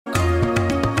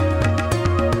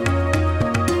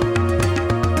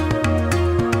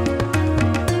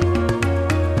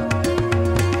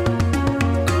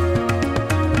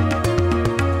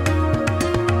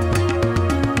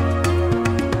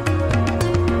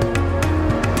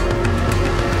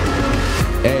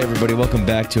Hey everybody, welcome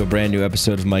back to a brand new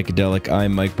episode of Psychedelic.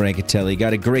 I'm Mike Brancatelli.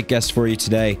 Got a great guest for you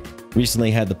today.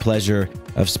 Recently had the pleasure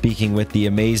of speaking with the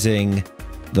amazing,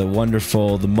 the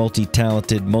wonderful, the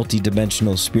multi-talented,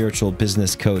 multi-dimensional spiritual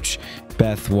business coach,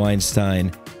 Beth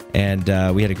Weinstein. And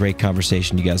we had a great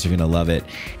conversation. You guys are going to love it.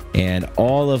 And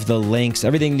all of the links,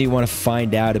 everything that you want to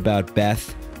find out about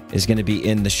Beth is going to be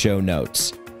in the show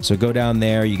notes. So go down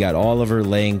there. You got all of her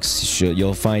links.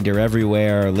 You'll find her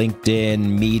everywhere.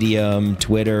 LinkedIn, Medium,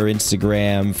 Twitter,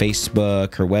 Instagram,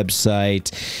 Facebook, her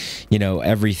website. You know,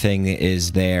 everything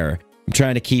is there. I'm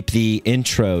trying to keep the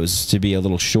intros to be a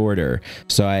little shorter.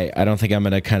 So I don't think I'm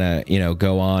going to kind of,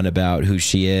 go on about who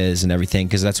she is and everything,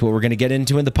 because that's what we're going to get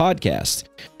into in the podcast.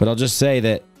 But I'll just say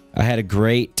that I had a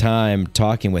great time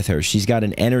talking with her. She's got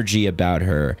an energy about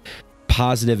her.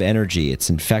 Positive energy. It's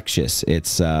infectious.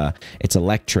 It's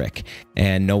electric,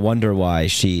 and no wonder why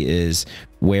she is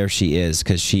where she is,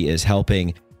 because she is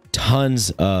helping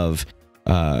tons of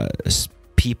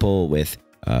people with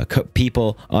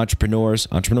entrepreneurs.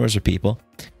 Entrepreneurs are people.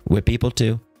 We're people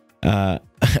too.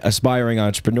 Aspiring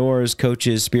entrepreneurs,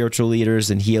 coaches, spiritual leaders,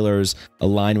 and healers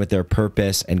align with their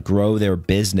purpose and grow their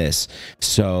business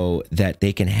so that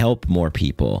they can help more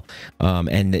people,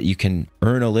 and that you can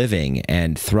earn a living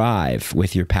and thrive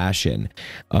with your passion.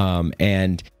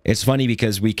 And it's funny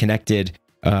because we connected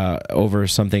over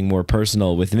something more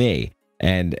personal with me,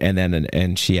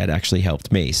 and she had actually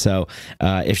helped me. So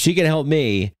if she could help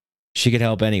me, she could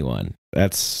help anyone.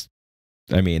 That's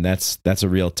a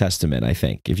real testament, I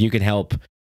think. If you can help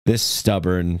this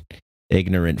stubborn,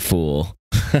 ignorant fool,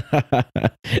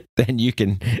 then you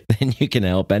can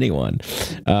help anyone.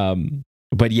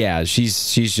 But yeah,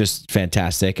 she's just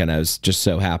fantastic, and I was just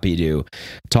so happy to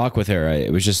talk with her.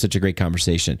 It was just such a great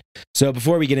conversation. So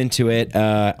before we get into it,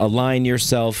 align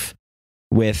yourself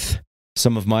with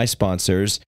some of my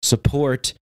sponsors.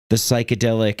 Support the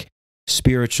psychedelic,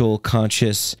 spiritual,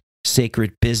 conscious,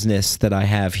 sacred business that I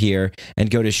have here,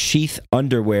 and go to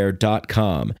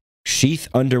sheathunderwear.com.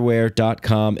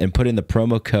 sheathunderwear.com, and put in the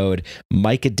promo code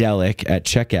Mycadelic at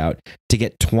checkout to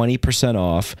get 20%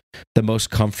 off the most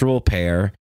comfortable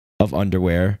pair of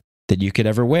underwear that you could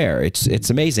ever wear. It's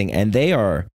amazing, and they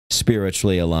are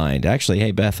spiritually aligned. Actually,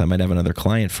 hey Beth, I might have another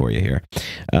client for you here.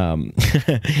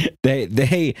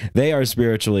 They are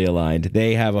spiritually aligned.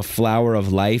 They have a flower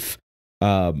of life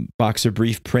boxer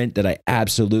brief print that I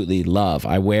absolutely love.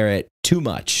 I wear it too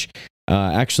much.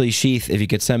 Actually, Sheath, if you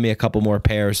could send me a couple more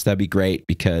pairs, that'd be great,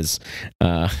 because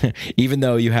even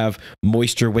though you have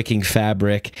moisture wicking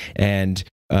fabric and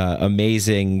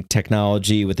amazing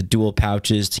technology with the dual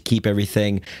pouches to keep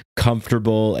everything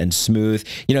comfortable and smooth,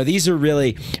 these are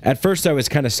really, at first I was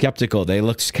kind of skeptical. They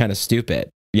looked kind of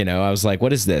stupid. I was like,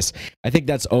 what is this? I think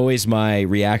that's always my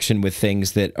reaction with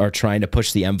things that are trying to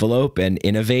push the envelope and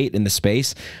innovate in the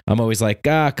space. I'm always like,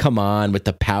 come on with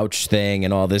the pouch thing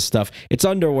and all this stuff. It's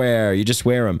underwear. You just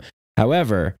wear them.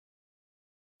 However,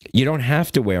 you don't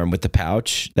have to wear them with the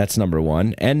pouch. That's number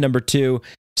one. And number two,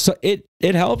 so it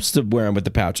helps to wear them with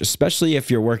the pouch, especially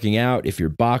if you're working out, if you're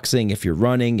boxing, if you're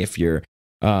running, if you're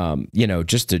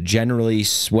just a generally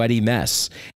sweaty mess.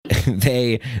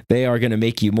 They are going to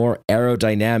make you more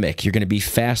aerodynamic. You're going to be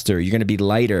faster. You're going to be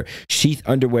lighter. Sheath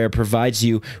underwear provides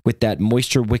you with that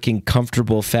moisture wicking,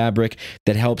 comfortable fabric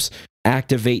that helps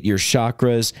activate your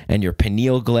chakras and your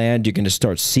pineal gland. You're going to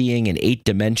start seeing in 8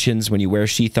 dimensions when you wear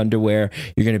sheath underwear.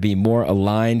 You're going to be more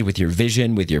aligned with your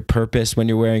vision, with your purpose when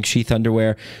you're wearing sheath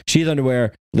underwear. Sheath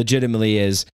underwear legitimately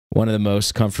is one of the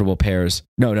most comfortable pairs.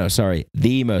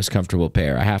 The most comfortable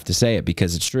pair. I have to say it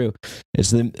because it's true.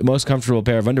 It's the most comfortable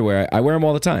pair of underwear. I wear them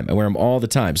all the time.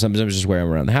 Sometimes I just wear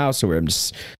them around the house. I wear them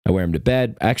to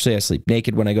bed. Actually, I sleep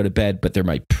naked when I go to bed, but they're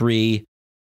my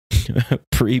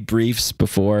pre-briefs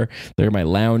before. They're my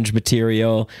lounge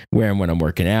material. Wear them when I'm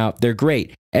working out. They're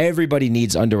great. Everybody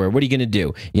needs underwear. What are you going to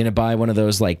do? You're going to buy one of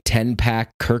those like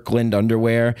 10-pack Kirkland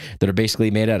underwear that are basically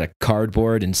made out of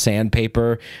cardboard and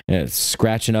sandpaper,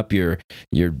 scratching up your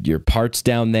parts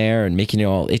down there and making you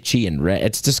all itchy and red.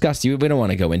 It's disgusting. We don't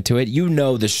want to go into it.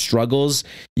 The struggles,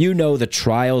 the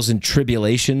trials and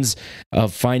tribulations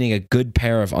of finding a good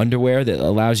pair of underwear that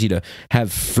allows you to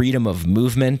have freedom of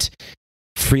movement,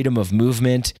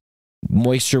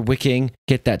 moisture wicking,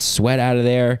 get that sweat out of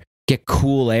there, get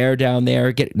cool air down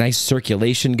there, get nice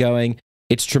circulation going.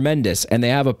 It's tremendous. And they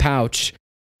have a pouch,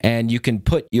 and you can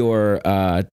put your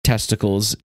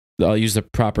testicles, I'll use the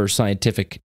proper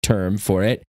scientific term for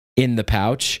it, in the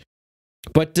pouch.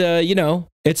 But,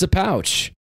 it's a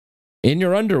pouch in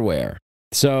your underwear.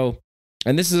 So,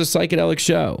 and this is a psychedelic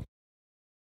show.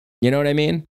 You know what I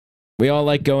mean? We all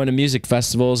like going to music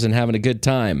festivals and having a good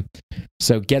time.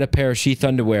 So get a pair of Sheath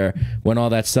underwear when all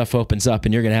that stuff opens up,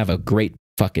 and you're going to have a great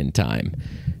fucking time.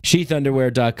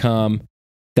 Sheathunderwear.com.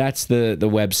 That's the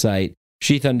website.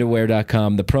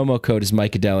 Sheathunderwear.com. The promo code is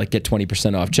Mycadelic. Get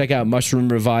 20% off. Check out Mushroom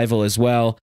Revival as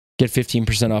well. Get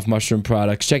 15% off mushroom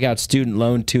products. Check out Student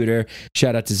Loan Tutor.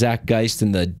 Shout out to Zach Geist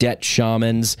and the Debt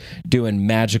Shamans doing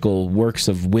magical works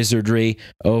of wizardry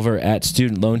over at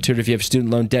Student Loan Tutor. If you have student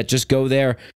loan debt, just go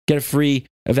there. Get a free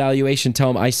evaluation.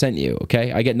 Tell them I sent you,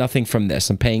 okay? I get nothing from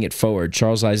this. I'm paying it forward.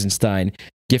 Charles Eisenstein,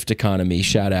 Gift Economy,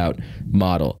 shout out,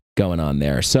 model going on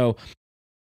there. So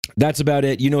that's about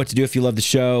it. You know what to do if you love the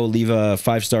show. Leave a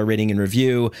 5-star rating and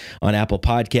review on Apple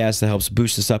Podcasts. That helps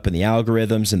boost us up in the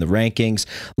algorithms and the rankings.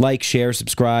 Like, share,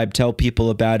 subscribe. Tell people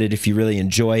about it if you really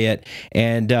enjoy it.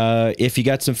 And if you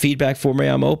got some feedback for me,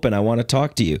 I'm open. I want to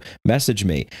talk to you. Message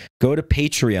me. Go to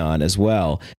Patreon as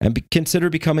well and consider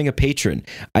becoming a patron.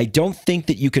 I don't think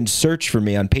that you can search for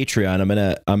me on Patreon.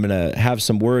 I'm gonna have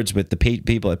some words with the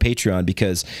people at Patreon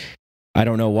because I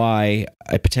don't know why.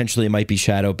 I potentially might be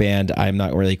shadow banned. I'm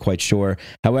not really quite sure.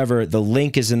 However, the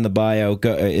link is in the bio.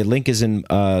 Link is in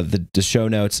the show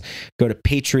notes. Go to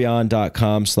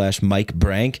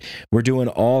patreon.com/MikeBrank. We're doing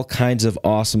all kinds of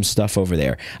awesome stuff over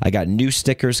there. I got new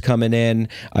stickers coming in.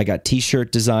 I got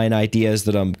t-shirt design ideas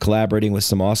that I'm collaborating with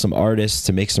some awesome artists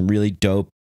to make some really dope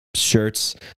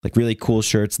shirts, like really cool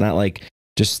shirts, not like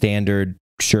just standard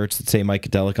shirts that say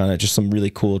Mycadelic on it, just some really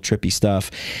cool, trippy stuff.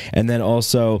 And then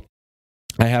also,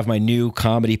 I have my new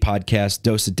comedy podcast,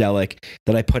 Dosadelic,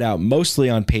 that I put out mostly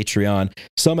on Patreon.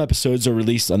 Some episodes are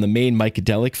released on the main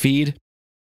Mycadelic feed,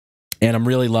 and I'm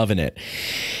really loving it.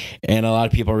 And a lot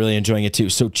of people are really enjoying it too.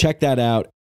 So check that out.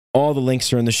 All the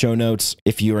links are in the show notes.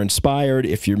 If you're inspired,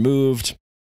 if you're moved,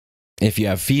 if you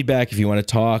have feedback, if you want to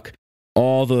talk,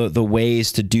 all the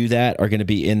ways to do that are going to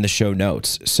be in the show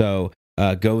notes. So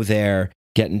go there,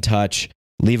 get in touch,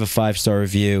 leave a 5-star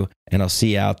review, and I'll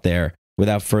see you out there.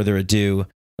 Without further ado,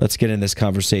 let's get in this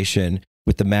conversation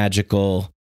with the magical,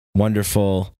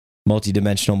 wonderful,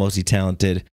 multidimensional,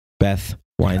 multi-talented Beth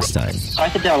Weinstein.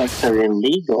 Psychedelics are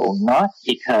illegal not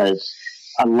because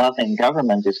a loving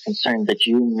government is concerned that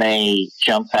you may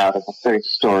jump out of a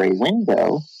third-story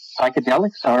window.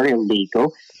 Psychedelics are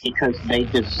illegal because they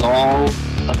dissolve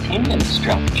opinion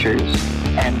structures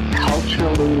and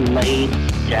culturally laid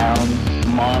down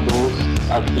models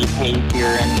of behavior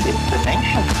and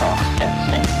information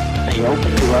processing. They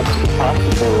open to us the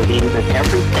possibility that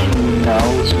everything we know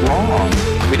is wrong.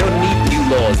 We don't need new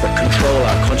laws that control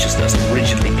our consciousness and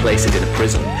rigidly place it in a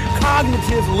prison.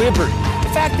 Cognitive liberty.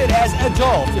 The fact that as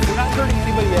adults, if we're not hurting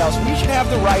anybody else, we should have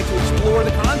the right to explore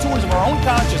the contours of our own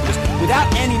consciousness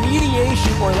without any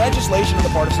mediation or legislation on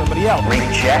the part of somebody else.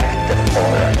 Reject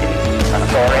authority.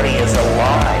 Authority is a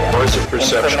lie. Voice of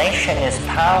perception. Information is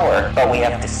power, but we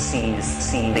have to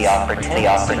seize the opportunity.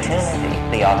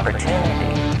 The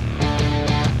opportunity.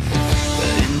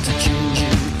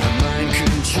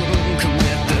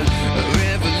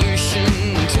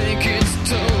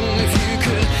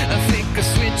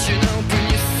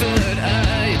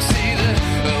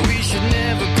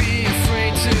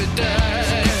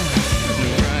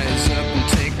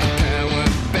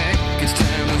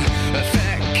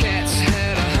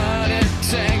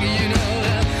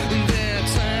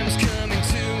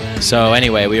 So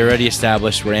anyway, we already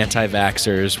established we're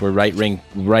anti-vaxxers, we're right-wing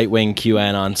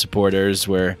QAnon supporters.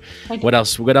 What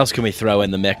else can we throw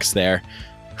in the mix there?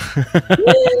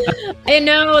 I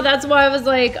know, that's why I was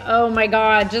like, oh my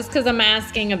God, just because I'm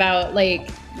asking about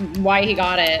like why he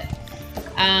got it.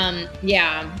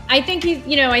 Yeah, I think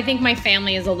I think my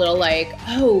family is a little like,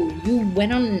 oh, you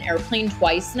went on an airplane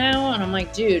twice now? And I'm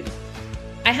like, dude,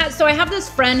 I have this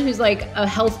friend who's like a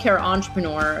healthcare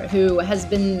entrepreneur who has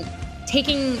been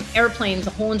taking airplanes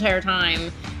the whole entire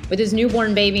time with his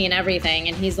newborn baby and everything.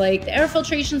 And he's like, the air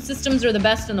filtration systems are the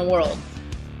best in the world.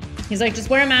 He's like, just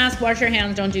wear a mask, wash your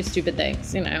hands, don't do stupid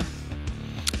things, you know?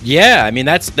 Yeah, I mean,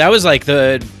 that was like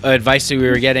the advice that we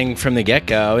were getting from the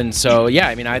get-go. And so, yeah,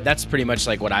 I mean, that's pretty much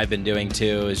like what I've been doing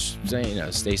too, is,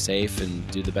 stay safe and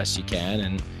do the best you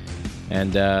can.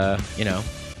 And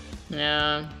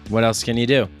Yeah. What else can you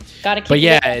do? Gotta keep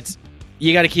living.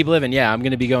 You got to keep living. Yeah, I'm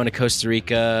going to be going to Costa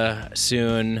Rica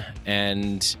soon,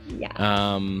 and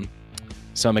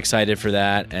so I'm excited for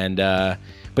that. And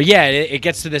but yeah, it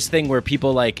gets to this thing where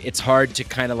people like it's hard to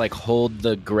kind of like hold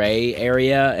the gray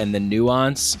area and the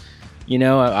nuance.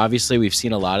 Obviously we've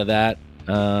seen a lot of that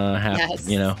happen.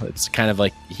 Yes. It's kind of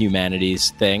like humanity's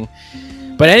thing.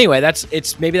 But anyway, that's a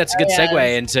good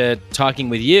segue into talking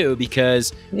with you,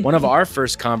 because one of our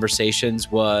first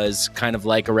conversations was kind of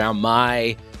like around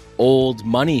my old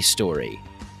money story.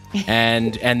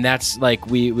 and that's like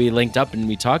we linked up and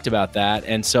we talked about that.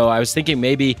 And so I was thinking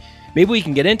maybe we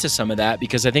can get into some of that,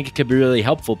 because I think it could be really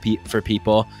helpful for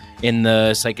people in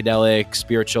the psychedelic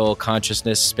spiritual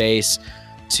consciousness space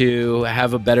to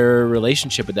have a better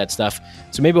relationship with that stuff.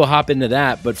 So maybe we'll hop into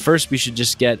that, but first we should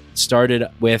just get started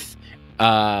with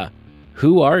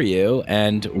who are you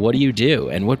and what do you do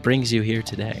and what brings you here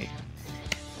today?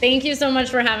 Thank you so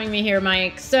much for having me here,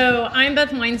 Mike. So I'm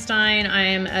Beth Weinstein. I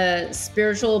am a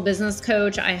spiritual business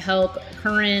coach. I help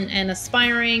current and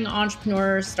aspiring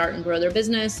entrepreneurs start and grow their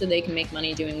business so they can make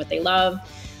money doing what they love.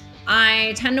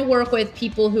 I tend to work with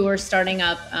people who are starting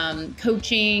up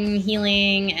coaching,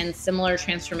 healing, and similar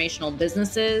transformational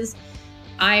businesses.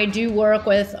 I do work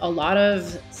with a lot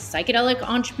of psychedelic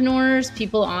entrepreneurs,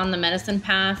 people on the medicine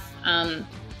path,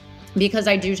 because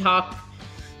I do talk,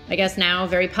 I guess now,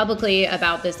 very publicly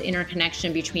about this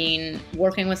interconnection between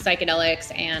working with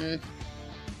psychedelics and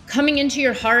coming into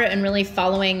your heart and really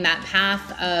following that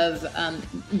path of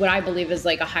what I believe is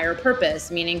like a higher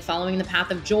purpose, meaning following the path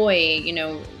of joy, you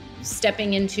know,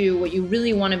 stepping into what you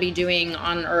really want to be doing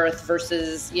on earth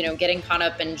versus, you know, getting caught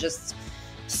up in just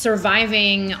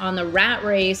surviving on the rat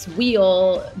race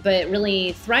wheel, but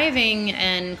really thriving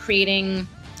and creating.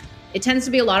 It tends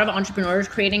to be a lot of entrepreneurs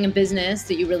creating a business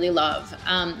that you really love.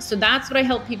 So that's what I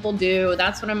help people do.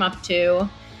 That's what I'm up to.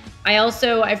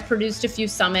 I've produced a few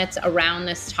summits around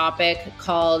this topic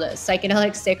called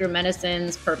Psychedelics, Sacred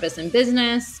Medicines, Purpose and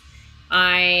Business.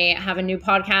 I have a new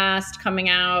podcast coming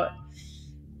out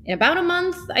in about a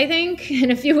month, I think, in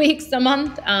a few weeks, a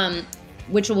month,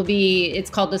 it's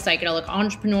called the Psychedelic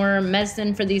Entrepreneur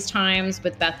Medicine for These Times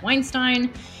with Beth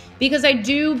Weinstein. Because I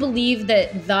do believe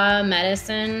that the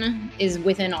medicine is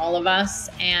within all of us.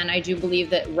 And I do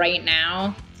believe that right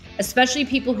now, especially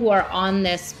people who are on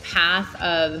this path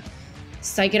of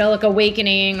psychedelic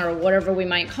awakening or whatever we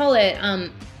might call it,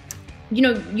 you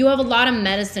know, you have a lot of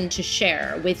medicine to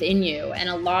share within you. And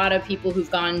a lot of people who've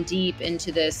gone deep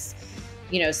into this,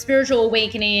 you know, spiritual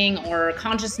awakening or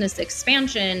consciousness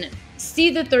expansion see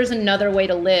that there's another way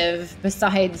to live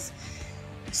besides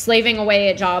slaving away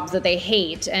at jobs that they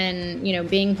hate and, you know,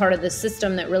 being part of the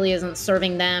system that really isn't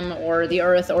serving them or the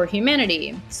earth or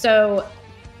humanity. So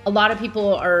a lot of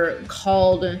people are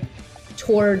called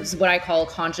towards what I call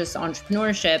conscious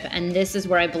entrepreneurship. And this is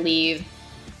where I believe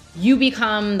you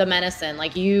become the medicine.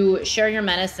 Like, you share your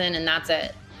medicine and that's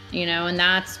it, you know, and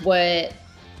that's what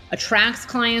attracts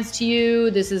clients to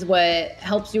you. This is what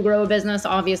helps you grow a business.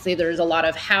 Obviously, there's a lot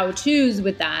of how-tos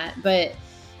with that, but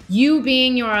you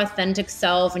being your authentic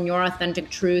self and your authentic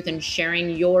truth and sharing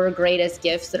your greatest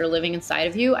gifts that are living inside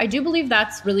of you, I do believe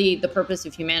that's really the purpose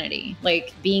of humanity,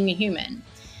 like being a human.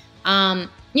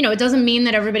 You know, it doesn't mean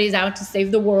that everybody's out to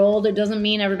save the world. It doesn't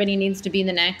mean everybody needs to be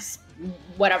the next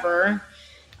whatever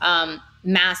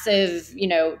massive, you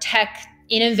know, tech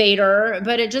innovator,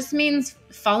 but it just means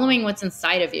following what's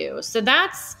inside of you. So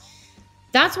that's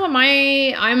what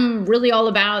I'm really all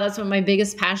about. That's what my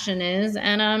biggest passion is.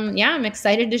 And I'm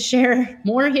excited to share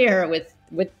more here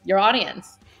with your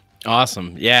audience.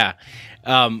 Awesome. Yeah.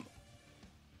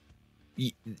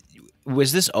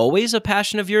 Was this always a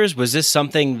passion of yours? Was this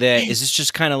something is this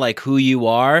just kind of like who you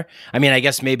are? I mean, I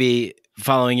guess maybe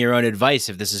following your own advice,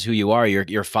 if this is who you are,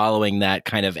 you're following that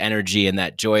kind of energy and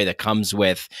that joy that comes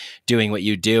with doing what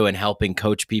you do and helping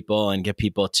coach people and get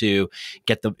people to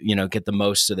get the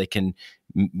most so they can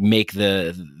make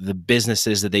the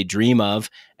businesses that they dream of.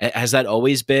 Has that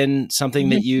always been something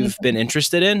that you've been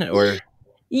interested in, or?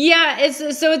 Yeah,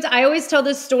 I always tell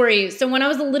this story. So when I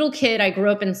was a little kid, I grew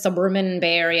up in suburban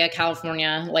Bay Area,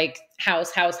 California, like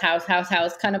house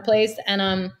kind of place.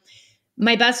 And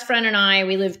my best friend and I,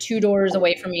 we lived 2 doors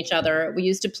away from each other. We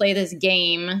used to play this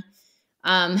game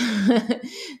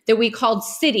that we called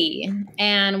City.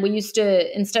 And we used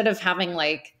to, instead of having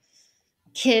like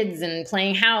kids and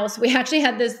playing house, we actually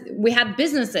had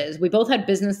businesses. We both had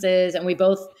businesses, and we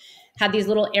both had these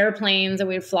little airplanes that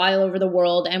we would fly all over the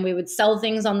world, and we would sell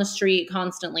things on the street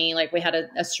constantly. Like, we had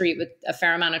a street with a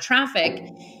fair amount of traffic.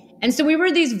 And so we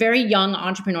were these very young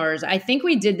entrepreneurs. I think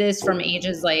we did this from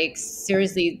ages like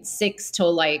seriously 6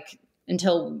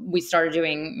 until we started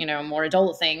doing, you know, more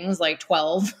adult things like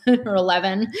 12 or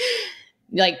 11,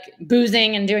 like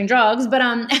boozing and doing drugs. But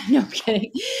no, I'm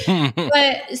kidding.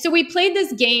 But so we played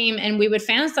this game, and we would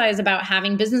fantasize about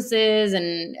having businesses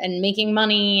and making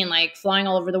money and like flying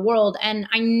all over the world. And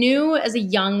I knew as a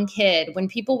young kid, when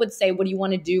people would say, "What do you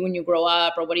want to do when you grow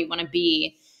up?" or "What do you want to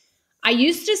be?" I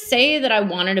used to say that I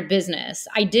wanted a business.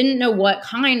 I didn't know what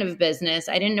kind of business.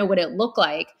 I didn't know what it looked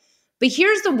like. But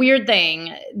here's the weird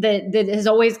thing that has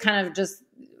always kind of just,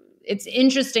 it's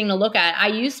interesting to look at. I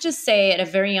used to say at a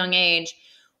very young age,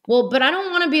 well, but I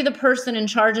don't want to be the person in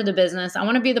charge of the business. I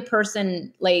want to be the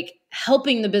person like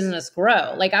helping the business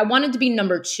grow. Like I wanted to be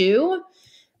number two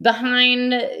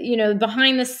behind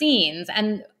the scenes.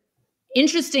 And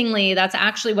interestingly, that's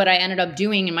actually what I ended up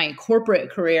doing in my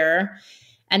corporate career.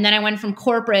 And then I went from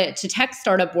corporate to tech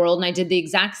startup world, and I did the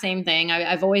exact same thing.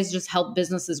 I've always just helped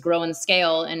businesses grow and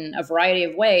scale in a variety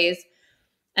of ways.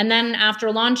 And then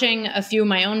after launching a few of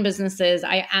my own businesses,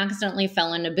 I accidentally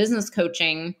fell into business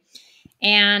coaching.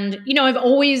 And, I've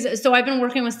been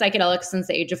working with psychedelics since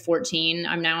the age of 14.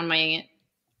 I'm now in my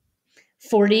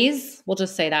 40s. We'll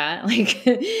just say that.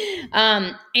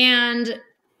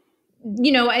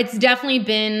 It's definitely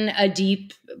been a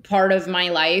deep part of my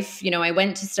life. I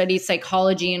went to study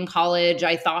psychology in college.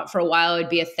 I thought for a while I'd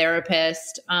be a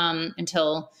therapist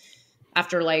until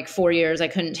after like 4 years, I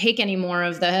couldn't take any more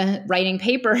of the writing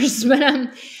papers.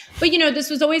 But this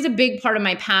was always a big part of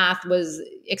my path, was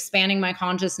expanding my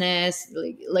consciousness,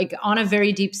 like on a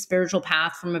very deep spiritual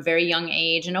path from a very young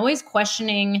age, and always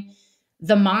questioning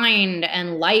the mind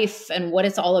and life and what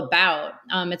it's all about.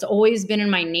 It's always been in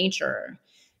my nature.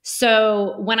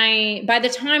 So by the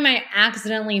time I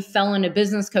accidentally fell into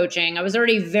business coaching, I was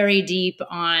already very deep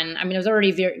on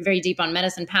very deep on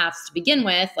medicine paths to begin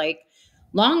with, like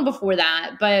long before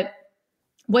that. But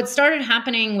what started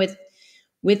happening with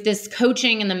this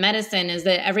coaching and the medicine is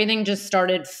that everything just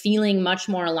started feeling much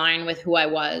more aligned with who I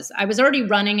was. I was already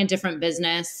running a different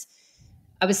business.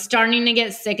 I was starting to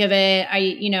get sick of it.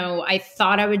 I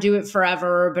thought I would do it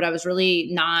forever, but I was really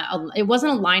not. It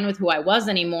wasn't aligned with who I was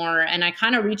anymore. And I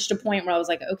kind of reached a point where I was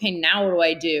like, okay, now what do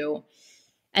I do?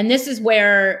 And this is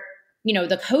where,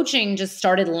 the coaching just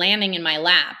started landing in my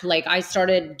lap. Like I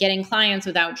started getting clients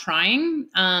without trying.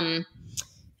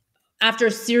 After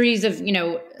a series of,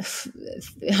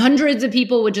 hundreds of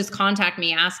people would just contact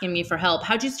me asking me for help.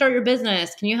 How'd you start your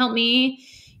business? Can you help me?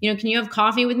 Can you have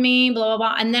coffee with me? Blah, blah,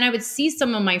 blah. And then I would see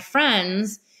some of my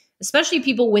friends, especially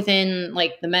people within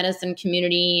like the medicine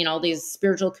community and all these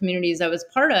spiritual communities I was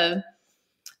part of.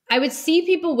 I would see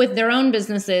people with their own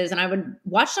businesses and I would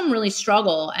watch them really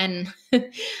struggle. And I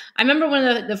remember one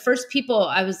of the first people,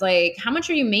 I was like, how much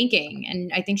are you making?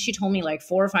 And I think she told me like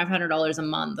 $400 or $500 a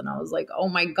month. And I was like, oh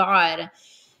my God.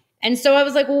 And so I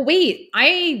was like, well, wait,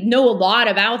 I know a lot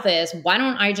about this. Why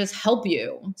don't I just help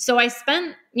you? So I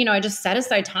spent, I just set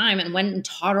aside time and went and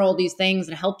taught her all these things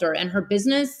and helped her. And her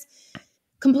business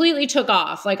completely took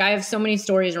off. Like I have so many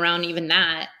stories around even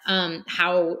that,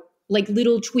 how like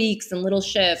little tweaks and little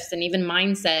shifts and even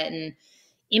mindset and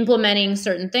implementing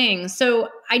certain things. So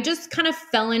I just kind of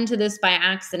fell into this by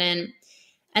accident.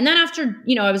 And then after,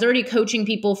 I was already coaching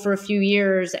people for a few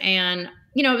years and,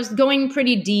 I was going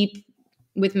pretty deep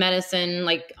with medicine,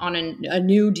 like on a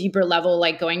new, deeper level,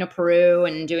 like going to Peru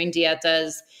and doing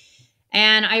dietas.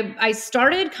 And I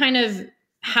started kind of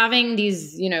having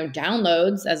these,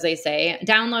 downloads, as they say,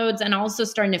 and also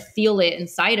starting to feel it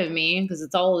inside of me because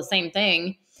it's all the same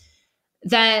thing.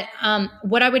 That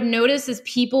what I would notice is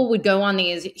people would go on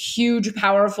these huge,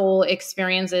 powerful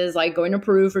experiences, like going to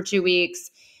Peru for 2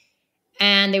 weeks,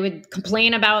 and they would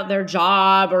complain about their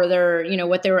job or their,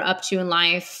 what they were up to in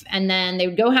life. And then they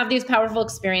would go have these powerful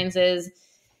experiences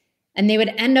and they would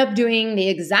end up doing the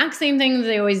exact same thing that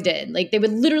they always did. Like they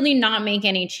would literally not make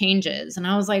any changes. And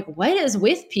I was like, what is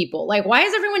with people? Like, why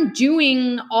is everyone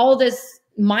doing all this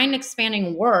mind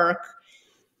expanding work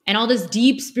and all this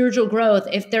deep spiritual growth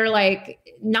if they're like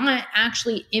not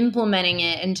actually implementing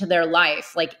it into their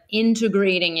life, like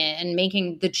integrating it and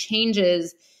making the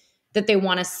changes that they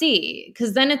want to see?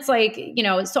 Because then it's like,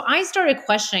 so I started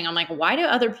questioning, I'm like, why do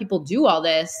other people do all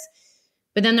this,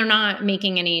 but then they're not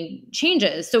making any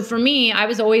changes? So for me, I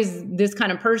was always this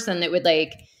kind of person that would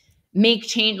like make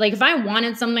change. Like if I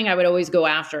wanted something, I would always go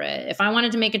after it. If I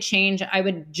wanted to make a change, I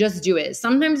would just do it.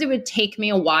 Sometimes it would take me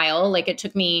a while. Like it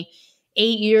took me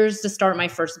 8 years to start my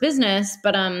first business,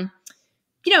 but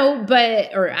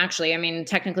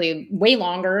technically way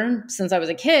longer since I was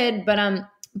a kid, but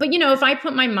if I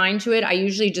put my mind to it, I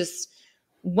usually just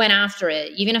went after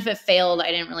it. Even if it failed,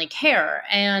 I didn't really care.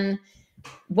 And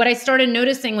what I started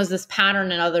noticing was this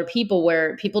pattern in other people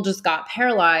where people just got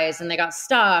paralyzed and they got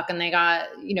stuck and they got,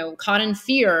 caught in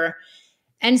fear.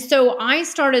 And so I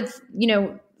started,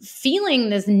 feeling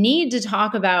this need to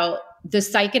talk about the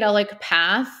psychedelic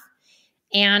path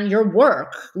and your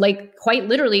work. Like quite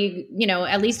literally,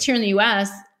 at least here in the US,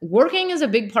 working is a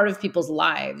big part of people's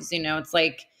lives. It's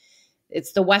like,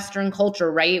 it's the Western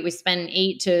culture, right? We spend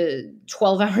 8 to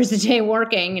 12 hours a day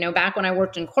working. Back when I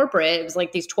worked in corporate, it was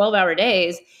like these 12-hour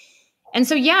days. And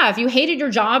so, yeah, if you hated your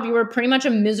job, you were pretty much a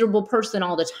miserable person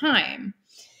all the time.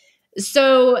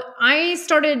 So I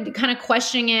started kind of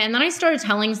questioning it. And then I started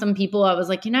telling some people, I was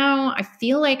like, I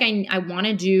feel like I want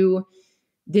to do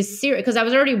this series, because I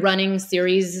was already running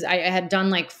series. I had done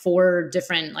like 4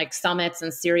 different like summits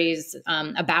and series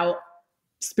about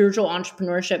spiritual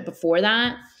entrepreneurship before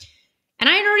that. And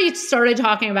I had already started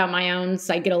talking about my own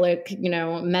psychedelic,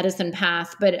 medicine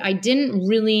path, but I didn't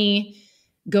really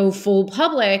go full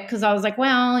public because I was like,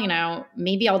 well,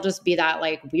 maybe I'll just be that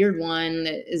like weird one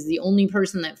that is the only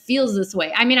person that feels this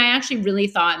way. I mean, I actually really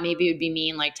thought maybe it would be me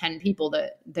and like 10 people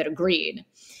that agreed.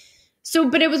 So,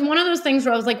 but it was one of those things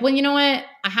where I was like, well, you know what?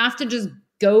 I have to just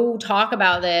go talk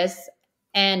about this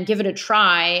and give it a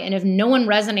try. And if no one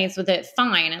resonates with it,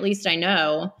 fine, at least I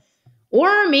know.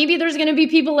 Or maybe there's going to be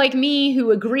people like me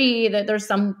who agree that there's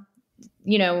some,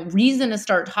 reason to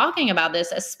start talking about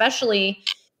this, especially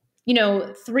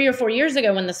 3 or 4 years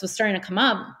ago when this was starting to come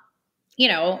up,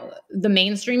 the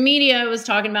mainstream media was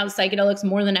talking about psychedelics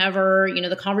more than ever.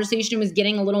 The conversation was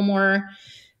getting a little more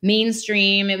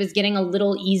mainstream. It was getting a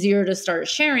little easier to start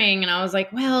sharing. And I was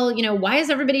like, well, why is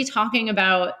everybody talking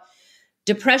about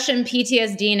depression,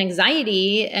 PTSD, and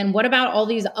anxiety? And what about all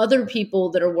these other people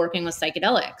that are working with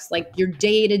psychedelics? Like your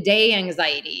day-to-day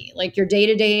anxiety, like your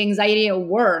day-to-day anxiety at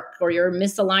work or your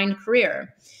misaligned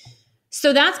career.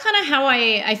 So that's kind of how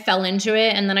I fell into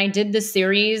it. And then I did the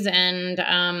series,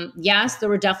 and yes, there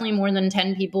were definitely more than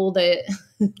 10 people that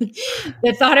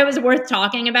that thought it was worth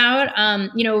talking about.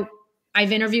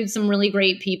 I've interviewed some really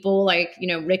great people like,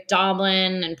 Rick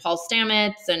Doblin and Paul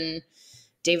Stamets and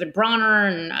David Bronner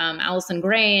and Allison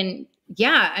Gray. And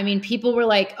yeah, I mean, people were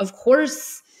like, of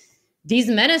course, these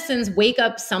medicines wake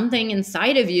up something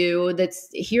inside of you that's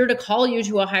here to call you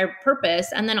to a higher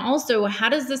purpose. And then also, how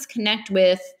does this connect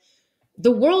with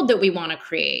the world that we want to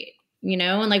create,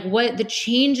 and like what the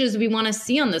changes we want to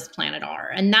see on this planet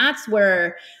are? And that's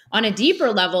where, on a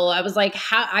deeper level, I was like,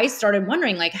 I started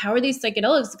wondering, like, how are these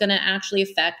psychedelics going to actually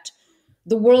affect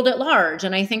the world at large?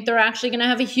 And I think they're actually going to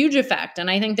have a huge effect. And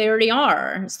I think they already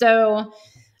are. So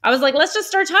I was like, let's just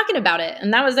start talking about it.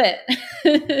 And that was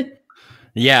it.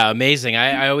 Yeah. Amazing.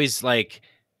 I always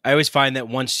find that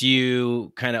once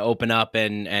you kind of open up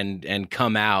and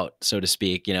come out, so to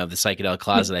speak, the psychedelic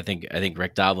closet, I think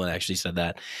Rick Doblin actually said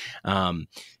that.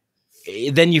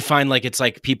 Then you find like, it's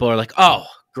like people are like, oh,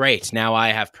 great. Now I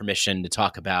have permission to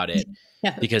talk about it.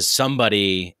 Yeah. Because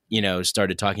somebody,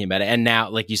 started talking about it. And now,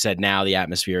 like you said, now the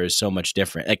atmosphere is so much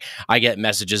different. Like I get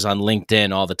messages on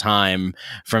LinkedIn all the time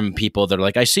from people that are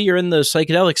like, I see you're in the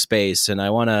psychedelic space and I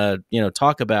want to,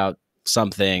 talk about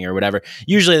something or whatever.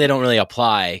 Usually they don't really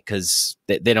apply because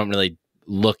they don't really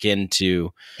look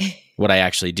into what I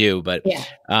actually do. But,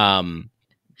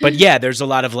 yeah, there's a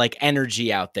lot of like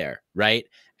energy out there. Right.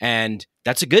 And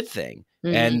that's a good thing.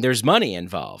 Mm-hmm. And there's money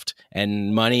involved,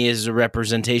 and money is a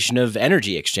representation of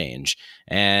energy exchange.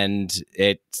 And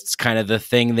it's kind of the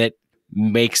thing that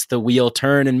makes the wheel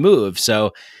turn and move.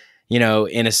 So,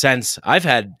 in a sense, I've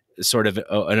had sort of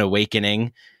an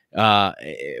awakening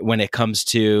when it comes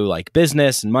to like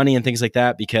business and money and things like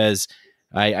that, because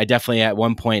I definitely at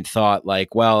one point thought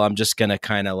like, well, I'm just going to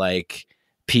kind of like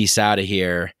peace out of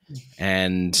here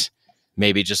and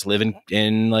maybe just live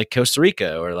in like Costa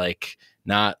Rica or like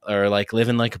live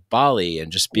in like Bali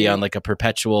and just be on like a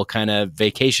perpetual kind of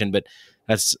vacation. But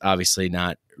that's obviously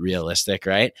not realistic.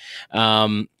 Right.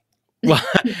 Well,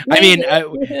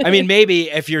 I mean, maybe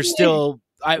if you're still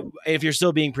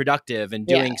being productive and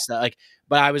doing stuff like,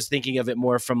 but I was thinking of it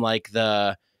more from like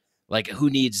who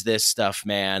needs this stuff,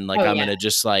 man? Like I'm going to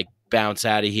just like bounce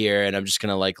out of here and I'm just going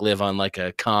to like live on like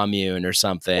a commune or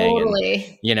something.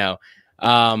 Totally.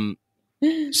 And,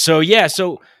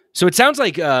 so it sounds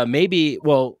like maybe,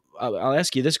 well, I'll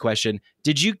ask you this question.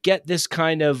 Did you get this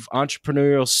kind of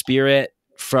entrepreneurial spirit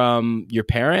from your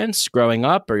parents growing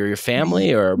up or your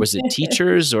family, or was it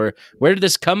teachers, or where did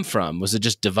this come from? Was it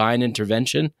just divine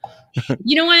intervention?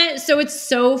 You know what? So it's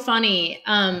so funny.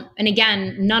 And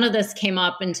again, none of this came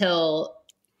up until,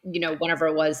 whenever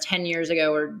it was 10 years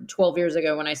ago or 12 years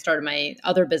ago when I started my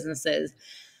other businesses.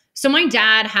 So my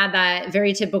dad had that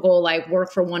very typical, like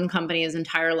work for one company his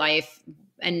entire life.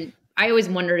 And I always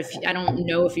wondered I don't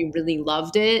know if he really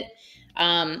loved it.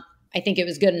 I think it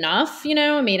was good enough,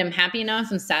 it made him happy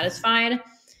enough and satisfied.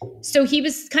 So he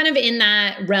was kind of in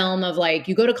that realm of like,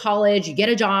 you go to college, you get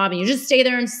a job, and you just stay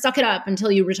there and suck it up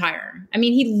until you retire. I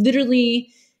mean, he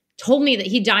literally told me that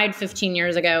he died 15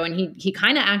 years ago, and he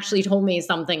kind of actually told me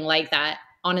something like that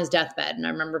on his deathbed. And I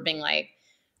remember being like,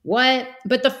 what?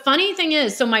 But the funny thing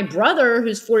is, so my brother,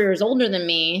 who's 4 years older than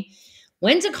me,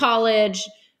 went to college,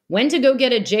 went to go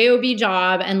get a JOB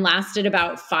job and lasted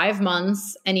about 5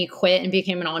 months, and he quit and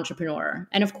became an entrepreneur.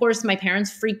 And of course, my parents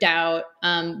freaked out.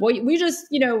 We just,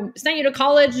 sent you to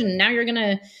college and now you're going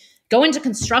to go into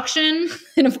construction.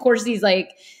 And of course, he's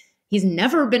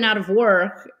never been out of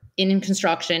work in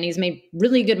construction. He's made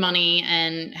really good money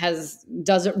and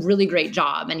does a really great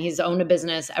job. And he's owned a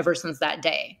business ever since that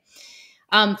day.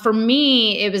 For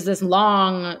me, it was this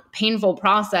long, painful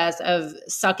process of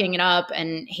sucking it up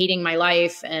and hating my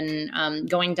life and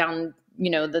going down,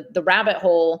 the rabbit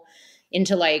hole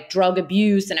into like drug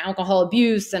abuse and alcohol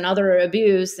abuse and other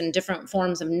abuse and different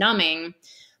forms of numbing.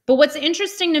 But what's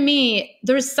interesting to me,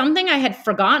 there's something I had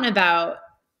forgotten about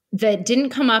that didn't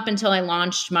come up until I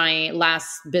launched my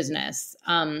last business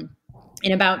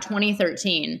in about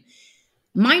 2013.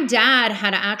 My dad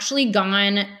had actually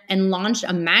gone and launched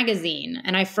a magazine,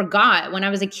 and I forgot when I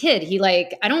was a kid.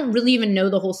 I don't really even know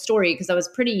the whole story because I was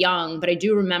pretty young, but I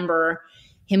do remember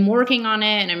him working on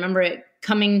it, and I remember it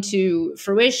coming to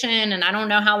fruition, and I don't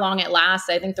know how long it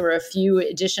lasted. I think there were a few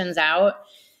editions out,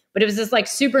 but it was this like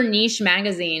super niche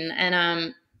magazine.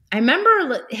 And I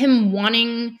remember him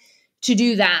wanting to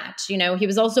do that. He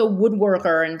was also a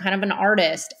woodworker and kind of an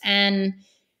artist. And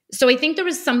so I think there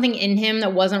was something in him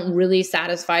that wasn't really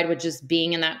satisfied with just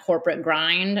being in that corporate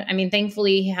grind. I mean,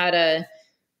 thankfully he had a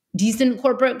decent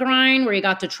corporate grind where he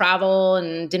got to travel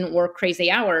and didn't work crazy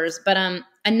hours. But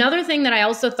another thing that I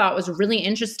also thought was really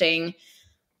interesting,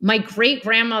 my great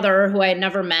grandmother, who I had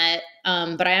never met,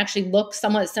 but I actually look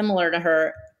somewhat similar to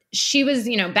her. She was,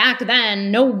 back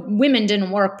then, no women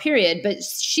didn't work, period. But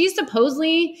she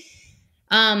supposedly,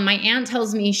 my aunt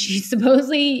tells me she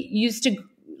supposedly used to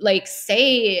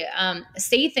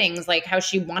say things like how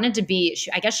she wanted to be,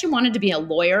 I guess she wanted to be a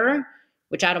lawyer,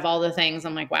 which out of all the things,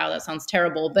 I'm like, wow, that sounds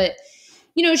terrible. But,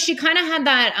 she kind of had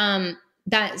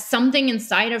that something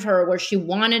inside of her where she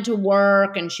wanted to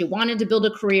work and she wanted to build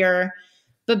a career.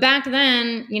 But back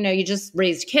then, you just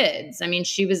raised kids. I mean,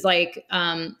 she was like,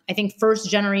 I think first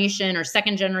generation or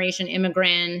second generation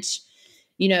immigrant,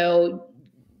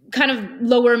 kind of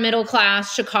lower middle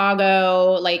class,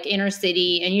 Chicago, like inner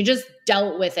city. And you just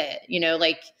dealt with it,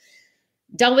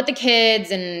 dealt with the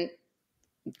kids and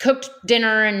cooked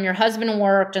dinner and your husband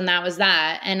worked and that was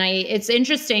that. And it's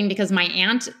interesting because my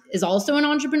aunt is also an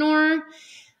entrepreneur.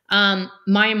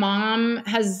 My mom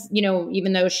has,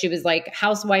 even though she was like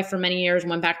housewife for many years,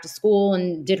 went back to school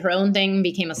and did her own thing,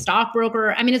 became a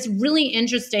stockbroker. I mean, it's really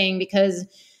interesting because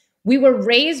we were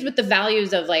raised with the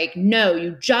values of like, no,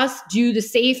 you just do the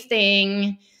safe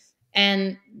thing.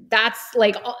 And that's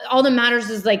like, all that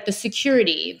matters is like the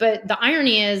security. But the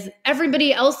irony is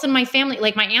everybody else in my family,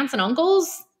 like my aunts and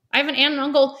uncles, I have an aunt and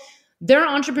uncle, they're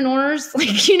entrepreneurs.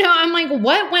 I'm like,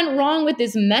 what went wrong with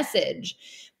this message?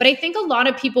 But I think a lot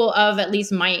of people of at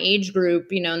least my age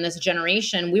group, in this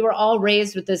generation, we were all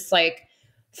raised with this like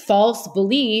false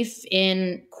belief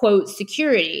in quote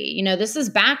security. This is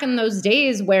back in those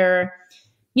days where,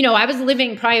 I was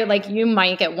living probably like you,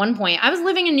 Mike, at one point. I was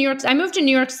living in New York. I moved to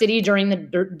New York City during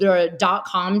the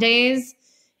 .com days,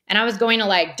 and I was going to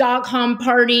like .com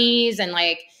parties and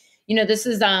like, this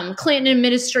is Clinton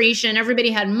administration.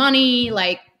 Everybody had money.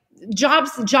 Like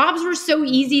jobs were so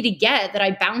easy to get that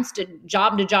I bounced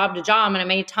job to job to job, and I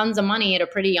made tons of money at a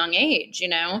pretty young age.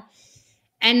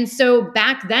 And so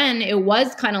back then it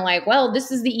was kind of like, well,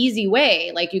 this is the easy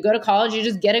way. Like you go to college, you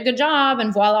just get a good job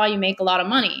and voila, you make a lot of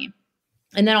money.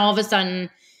 And then all of a sudden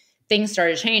things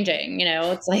started changing,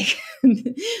 it's like,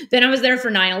 then I was there for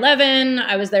 9/11.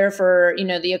 I was there for,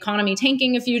 the economy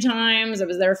tanking a few times. I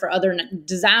was there for other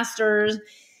disasters.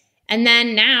 And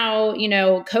then now,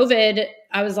 COVID,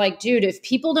 I was like, dude, if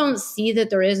people don't see that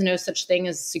there is no such thing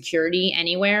as security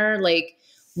anywhere, like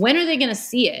when are they going to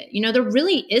see it? There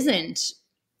really isn't.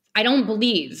 I don't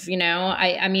believe,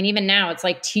 I mean, even now it's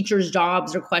like teachers'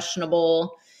 jobs are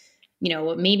questionable.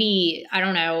 Maybe, I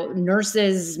don't know,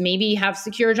 nurses maybe have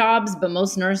secure jobs, but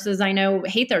most nurses I know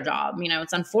hate their job.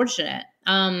 It's unfortunate.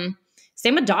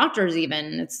 Same with doctors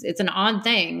even. It's an odd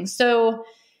thing. So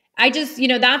I just,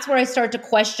 that's where I start to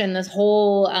question this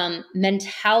whole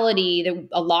mentality that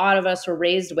a lot of us were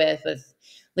raised with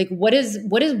like, what is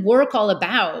work all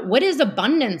about? What is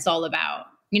abundance all about?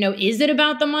 Is it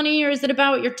about the money or is it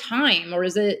about your time or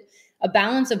is it a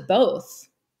balance of both?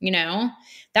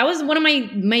 That was one of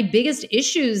my biggest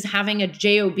issues having a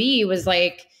JOB was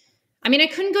like, I mean, I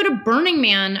couldn't go to Burning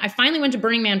Man. I finally went to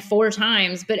Burning Man 4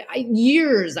 times, but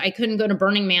years I couldn't go to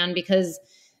Burning Man because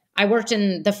I worked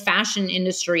in the fashion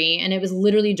industry and it was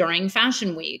literally during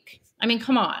Fashion Week. I mean,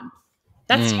 come on.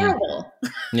 That's terrible.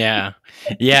 Yeah,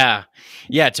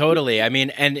 totally. I mean,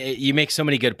 and you make so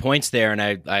many good points there. And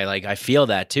I feel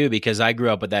that too, because I grew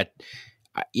up with that.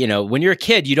 you know, when you're a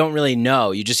kid, you don't really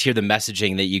know. You just hear the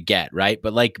messaging that you get, right?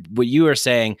 But like what you were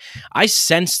saying, I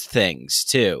sensed things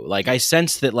too. Like I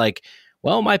sensed that like,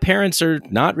 well, my parents are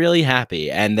not really happy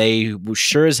and they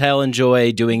sure as hell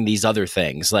enjoy doing these other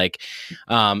things. Like,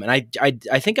 and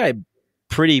I think I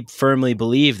pretty firmly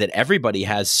believe that everybody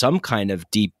has some kind of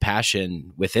deep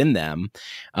passion within them.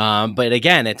 But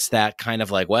again, it's that kind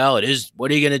of like, well, it is, what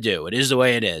are you going to do? It is the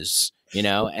way it is, you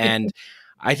know? And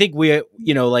I think we,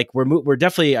 you know, like we're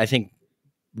definitely, I think,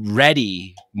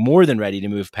 ready, more than ready to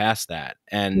move past that.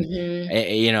 And,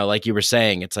 you know, like you were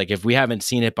saying, it's like, if we haven't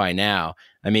seen it by now,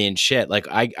 I mean, shit, like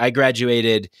I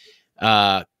graduated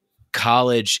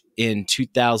college in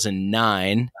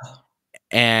 2009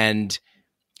 and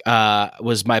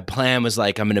my plan was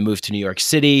like, I'm going to move to New York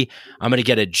City. I'm going to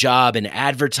get a job in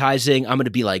advertising. I'm going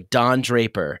to be like Don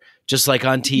Draper, just like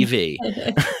on TV.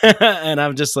 And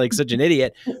I'm just like such an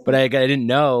idiot, but I didn't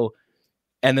know.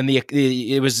 And then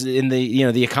it was in the, you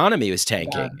know, the economy was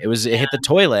tanking. It hit the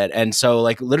toilet. And so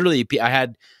like literally I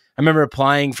remember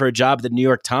applying for a job at the New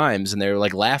York Times and they were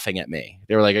like laughing at me.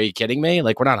 They were like, are you kidding me?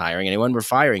 Like, we're not hiring anyone. We're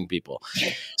firing people.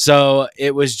 So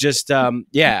it was just,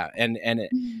 yeah. And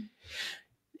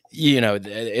you know,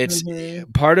 it's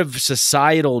part of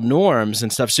societal norms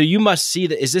and stuff. So you must see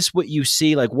that. Is this what you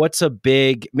see? Like, what's a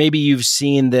big, maybe you've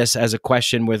seen this as a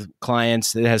question with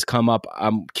clients that has come up.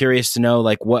 I'm curious to know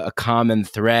like what a common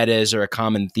thread is or a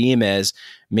common theme is.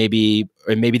 Maybe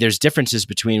there's differences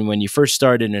between when you first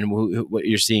started and what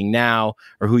you're seeing now,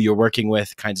 or who you're working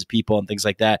with, kinds of people and things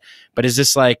like that. But is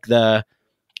this like the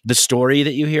story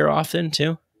that you hear often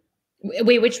too?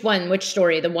 Wait, which one? Which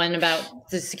story? The one about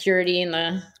the security and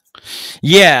the...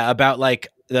 Yeah, about like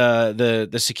the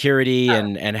security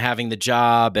and having the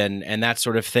job and that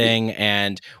sort of thing,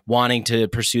 and wanting to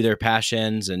pursue their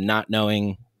passions and not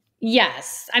knowing.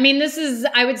 Yes. I mean,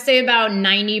 I would say about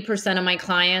 90% of my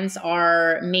clients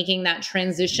are making that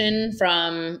transition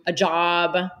from a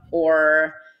job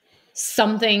or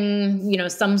something, you know,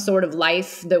 some sort of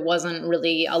life that wasn't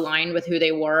really aligned with who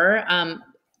they were.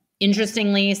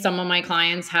 Interestingly, some of my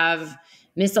clients have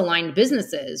misaligned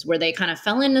businesses where they kind of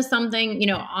fell into something. You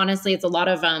know, honestly, it's a lot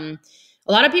of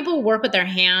people work with their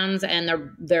hands and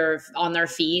they're on their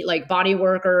feet, like body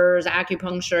workers,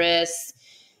 acupuncturists,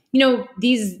 you know,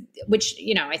 which,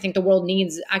 you know, I think the world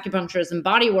needs acupuncturists and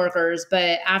body workers,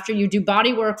 but after you do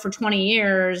body work for 20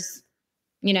 years,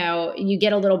 you know, you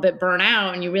get a little bit burnt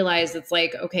out and you realize it's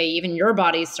like, okay, even your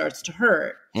body starts to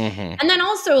hurt. And then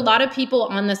also a lot of people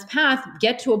on this path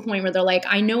get to a point where they're like,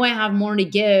 I know I have more to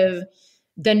give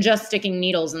than just sticking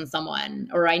needles in someone,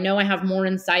 or I know I have more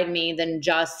inside me than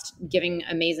just giving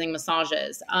amazing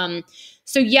massages.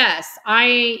 So yes,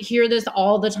 I hear this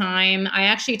all the time. I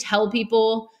actually tell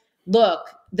people, look,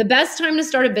 the best time to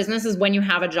start a business is when you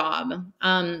have a job.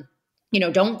 You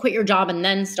know, don't quit your job and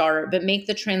then start, but make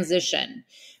the transition,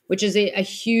 which is a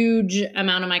huge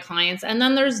amount of my clients. And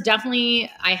then there's definitely,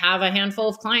 I have a handful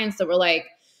of clients that were like,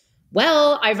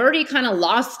 well, I've already kind of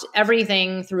lost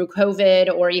everything through COVID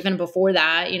or even before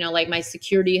that, you know, like my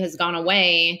security has gone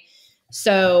away.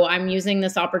 So I'm using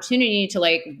this opportunity to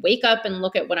like wake up and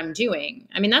look at what I'm doing.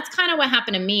 I mean, that's kind of what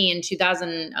happened to me in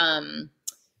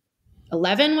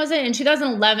 2011, was it? In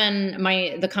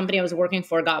 2011, the company I was working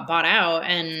for got bought out,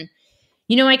 and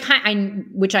you know,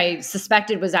 which I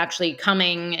suspected was actually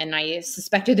coming, and I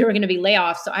suspected there were going to be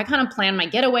layoffs. So I kind of planned my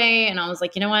getaway, and I was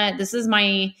like, you know what, this is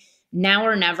my now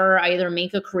or never. I either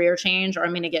make a career change or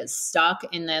I'm going to get stuck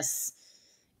in this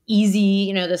easy,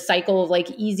 you know, the cycle of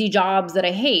like easy jobs that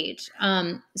I hate.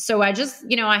 So I just,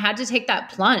 you know, I had to take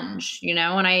that plunge, you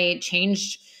know, and I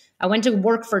went to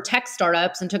work for tech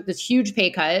startups and took this huge pay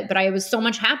cut, but I was so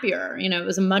much happier. You know, it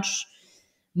was a much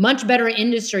better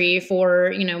industry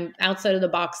for, you know, outside of the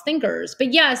box thinkers.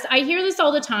 But yes, I hear this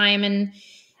all the time. And,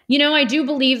 you know, I do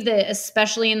believe that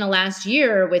especially in the last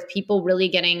year, with people really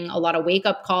getting a lot of wake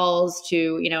up calls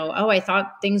to, you know, oh, I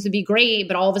thought things would be great,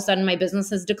 but all of a sudden my business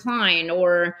has declined,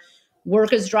 or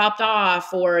work has dropped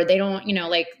off, or they don't, you know,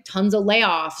 like tons of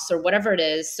layoffs or whatever it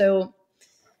is. So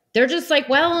they're just like,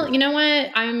 well, you know what?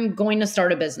 I'm going to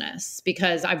start a business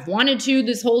because I've wanted to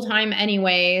this whole time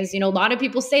anyways. You know, a lot of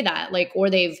people say that, like, or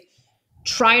they've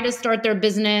tried to start their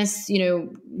business, you know,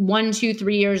 1, 2,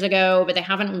 3 years ago, but they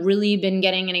haven't really been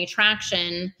getting any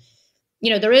traction.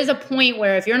 You know, there is a point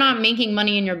where if you're not making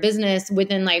money in your business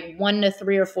within like 1 to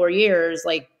 3 or 4 years,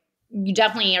 like you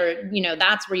definitely are, you know,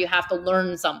 that's where you have to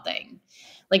learn something.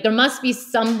 Like there must be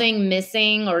something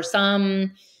missing, or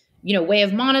some, you know, way of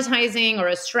monetizing, or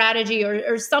a strategy,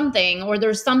 or something, or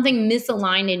there's something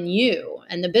misaligned in you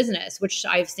and the business, which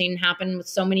I've seen happen with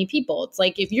so many people. It's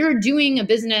like, if you're doing a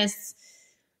business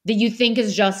that you think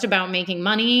is just about making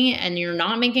money and you're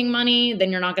not making money,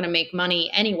 then you're not going to make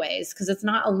money anyways, because it's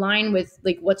not aligned with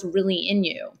like what's really in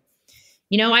you.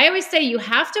 You know, I always say you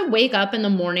have to wake up in the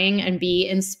morning and be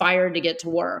inspired to get to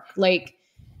work. Like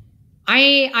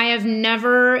I have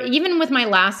never, even with my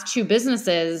last 2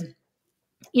 businesses,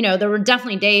 you know, there were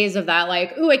definitely days of that,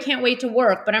 like, ooh, I can't wait to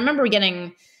work. But I remember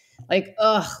getting like,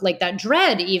 like that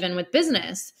dread even with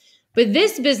business. But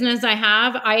this business I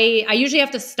have, I usually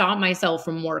have to stop myself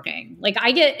from working. Like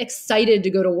I get excited to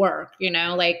go to work, you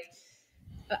know, like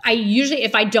I usually,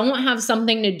 if I don't have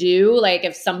something to do, like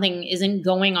if something isn't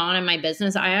going on in my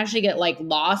business, I actually get like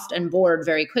lost and bored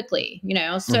very quickly, you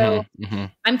know? So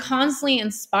I'm constantly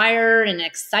inspired and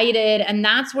excited. And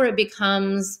that's where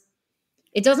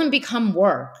it doesn't become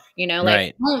work, you know, like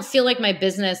I don't feel like my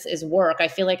business is work. I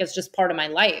feel like it's just part of my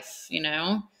life, you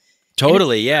know?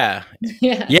 Totally. Yeah.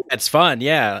 Yeah. Yeah. It's fun.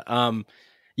 Yeah.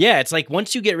 Yeah. It's like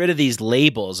once you get rid of these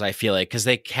labels, I feel like, because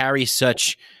they carry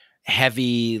such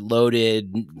heavy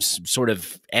loaded sort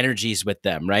of energies with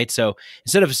them. Right. So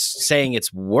instead of saying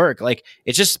it's work, like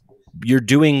it's just, you're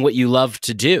doing what you love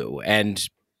to do and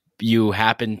you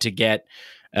happen to get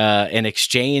in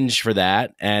exchange for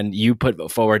that, and you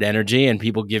put forward energy and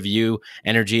people give you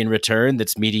energy in return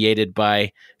that's mediated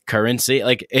by currency.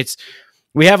 Like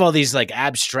we have all these like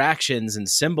abstractions and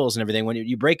symbols and everything. When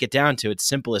you break it down to its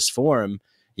simplest form,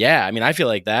 yeah, I mean, I feel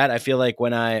like that. I feel like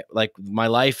when my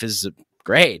life is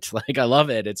great. Like I love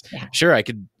it. It's sure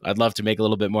I'd love to make a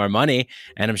little bit more money,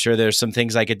 and I'm sure there's some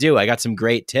things I could do. I got some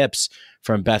great tips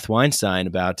from Beth Weinstein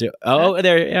about it. Oh,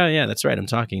 there. Yeah, that's right. I'm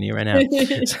talking to you right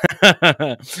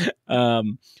now.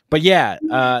 But yeah,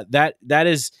 that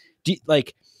is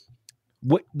like,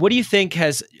 what do you think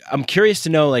I'm curious to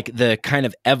know, like the kind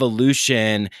of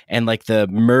evolution and like the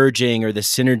merging or the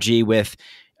synergy with,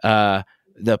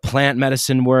 the plant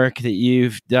medicine work that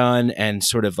you've done and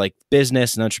sort of like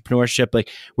business and entrepreneurship. Like,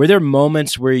 were there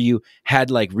moments where you had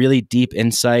like really deep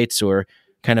insights or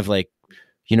kind of like,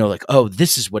 you know, like, oh,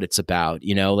 this is what it's about,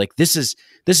 you know, like this is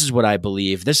what I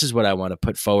believe. This is what I want to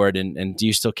put forward. And do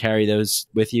you still carry those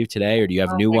with you today? Or do you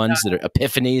have new ones that are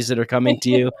epiphanies that are coming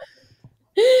to you?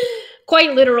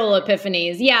 Quite literal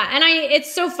epiphanies. Yeah. And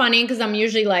it's so funny because I'm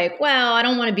usually like, well, I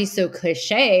don't want to be so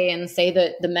cliche and say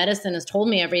that the medicine has told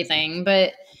me everything,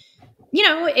 but you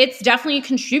know, it's definitely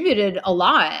contributed a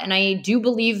lot. And I do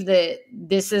believe that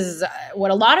this is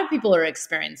what a lot of people are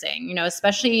experiencing, you know,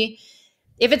 especially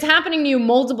if it's happening to you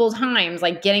multiple times,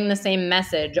 like getting the same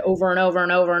message over and over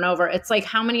and over and over. It's like,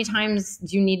 how many times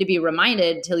do you need to be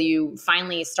reminded till you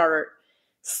finally start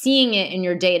seeing it in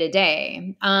your day to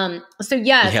day? So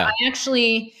yes, I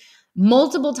actually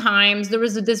multiple times, there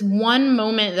was this one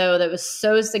moment though, that was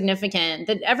so significant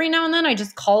that every now and then I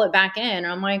just call it back in and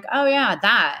I'm like, oh yeah,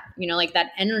 that, you know, like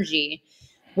that energy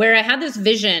where I had this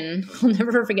vision. I'll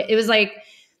never forget. It was like,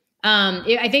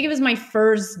 I think it was my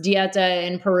first dieta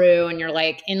in Peru, and you're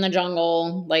like in the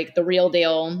jungle, like the real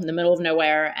deal in the middle of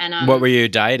nowhere. And, what were you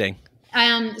dieting?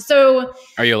 So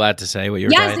are you allowed to say what you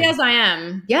were dieting? Yes, I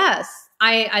am. Yes.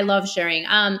 I love sharing.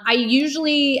 I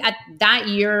usually at that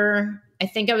year, I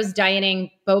think I was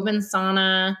dieting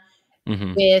Bobansana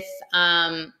with,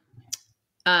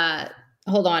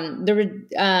 hold on, there were,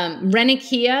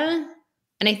 Renikia,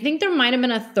 and I think there might've been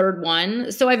a third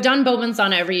one. So I've done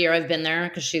Bobansana every year I've been there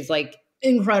because she's like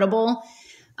incredible.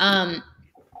 But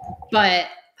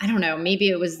I don't know, maybe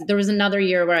there was another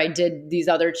year where I did these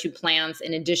other 2 plants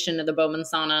in addition to the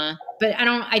Bobansana, but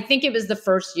I think it was the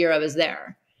first year I was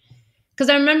there. Because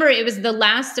I remember it was the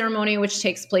last ceremony, which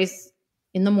takes place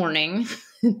in the morning,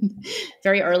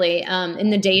 very early, in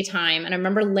the daytime. And I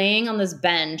remember laying on this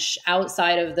bench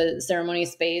outside of the ceremony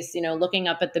space, you know, looking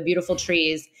up at the beautiful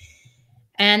trees.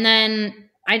 And then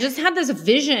I just had this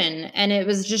vision, and it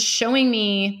was just showing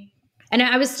me, and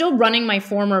I was still running my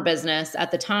former business at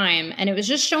the time. And it was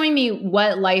just showing me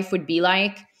what life would be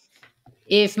like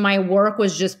if my work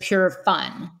was just pure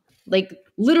fun, like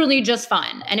literally just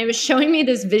fun. And it was showing me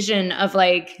this vision of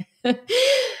like,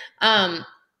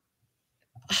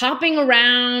 hopping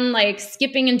around, like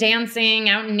skipping and dancing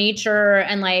out in nature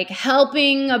and like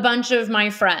helping a bunch of my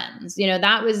friends. You know,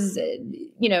 that was,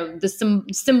 you know, the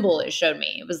symbol it showed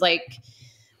me. It was like,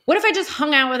 what if I just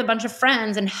hung out with a bunch of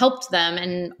friends and helped them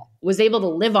and was able to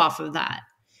live off of that?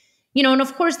 You know, and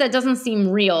of course that doesn't seem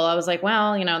real. I was like,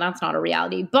 well, you know, that's not a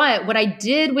reality. But what I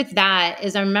did with that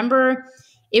is I remember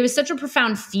it was such a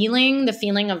profound feeling, the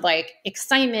feeling of like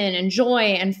excitement and joy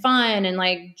and fun and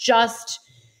like just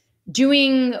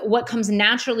doing what comes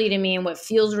naturally to me and what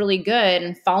feels really good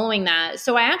and following that.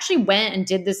 So I actually went and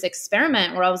did this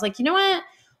experiment where I was like, you know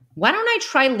why don't I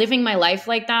try living my life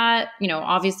like that? You know,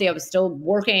 obviously I was still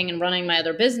working and running my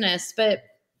other business, but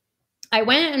I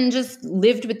went and just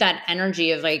lived with that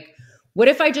energy of like, what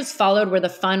if I just followed where the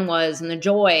fun was and the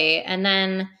joy? And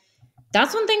then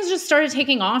that's when things just started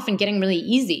taking off and getting really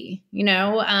easy. You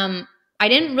know, I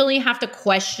didn't really have to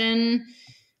question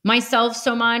myself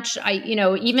so much. You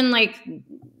know, even like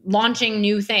launching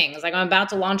new things, like I'm about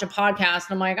to launch a podcast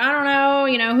and I'm like, I don't know,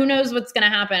 you know, who knows what's going to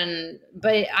happen,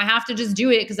 but I have to just do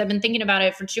it because I've been thinking about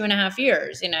it for 2.5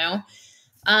 years, you know?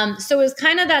 So it was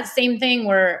kind of that same thing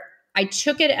where I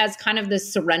took it as kind of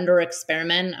this surrender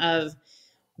experiment of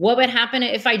what would happen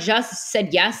if I just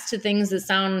said yes to things that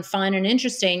sound fun and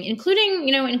interesting,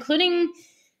 including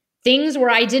things where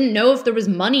I didn't know if there was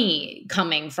money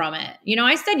coming from it. You know,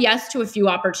 I said yes to a few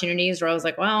opportunities where I was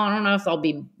like, well, I don't know if I'll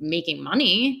be making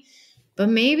money, but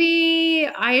maybe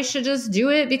I should just do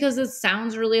it because it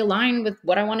sounds really aligned with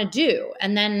what I want to do.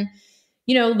 And then,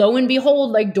 you know, lo and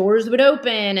behold, like doors would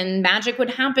open and magic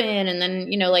would happen. And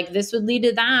then, you know, like this would lead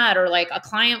to that, or like a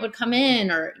client would come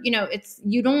in, or, you know,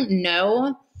 you don't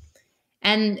know.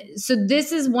 And so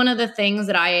this is one of the things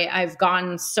that I've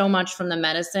gotten so much from the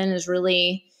medicine is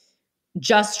really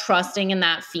just trusting in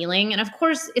that feeling. And of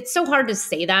course, it's so hard to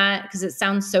say that because it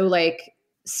sounds so like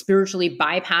spiritually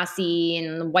bypassy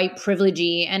and white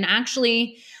privilegey. And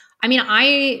actually, I mean,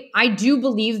 I do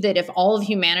believe that if all of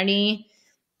humanity,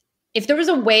 if there was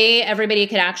a way everybody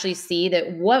could actually see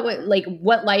that what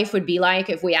life would be like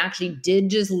if we actually did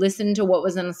just listen to what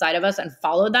was inside of us and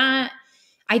follow that,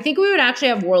 I think we would actually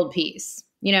have world peace,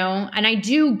 you know? And I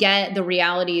do get the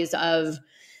realities of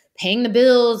paying the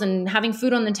bills and having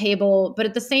food on the table. But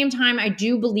at the same time, I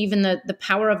do believe in the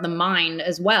power of the mind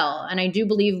as well. And I do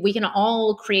believe we can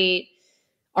all create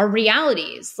our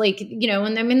realities. Like, you know,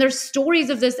 and I mean, there's stories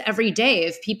of this every day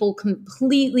of people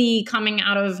completely coming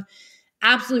out of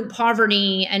absolute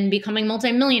poverty and becoming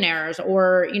multimillionaires,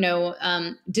 or, you know,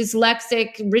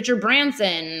 dyslexic Richard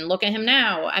Branson, look at him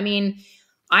now. I mean,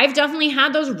 I've definitely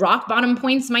had those rock bottom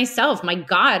points myself. My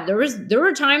God, there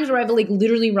were times where I've like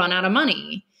literally run out of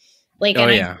money. Like, Oh,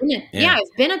 and yeah.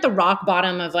 I've been at the rock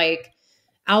bottom of like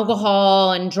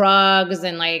alcohol and drugs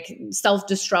and like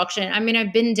self-destruction. I mean,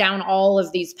 I've been down all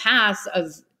of these paths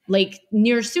of like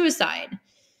near suicide.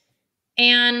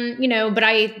 And, you know, but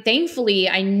thankfully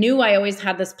I knew I always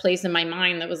had this place in my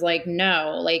mind that was like,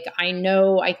 no, like I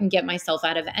know I can get myself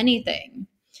out of anything.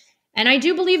 And I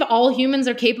do believe all humans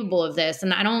are capable of this.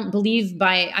 And I don't believe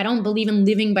in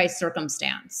living by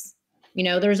circumstance. You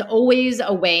know, there's always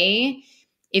a way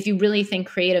if you really think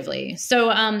creatively.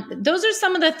 So those are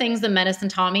some of the things that medicine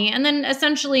taught me. And then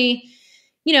essentially,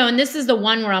 you know, and this is the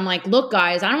one where I'm like, look,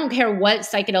 guys, I don't care what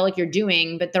psychedelic you're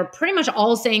doing, but they're pretty much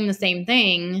all saying the same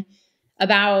thing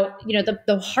about, you know,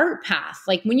 the heart path.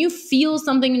 Like when you feel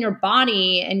something in your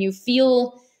body and you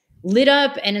feel lit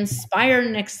up and inspired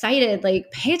and excited,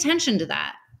 like pay attention to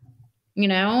that, you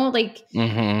know, like,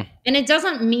 and it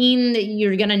doesn't mean that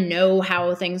you're going to know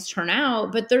how things turn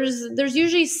out, but there's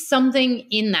usually something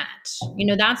in that, you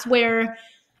know. That's where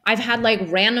I've had like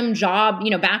random job,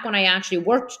 you know, back when I actually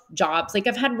worked jobs, like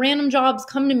I've had random jobs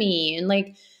come to me and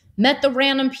like met the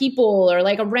random people, or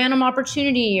like a random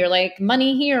opportunity, or like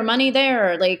money here, money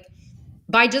there, like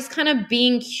by just kind of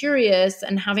being curious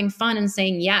and having fun and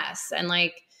saying yes, and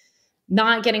like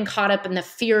not getting caught up in the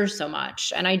fear so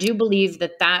much. And I do believe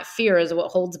that fear is what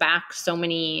holds back so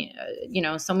many,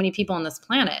 so many people on this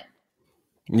planet.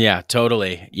 Yeah,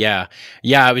 totally. Yeah.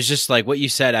 I was just like, what you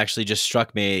said actually just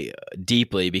struck me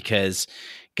deeply, because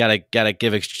gotta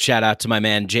give a shout out to my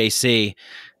man, JC,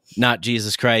 not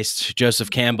Jesus Christ, Joseph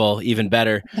Campbell, even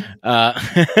better,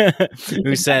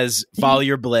 who says, follow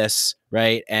your bliss,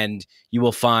 right? And you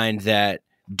will find that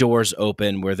doors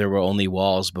open where there were only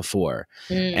walls before.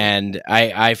 And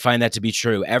I find that to be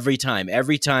true every time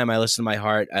I listen to my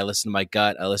heart, I listen to my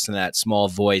gut, I listen to that small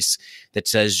voice that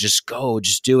says, just go,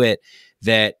 just do it,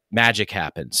 that magic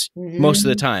happens. Most of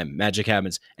the time magic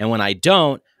happens. And when I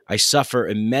don't, I suffer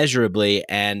immeasurably,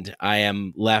 and I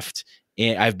am left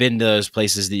I've been to those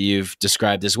places that you've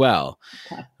described as well,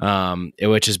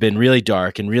 which has been really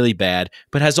dark and really bad,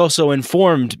 but has also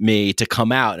informed me to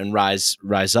come out and rise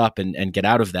up and get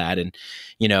out of that. And,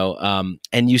 you know,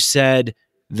 and you said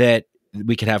that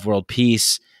we could have world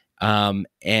peace. And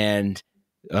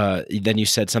then you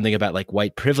said something about like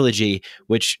white privilege,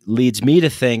 which leads me to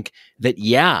think that,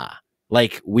 yeah,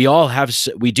 like we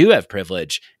do have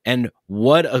privilege, and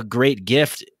what a great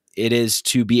gift it is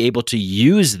to be able to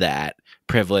use that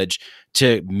privilege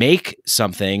to make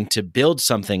something, to build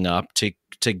something up, to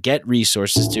get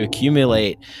resources, to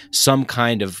accumulate some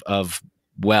kind of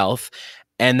wealth,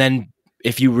 and then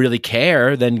if you really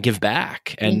care, then give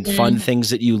back and fund things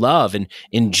that you love and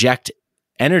inject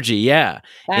energy,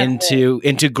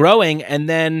 into growing. And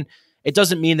then it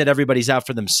doesn't mean that everybody's out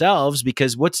for themselves,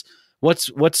 because what's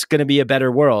going to be a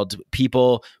better world?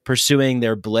 People pursuing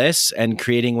their bliss and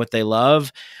creating what they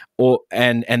love,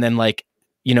 and then like,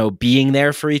 you know, being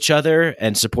there for each other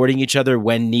and supporting each other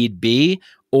when need be,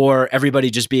 or everybody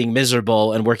just being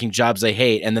miserable and working jobs they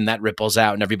hate, and then that ripples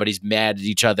out and everybody's mad at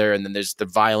each other, and then there's the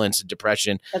violence and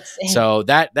depression. So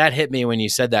that hit me when you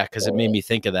said that, because it made me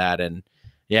think of that. And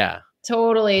yeah.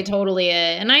 Totally.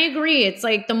 And I agree. It's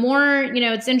like the more, you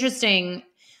know, it's interesting.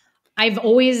 I've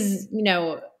always, you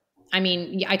know, I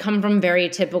mean, I come from very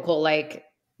typical, like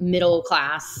middle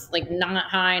class, like not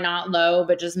high, not low,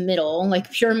 but just middle,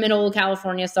 like pure middle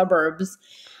California suburbs.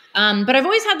 But I've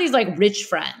always had these like rich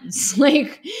friends,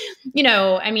 like, you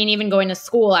know, I mean, even going to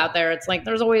school out there, it's like,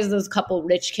 there's always those couple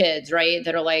rich kids, right,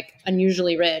 that are like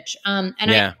unusually rich.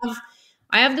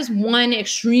 I have this one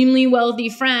extremely wealthy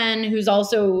friend who's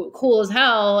also cool as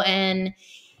hell. And,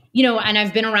 you know, and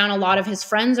I've been around a lot of his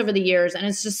friends over the years. And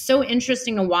it's just so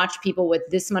interesting to watch people with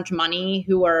this much money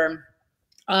who are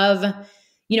of,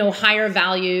 you know, higher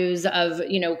values, of,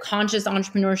 you know, conscious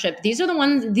entrepreneurship. These are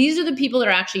the people that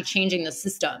are actually changing the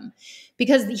system,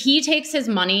 because he takes his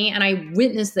money, and I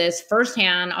witnessed this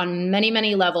firsthand on many,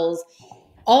 many levels.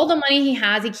 All the money he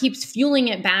has, he keeps fueling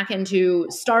it back into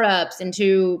startups,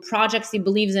 into projects he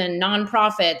believes in,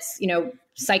 nonprofits, you know,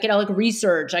 psychedelic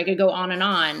research. I could go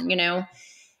on, you know.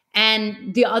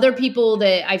 And the other people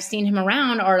that I've seen him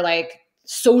around are like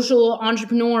social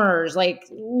entrepreneurs, like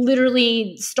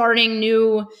literally starting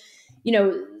new, you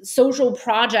know, social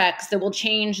projects that will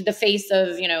change the face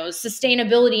of, you know,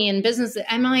 sustainability and business.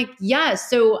 I'm like, yes.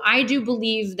 So I do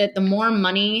believe that the more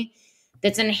money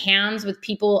that's in hands with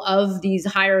people of these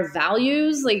higher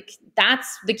values, like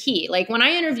that's the key. Like when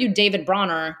I interviewed David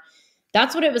Bronner,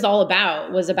 that's what it was all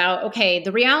about, okay,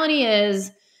 the reality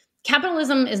is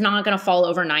capitalism is not going to fall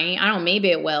overnight. I don't know, maybe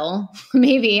it will.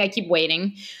 Maybe I keep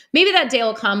waiting. Maybe that day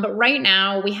will come. But right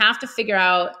now we have to figure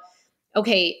out,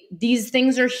 okay, these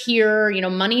things are here. You know,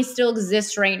 money still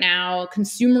exists right now.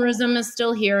 Consumerism is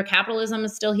still here. Capitalism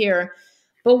is still here.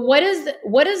 But what is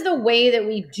the way that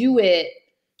we do it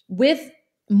with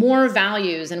more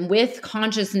values and with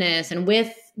consciousness and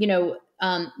with, you know,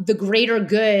 the greater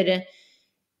good,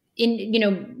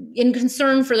 in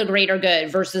concern for the greater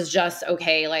good, versus just,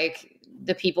 okay, like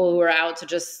the people who are out to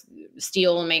just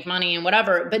steal and make money and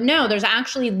whatever. But no, there's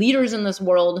actually leaders in this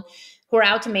world who are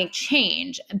out to make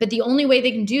change. But the only way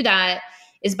they can do that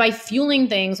is by fueling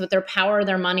things with their power,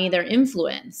 their money, their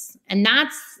influence. And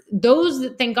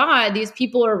thank God, these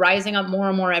people are rising up more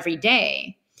and more every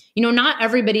day. You know, not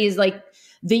everybody is like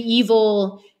the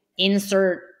evil,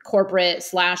 insert corporate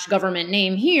 / government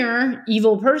name here,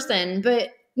 evil person. But,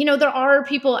 you know, there are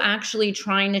people actually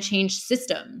trying to change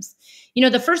systems. You know,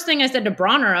 the first thing I said to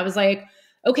Bronner, I was like,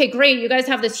 okay, great. You guys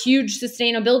have this huge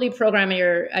sustainability program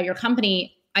at your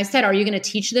company. I said, are you going to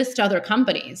teach this to other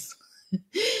companies?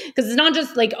 Because it's not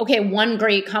just like, okay, one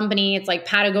great company. It's like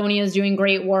Patagonia is doing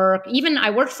great work. Even I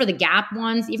worked for the Gap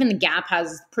once. Even the Gap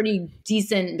has pretty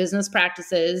decent business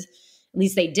practices. At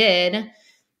least they did.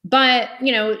 But,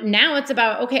 you know, now it's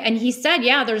about, okay. And he said,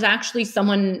 yeah, there's actually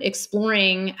someone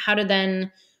exploring how to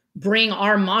then bring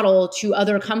our model to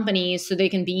other companies so they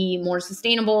can be more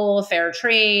sustainable, fair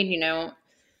trade, you know,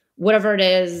 whatever it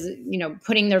is, you know,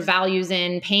 putting their values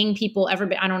in, paying people,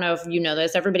 everybody, I don't know if you know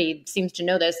this, everybody seems to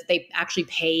know this, they actually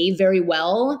pay very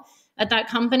well at that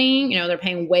company. You know, they're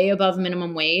paying way above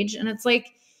minimum wage. And it's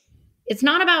like, it's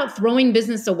not about throwing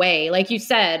business away, like you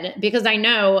said, because I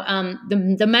know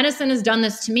the medicine has done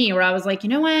this to me, where I was like, you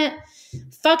know what,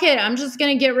 fuck it. I'm just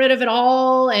going to get rid of it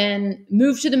all and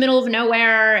move to the middle of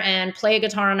nowhere and play a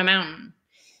guitar on a mountain.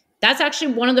 That's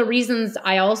actually one of the reasons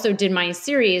I also did my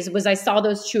series, was I saw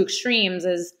those two extremes,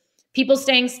 is people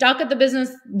staying stuck at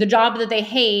the job that they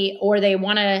hate, or they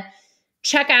want to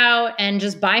check out and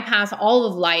just bypass all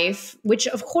of life, which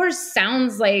of course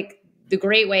sounds like the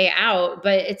great way out,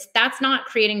 but that's not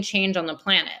creating change on the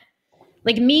planet.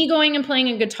 Like me going and playing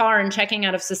a guitar and checking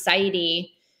out of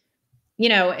society, you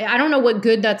know, I don't know what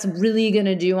good that's really going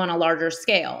to do on a larger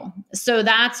scale. So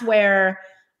that's where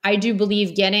I do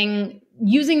believe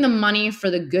using the money for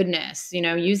the goodness, you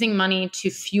know, using money to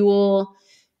fuel,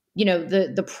 you know,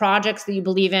 the projects that you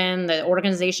believe in, the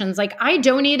organizations. Like I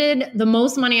donated the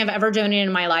most money I've ever donated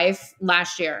in my life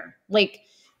last year. Like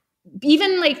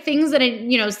even like things that,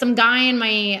 you know, some guy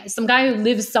who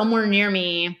lives somewhere near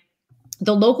me,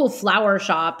 the local flower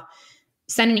shop,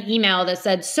 sent an email that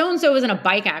said, so-and-so was in a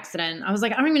bike accident. I was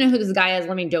like, I don't even know who this guy is.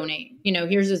 Let me donate. You know,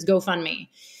 here's this GoFundMe.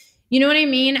 You know what I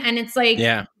mean? And it's like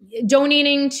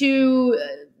donating to,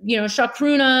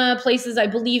 Shakruna, places I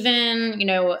believe in,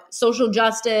 social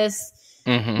justice.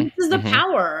 This is the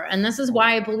power. And this is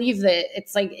why I believe that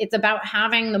it's like, it's about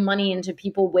having the money into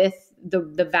people with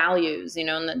the values,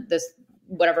 and this,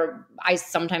 whatever I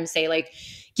sometimes say, like,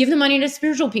 give the money to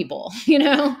spiritual people,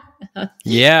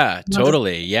 Yeah,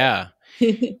 totally. Yeah.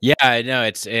 Yeah, I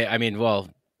know. I mean, well,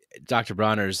 Dr.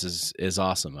 Bronner's is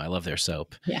awesome. I love their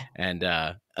soap. Yeah. And,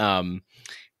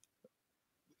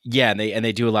 yeah, and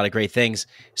they do a lot of great things.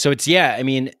 So I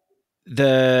mean,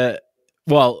 I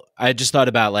just thought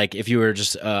about, like, if you were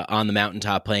just on the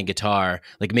mountaintop playing guitar,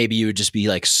 like, maybe you would just be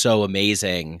like so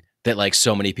amazing that like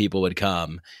so many people would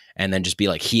come and then just be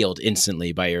like healed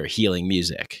instantly by your healing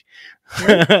music.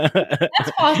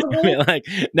 That's possible. I mean, like,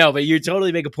 no, but you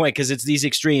totally make a point, because it's these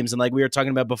extremes. And like we were talking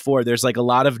about before, there's like a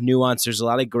lot of nuance, there's a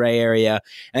lot of gray area.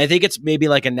 And I think it's maybe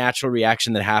like a natural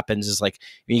reaction that happens is like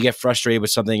when you get frustrated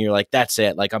with something, you're like, that's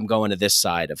it. Like, I'm going to this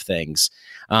side of things.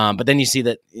 But then you see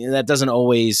that that doesn't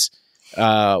always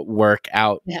work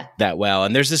out that well.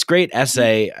 And there's this great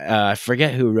essay. I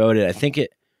forget who wrote it. I think it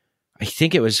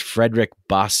was Frederick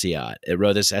Bastiat. It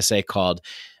wrote this essay called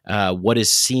What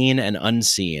is Seen and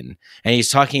Unseen. And he's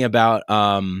talking about,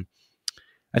 I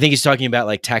think he's talking about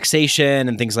like taxation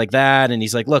and things like that. And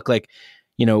he's like, look, like,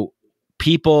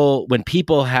 when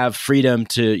people have freedom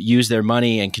to use their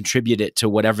money and contribute it to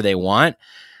whatever they want,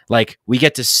 like, we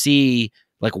get to see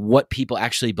like what people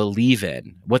actually believe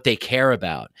in, what they care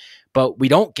about. But we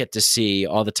don't get to see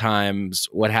all the times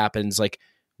what happens, like,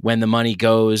 when the money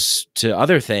goes to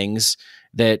other things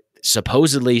that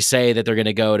supposedly say that they're going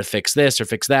to go to fix this or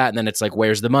fix that. And then it's like,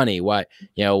 where's the money? Why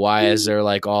is there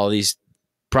like all these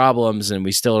problems and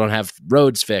we still don't have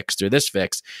roads fixed or this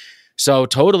fixed? So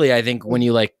totally, I think when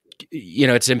you like,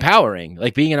 it's empowering,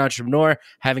 like being an entrepreneur,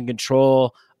 having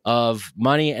control of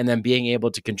money and then being able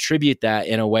to contribute that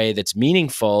in a way that's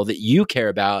meaningful, that you care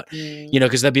about,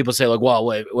 because then people say like, well,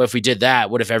 what if we did that?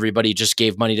 What if everybody just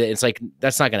gave money to, it's like,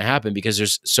 that's not going to happen, because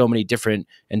there's so many different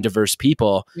and diverse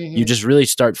people. You just really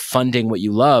start funding what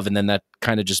you love. And then that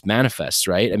kind of just manifests,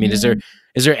 right? I mean, is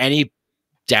there any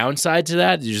downside to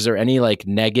that? Is there any like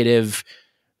negative,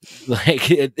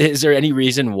 like, is there any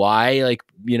reason why, like,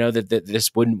 that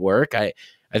this wouldn't work? I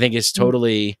think it's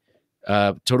totally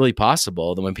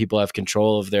possible that when people have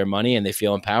control of their money and they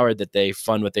feel empowered, that they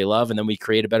fund what they love, and then we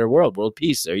create a better world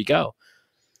peace. There you go.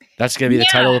 That's going to be the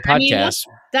title of the podcast. I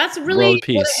mean, that's really world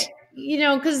peace.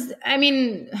 Because I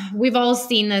mean, we've all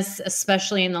seen this,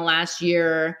 especially in the last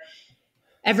year.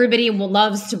 Everybody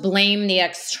loves to blame the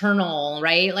external,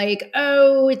 right? Like,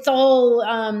 oh, it's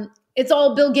all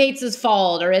Bill Gates's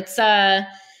fault, or it's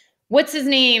what's his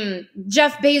name?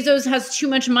 Jeff Bezos has too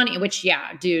much money, which,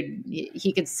 yeah, dude,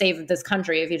 he could save this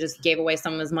country if he just gave away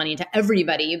some of his money to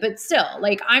everybody. But still,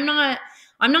 like, I'm not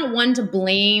one to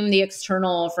blame the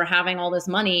external for having all this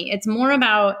money. It's more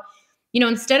about,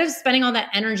 instead of spending all that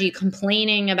energy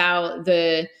complaining about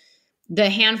the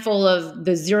handful of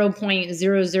the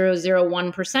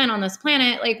 0.0001% on this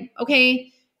planet, like, okay,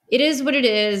 it is what it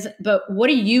is, but what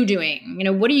are you doing?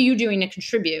 What are you doing to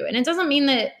contribute? And it doesn't mean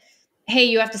that, hey,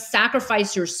 you have to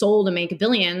sacrifice your soul to make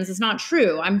billions. It's not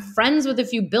true. I'm friends with a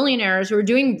few billionaires who are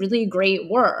doing really great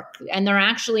work, and they're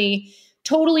actually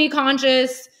totally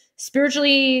conscious,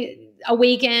 spiritually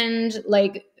awakened,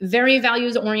 like very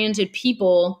values-oriented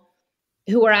people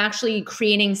who are actually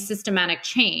creating systematic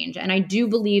change. And I do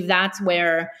believe that's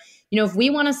where, if we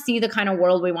want to see the kind of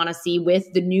world we want to see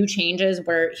with the new changes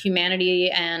where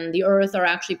humanity and the earth are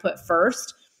actually put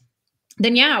first,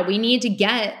 then yeah, we need to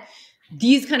get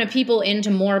these kind of people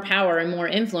into more power and more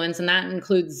influence. And that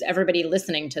includes everybody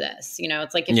listening to this.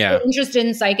 It's like, if you're interested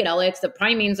in psychedelics, that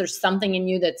probably means there's something in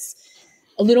you that's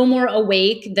a little more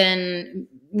awake than,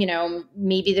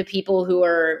 maybe the people who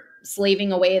are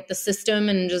slaving away at the system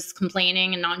and just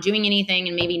complaining and not doing anything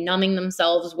and maybe numbing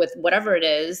themselves with whatever it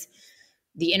is,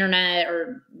 the internet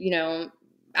or,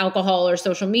 alcohol or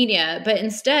social media. But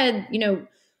instead,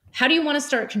 how do you want to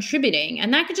start contributing?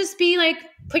 And that could just be like,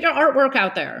 put your artwork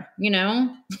out there,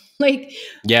 like,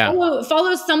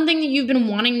 follow something that you've been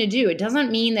wanting to do. It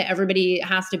doesn't mean that everybody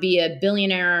has to be a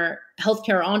billionaire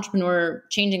healthcare entrepreneur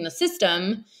changing the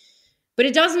system, but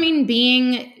it does mean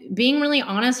being really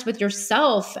honest with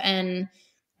yourself and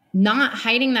not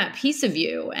hiding that piece of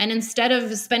you. And instead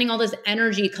of spending all this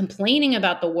energy complaining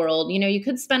about the world, you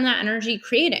could spend that energy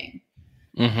creating.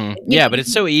 Yeah, but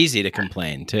it's so easy to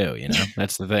complain too,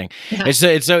 That's the thing. Yeah.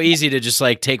 It's so easy to just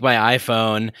like take my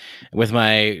iPhone with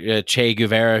my Che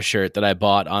Guevara shirt that I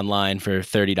bought online for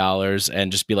 $30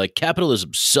 and just be like,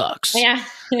 capitalism sucks. Yeah.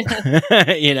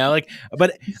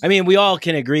 But I mean, we all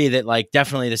can agree that like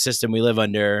definitely the system we live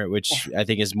under, which I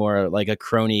think is more like a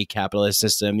crony capitalist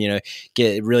system,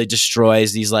 really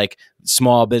destroys these like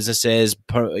small businesses,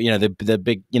 the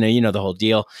big, the whole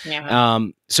deal. Yeah.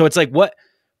 So it's like but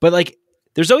like,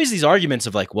 there's always these arguments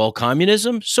of like, well,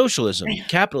 communism, socialism,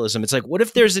 capitalism. It's like, what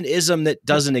if there's an ism that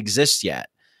doesn't exist yet?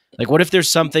 Like, what if there's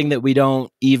something that we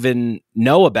don't even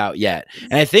know about yet?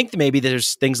 And I think maybe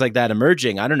there's things like that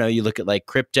emerging. I don't know. You look at like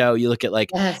crypto, you look at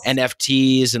like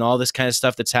NFTs and all this kind of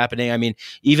stuff that's happening. I mean,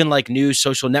 even like new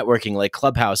social networking, like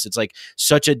Clubhouse, it's like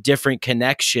such a different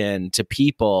connection to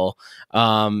people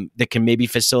that can maybe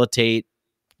facilitate.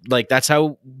 Like that's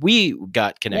how we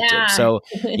got connected. Yeah. So,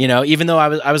 even though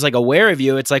I was like aware of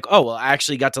you, it's like, oh, well, I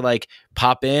actually got to like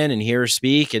pop in and hear her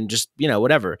speak and just,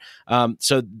 whatever.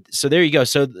 So there you go.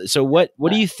 So what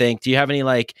do you think? Do you have any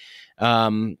like,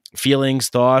 feelings,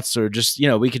 thoughts, or just,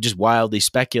 we could just wildly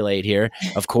speculate here,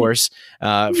 of course,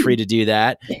 free to do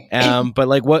that. But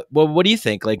like, what do you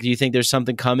think? Like, do you think there's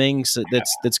something coming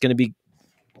that's going to be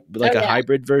like a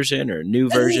hybrid version or a new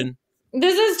version?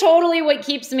 This is totally what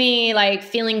keeps me like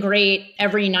feeling great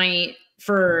every night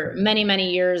for many,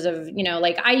 many years of,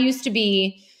 like I used to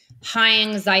be high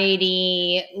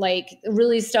anxiety, like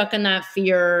really stuck in that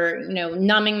fear,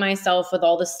 numbing myself with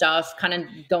all the stuff, kind of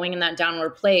going in that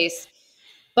downward place.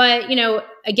 But,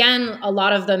 again, a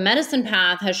lot of the medicine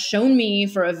path has shown me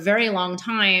for a very long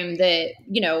time that,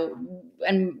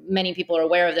 and many people are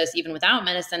aware of this even without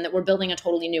medicine, that we're building a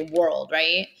totally new world,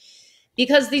 right?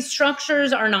 Because these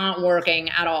structures are not working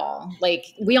at all. Like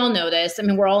we all know this. I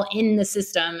mean, we're all in the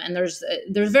system and there's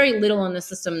very little in the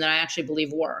system that I actually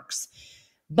believe works.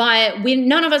 But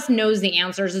none of us knows the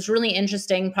answers. It's really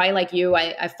interesting. Probably like you,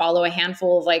 I follow a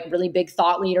handful of like really big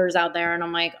thought leaders out there. And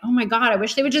I'm like, oh my God, I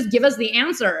wish they would just give us the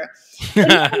answer.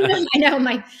 I know, I'm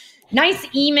like, nice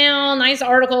email, nice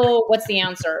article. What's the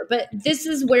answer? But this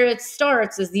is where it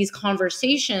starts, is these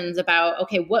conversations about,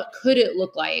 okay, what could it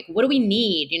look like? What do we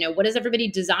need? What does everybody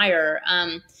desire?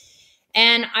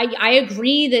 And I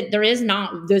agree that there is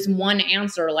not this one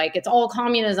answer, like it's all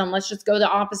communism. Let's just go the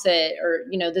opposite. Or,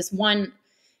 this one,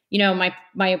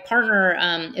 my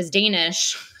partner is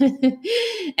Danish and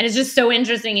it's just so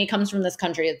interesting. He comes from this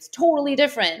country. It's totally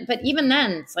different. But even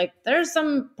then it's like, there's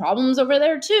some problems over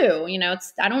there too.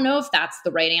 I don't know if that's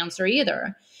the right answer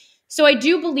either. So I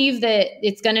do believe that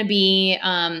it's going to be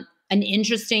an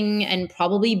interesting and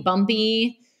probably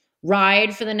bumpy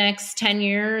ride for the next 10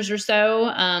 years or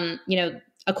so.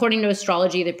 According to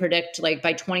astrology, they predict like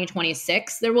by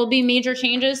 2026, there will be major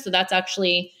changes. So that's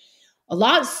actually a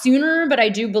lot sooner, but I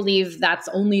do believe that's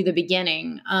only the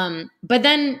beginning. But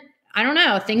then, I don't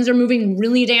know, things are moving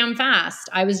really damn fast.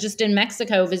 I was just in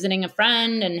Mexico visiting a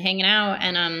friend and hanging out,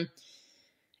 and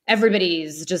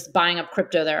everybody's just buying up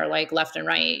crypto there, like left and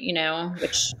right,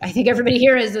 which I think everybody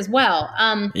here is as well.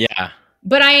 Yeah.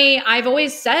 But I've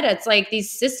always said it's like these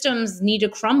systems need to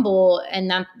crumble, and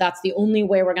that's the only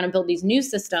way we're going to build these new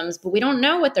systems, but we don't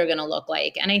know what they're going to look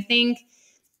like. And I think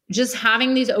just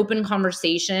having these open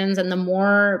conversations, and the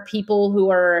more people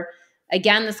who are,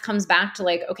 again, this comes back to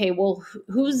like, okay, well,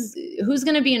 who's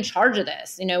going to be in charge of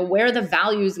this? Where the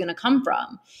value is going to come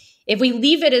from? If we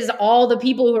leave it as all the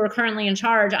people who are currently in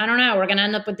charge, I don't know, we're going to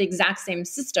end up with the exact same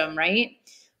system, right?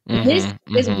 This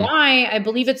is why I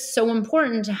believe it's so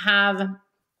important to have,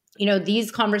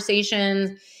 these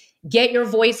conversations, get your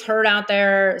voice heard out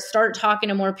there, start talking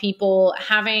to more people,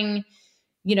 having,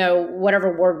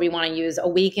 whatever word we want to use,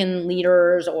 awaken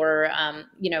leaders or,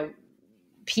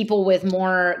 people with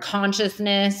more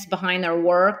consciousness behind their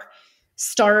work,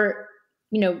 start,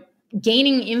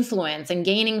 gaining influence and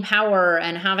gaining power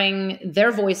and having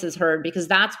their voices heard, because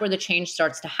that's where the change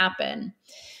starts to happen.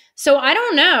 So I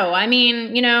don't know. I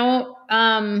mean,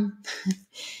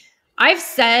 I've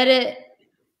said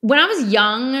when I was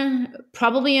young,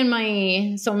 probably I'm in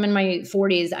my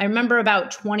 40s. I remember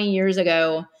about 20 years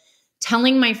ago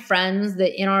telling my friends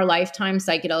that in our lifetime,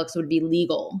 psychedelics would be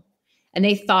legal. And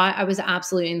they thought I was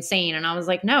absolutely insane. And I was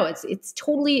like, no, it's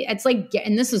like,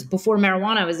 and this was before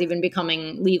marijuana was even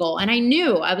becoming legal. And I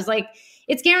knew, I was like,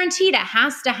 it's guaranteed. It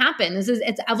has to happen.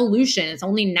 It's evolution. It's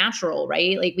only natural,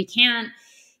 right? Like we can't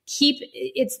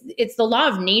it's the law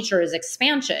of nature is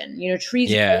expansion.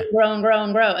 Trees grow and grow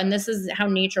and grow. And this is how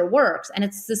nature works. And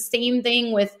it's the same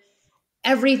thing with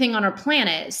everything on our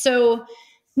planet. So,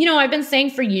 I've been saying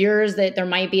for years that there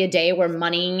might be a day where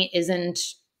money isn't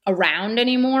around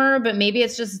anymore, but maybe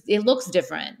it's just, it looks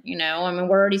different, you know? I mean,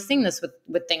 we're already seeing this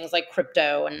with things like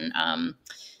crypto and,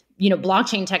 you know,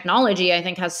 blockchain technology, I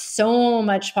think has so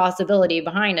much possibility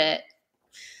behind it.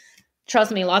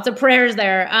 Trust me, lots of prayers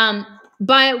there.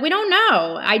 But we don't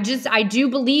know. I do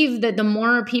believe that the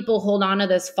more people hold on to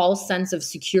this false sense of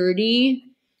security,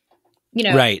 you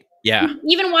know, Right. Yeah.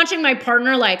 Even watching my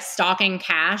partner like stalking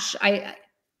cash, I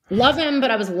love him, but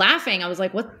I was laughing. I was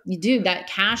like, what, dude, that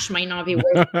cash might not be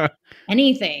worth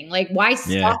anything. Like, why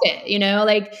stalk it? You know,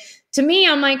 like to me,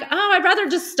 I'm like, oh, I'd rather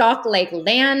just stalk like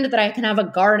land that I can have a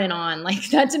garden on.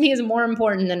 Like that to me is more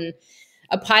important than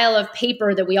a pile of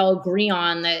paper that we all agree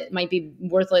on that might be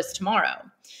worthless tomorrow.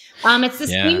 It's the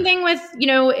same thing with, you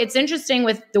know, it's interesting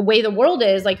with the way the world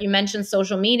is, like you mentioned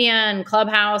social media and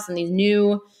Clubhouse and these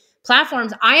new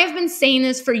platforms. I have been saying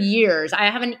this for years. I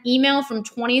have an email from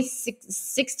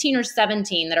 2016 or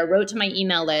 17 that I wrote to my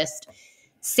email list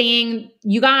saying,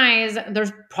 you guys,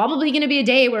 there's probably going to be a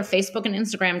day where Facebook and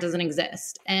Instagram doesn't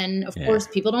exist. And of course,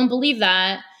 people don't believe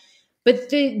that. But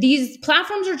these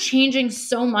platforms are changing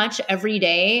so much every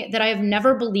day that I've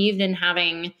never believed in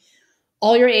having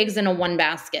all your eggs in a one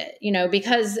basket, you know,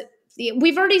 because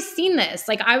we've already seen this.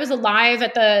 Like I was alive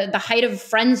at the height of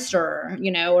Friendster,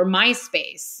 you know, or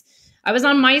MySpace. I was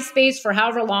on MySpace for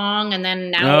however long, and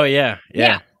then now. Oh yeah.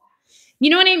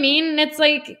 You know what I mean? It's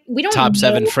like we don't top know.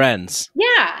 7 friends.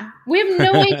 Yeah, we have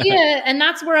no idea, and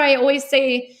that's where I always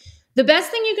say the best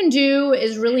thing you can do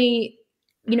is really,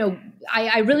 you know,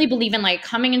 I really believe in like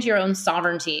coming into your own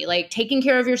sovereignty, like taking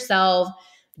care of yourself.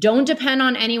 Don't depend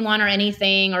on anyone or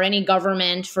anything or any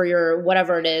government for your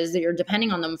whatever it is that you're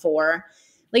depending on them for.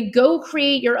 Like go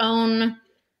create your own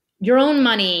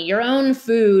money, your own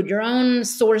food, your own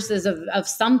sources of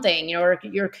something, you know, or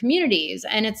your communities.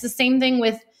 And it's the same thing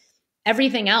with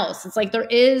everything else. It's like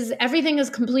everything is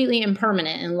completely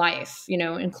impermanent in life, you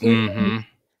know, including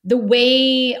the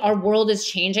way our world is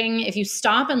changing. If you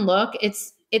stop and look,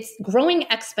 it's growing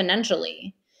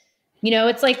exponentially. You know,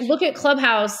 it's like, look at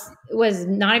Clubhouse. It was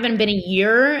not even been a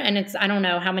year, and it's, I don't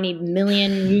know how many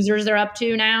million users they're up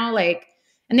to now. Like,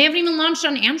 and they haven't even launched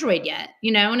on Android yet,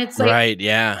 you know? And it's like, right.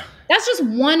 Yeah. That's just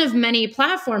one of many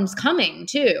platforms coming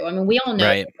too. I mean, we all know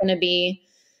it's going to be,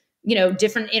 you know,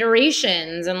 different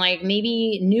iterations and like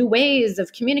maybe new ways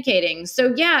of communicating.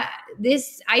 So yeah,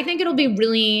 I think it'll be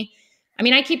really, I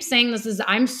mean, I keep saying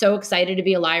I'm so excited to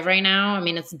be alive right now. I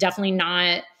mean, it's definitely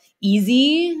not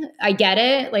easy. I get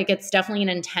it. Like it's definitely an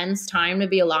intense time to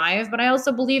be alive, but I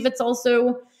also believe it's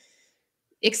also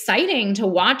exciting to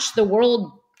watch the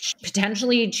world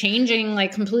potentially changing,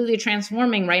 like completely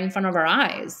transforming right in front of our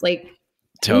eyes. Like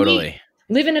totally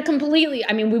we will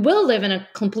live in a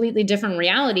completely different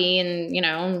reality. And, you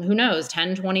know, who knows,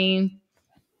 10, 20,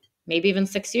 maybe even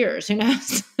 6 years, who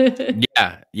knows?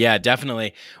 Yeah,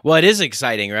 definitely. Well, it is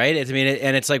exciting, right?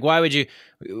 And it's like, why do you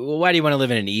want to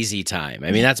live in an easy time?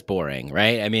 I mean, that's boring,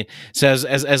 right? I mean, so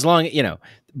as long, you know,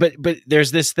 but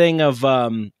there's this thing of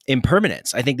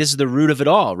impermanence. I think this is the root of it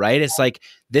all, right? It's like,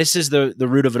 this is the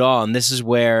root of it all. And this is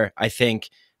where I think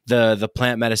the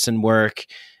plant medicine work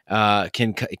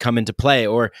can come into play,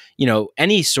 or, you know,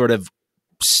 any sort of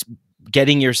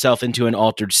getting yourself into an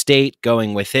altered state,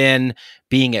 going within,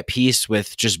 being at peace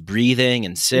with just breathing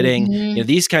and sitting, you know,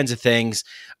 these kinds of things,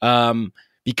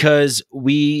 because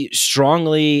we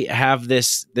strongly have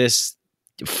this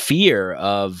fear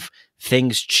of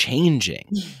things changing.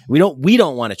 We don't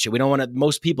want to change. We don't want to,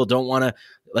 most people don't want to,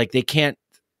 like, they can't,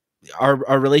 our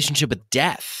relationship with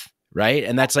death, right?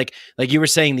 And that's like you were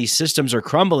saying, these systems are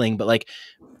crumbling, but like,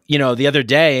 you know, the other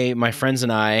day, my friends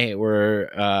and I were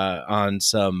on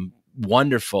some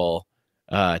wonderful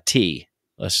tea,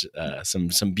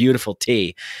 some beautiful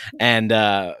tea and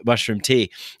mushroom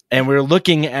tea. And we were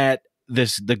looking at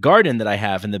the garden that I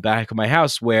have in the back of my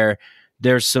house, where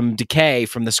there's some decay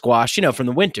from the squash, you know, from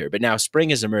the winter, but now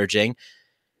spring is emerging.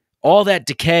 All that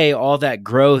decay, all that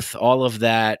growth, all of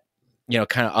that, you know,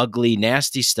 kind of ugly,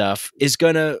 nasty stuff is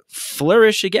going to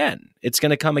flourish again. It's going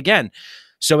to come again.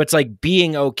 So it's like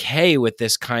being okay with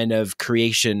this kind of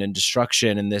creation and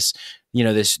destruction and this, you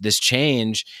know, this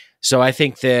change. So I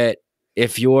think that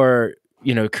if you're,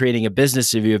 you know, creating a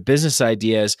business, if you have business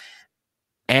ideas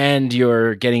and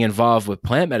you're getting involved with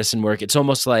plant medicine work, it's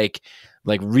almost like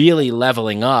really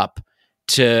leveling up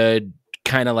to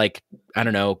kind of like, I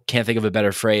don't know, can't think of a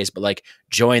better phrase, but like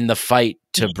join the fight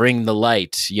to bring the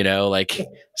light, you know, like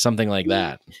something like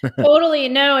that. Totally.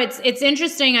 No, it's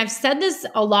interesting. I've said this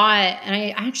a lot, and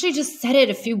I actually just said it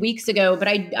a few weeks ago, but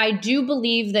I do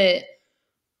believe that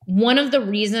one of the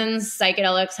reasons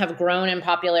psychedelics have grown in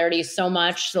popularity so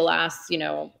much the last, you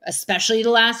know, especially the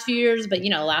last few years, but, you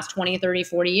know, last 20, 30,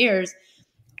 40 years,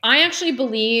 I actually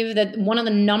believe that one of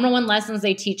the number one lessons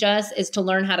they teach us is to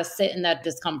learn how to sit in that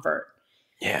discomfort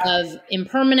of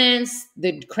impermanence,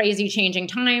 the crazy changing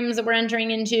times that we're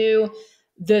entering into,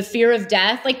 the fear of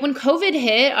death. Like when COVID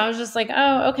hit, I was just like,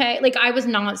 oh, okay. Like I was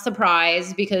not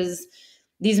surprised because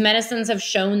these medicines have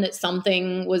shown that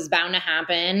something was bound to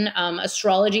happen.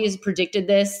 Astrology has predicted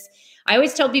this. I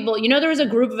always tell people, there was a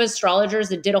group of astrologers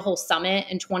that did a whole summit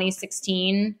in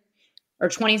 2016 or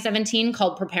 2017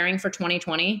 called Preparing for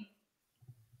 2020.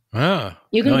 Oh,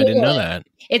 you can no, I didn't know it. that.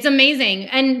 It's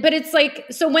amazing. But it's like,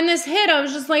 so when this hit, I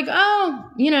was just like,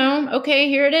 oh, okay,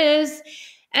 here it is.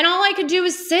 And all I could do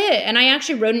was sit. And I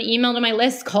actually wrote an email to my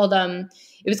list called,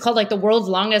 it was called like the world's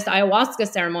longest ayahuasca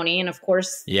ceremony. And of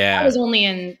course, that was only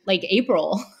in like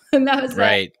April. And that was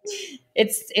right.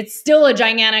 It's still a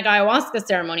gigantic ayahuasca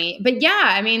ceremony. But yeah,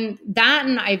 I mean, that,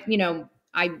 and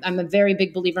I'm a very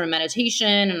big believer in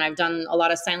meditation, and I've done a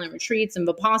lot of silent retreats and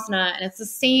Vipassana, and it's the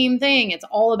same thing. It's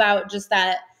all about just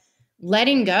that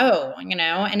letting go,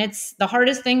 and it's the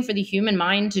hardest thing for the human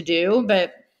mind to do.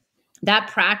 But that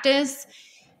practice,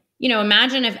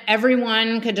 imagine if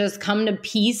everyone could just come to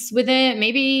peace with it,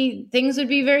 maybe things would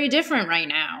be very different right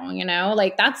now,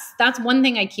 like that's one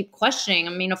thing I keep questioning.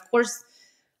 I mean, of course,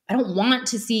 I don't want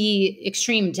to see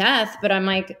extreme death, but I'm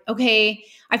like, okay,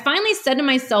 I finally said to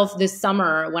myself this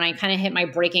summer when I kind of hit my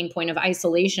breaking point of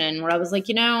isolation, where I was like,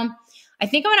 I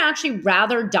think I would actually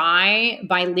rather die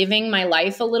by living my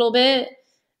life a little bit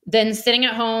than sitting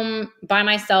at home by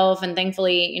myself, and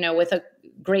thankfully, with a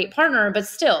great partner. But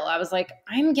still, I was like,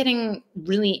 I'm getting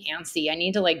really antsy. I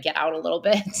need to like get out a little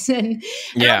bit. and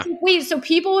I was like, wait, so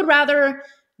people would rather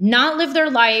not live their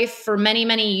life for many,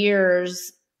 many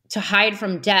years to hide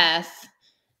from death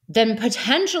than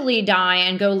potentially die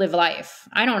and go live life.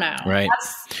 I don't know. Right.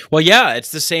 Well, yeah,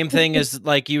 it's the same thing as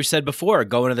like you said before,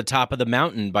 going to the top of the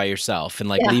mountain by yourself and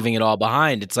like leaving it all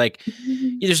behind. It's like,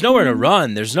 there's nowhere to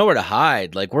run. There's nowhere to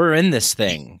hide. Like we're in this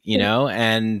thing,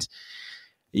 and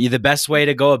the best way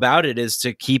to go about it is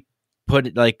to keep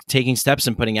taking steps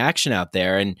and putting action out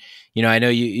there. And, I know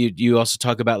you also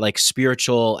talk about like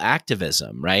spiritual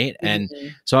activism, right? And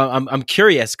so I'm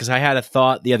curious because I had a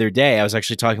thought the other day. I was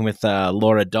actually talking with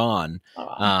Laura Dawn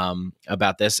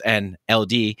about this, and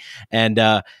LD, and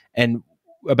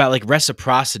about like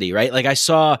reciprocity, right? Like I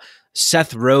saw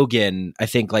Seth Rogen, I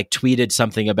think, like tweeted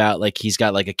something about like he's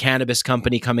got like a cannabis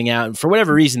company coming out, and for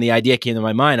whatever reason, the idea came to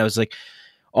my mind. I was like,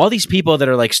 all these people that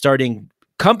are like starting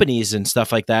companies and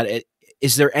stuff like that,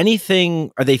 is there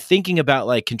anything, are they thinking about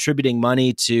like contributing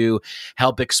money to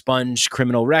help expunge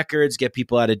criminal records, get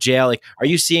people out of jail? Like, are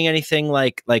you seeing anything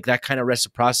like that kind of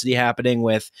reciprocity happening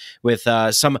with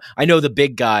some, I know the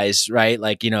big guys, right?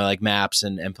 Like, like MAPS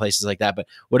and places like that, but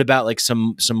what about like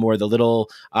some more of the little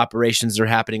operations that are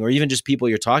happening, or even just people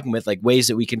you're talking with, like ways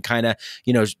that we can kind of,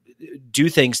 do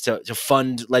things to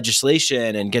fund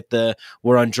legislation and get the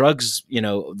war on drugs,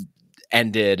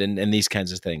 ended and these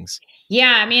kinds of things?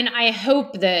 Yeah, I mean, I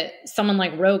hope that someone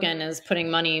like Rogan is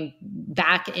putting money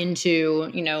back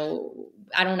into,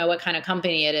 I don't know what kind of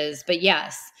company it is, but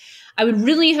yes, I would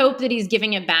really hope that he's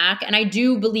giving it back. And I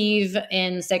do believe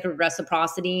in sacred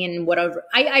reciprocity and whatever.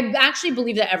 I actually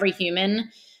believe that every human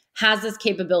has this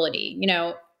capability.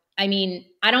 I mean,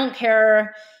 I don't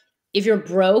care if you're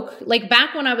broke. Like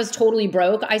back when I was totally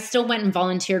broke, I still went and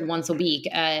volunteered once a week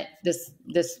at this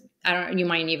you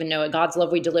might even know it, God's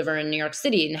Love We Deliver in New York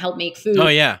City, and help make food. Oh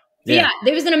yeah. Yeah.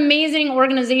 There was an amazing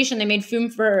organization. They made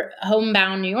food for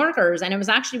homebound New Yorkers, and it was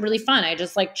actually really fun. I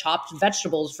just like chopped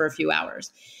vegetables for a few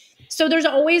hours. So there's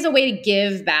always a way to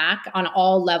give back on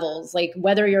all levels, like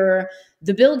whether you're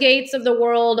the Bill Gates of the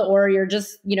world or you're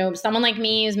just, someone like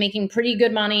me who's making pretty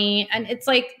good money. And it's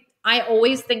like, I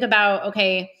always think about,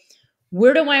 okay,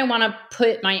 where do I want to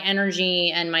put my energy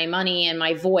and my money and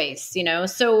my voice,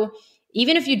 So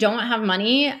even if you don't have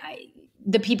money,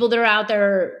 the people that are out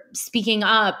there speaking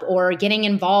up or getting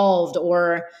involved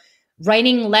or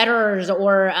writing letters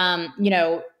or,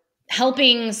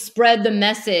 helping spread the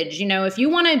message, if you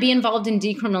want to be involved in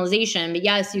decriminalization, but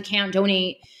yes, you can't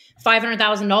donate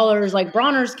 $500,000 like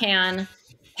Bronner's can.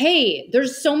 Hey,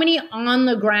 there's so many on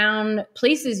the ground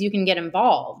places you can get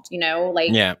involved,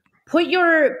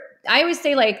 I always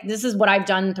say, like, this is what I've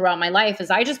done throughout my life is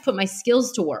I just put my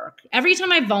skills to work. Every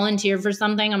time I volunteer for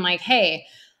something, I'm like, hey,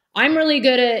 I'm really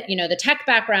good at, the tech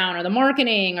background or the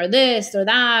marketing or this or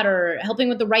that or helping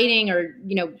with the writing or,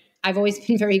 I've always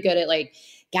been very good at like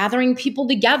gathering people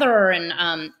together and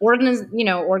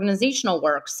organizational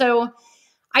work. So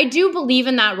I do believe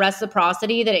in that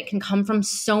reciprocity, that it can come from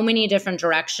so many different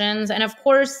directions. And of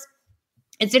course,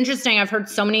 it's interesting. I've heard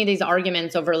so many of these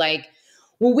arguments over like,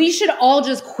 well, we should all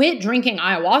just quit drinking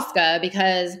ayahuasca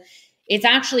because it's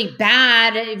actually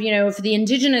bad, for the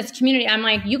indigenous community. I'm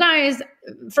like, you guys,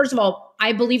 first of all,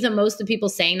 I believe that most of the people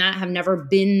saying that have never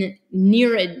been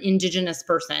near an indigenous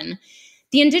person.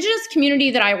 The indigenous community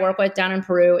that I work with down in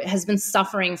Peru has been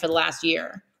suffering for the last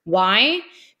year. Why?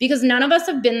 Because none of us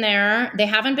have been there. They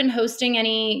haven't been hosting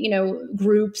any,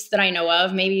 groups that I know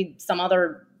of. Maybe some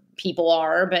other people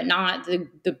are, but not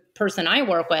the person I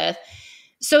work with.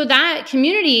 So that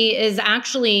community is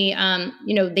actually,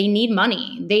 they need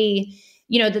money.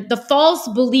 The false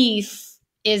belief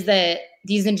is that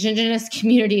these indigenous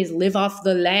communities live off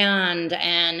the land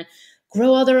and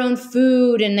grow all their own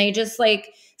food and they just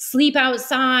like sleep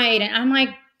outside. And I'm like,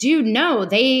 dude, no,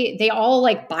 they all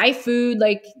like buy food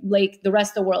like the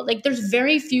rest of the world. Like there's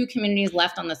very few communities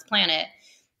left on this planet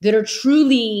that are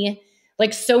truly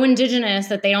like so indigenous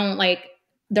that they don't like,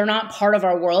 they're not part of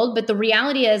our world. But the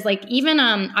reality is like, even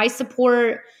I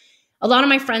support a lot of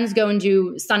my friends go and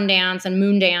do Sundance and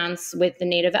Moon Dance with the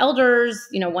Native elders,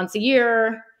 once a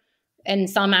year. And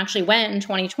some actually went in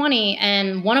 2020.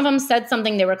 And one of them said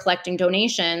something, they were collecting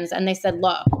donations. And they said,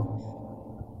 look,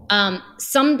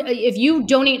 if you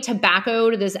donate tobacco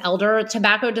to this elder,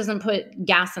 tobacco doesn't put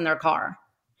gas in their car.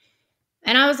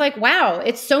 And I was like, wow,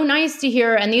 it's so nice to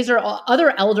hear. And these are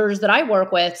other elders that I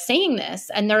work with saying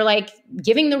this. And they're like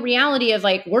giving the reality of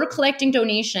like, we're collecting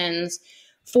donations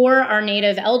for our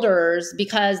Native elders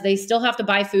because they still have to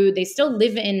buy food. They still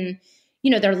live in,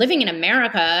 they're living in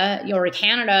America or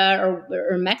Canada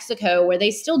or Mexico where they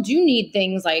still do need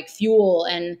things like fuel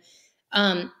and,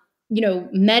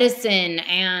 medicine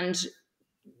and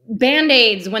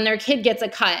Band-Aids when their kid gets a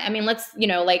cut. I mean, let's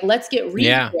get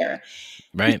real here.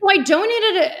 Right. So I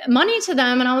donated money to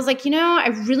them and I was like, I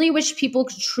really wish people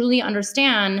could truly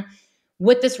understand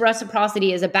what this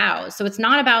reciprocity is about. So it's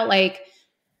not about like,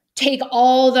 take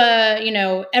all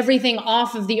the, everything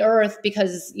off of the earth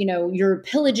because, you're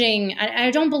pillaging.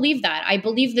 I don't believe that. I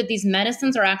believe that these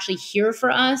medicines are actually here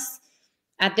for us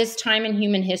at this time in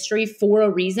human history for a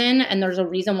reason. And there's a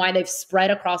reason why they've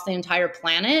spread across the entire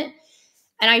planet.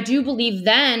 And I do believe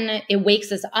then it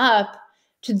wakes us up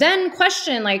to then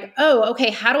question like, oh,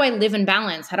 okay, how do I live in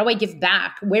balance? How do I give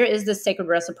back? Where is this sacred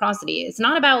reciprocity? It's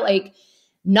not about like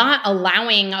not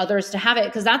allowing others to have it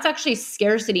because that's actually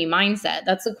scarcity mindset.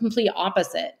 That's the complete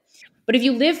opposite. But if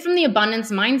you live from the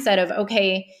abundance mindset of,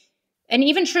 okay, and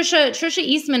even Trisha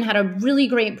Eastman had a really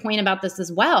great point about this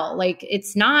as well. Like,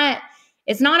 it's not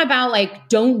about like,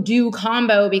 don't do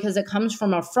combo because it comes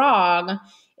from a frog.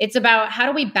 It's about how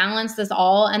do we balance this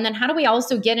all? And then how do we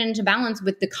also get into balance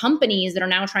with the companies that are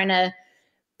now trying to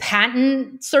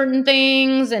patent certain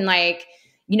things and like,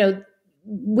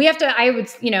 we have to,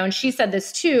 and she said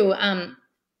this too,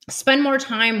 spend more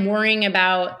time worrying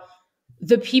about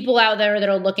the people out there that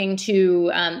are looking to,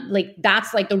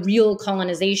 that's like the real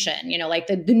colonization, like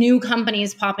the new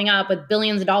companies popping up with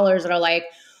billions of dollars that are like,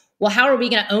 well, how are we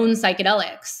going to own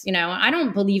psychedelics? I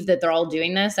don't believe that they're all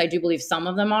doing this. I do believe some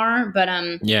of them are, but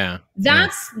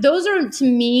those are to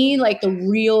me like the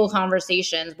real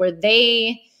conversations where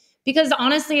because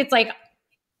honestly, it's like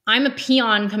I'm a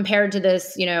peon compared to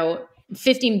this,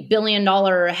 $15 billion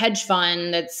hedge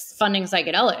fund that's funding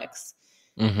psychedelics.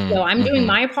 Mm-hmm, so I'm doing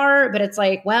my part, but it's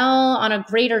like, well, on a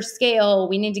greater scale,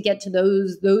 we need to get to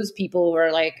those people who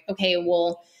are like, okay,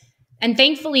 well. And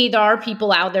thankfully, there are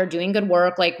people out there doing good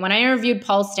work. Like when I interviewed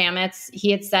Paul Stamets,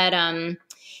 he had said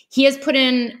he has put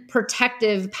in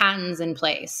protective patents in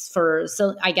place for,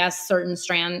 I guess, certain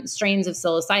strains of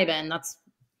psilocybin.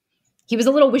 He was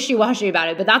a little wishy-washy about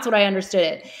it, but that's what I understood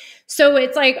it. So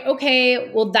it's like, okay,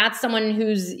 well, that's someone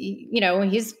who's,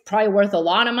 he's probably worth a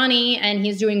lot of money and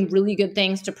he's doing really good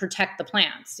things to protect the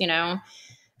plants,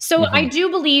 So I do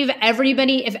believe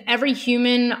if every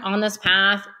human on this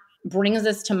path brings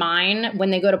this to mind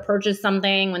when they go to purchase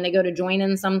something, when they go to join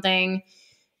in something,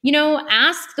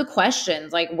 ask the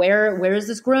questions like, where is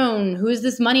this grown? Who does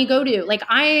this money go to? Like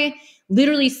I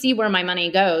literally see where my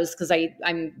money goes because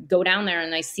I go down there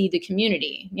and I see the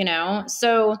community,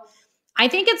 So I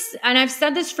think and I've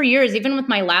said this for years, even with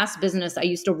my last business, I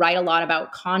used to write a lot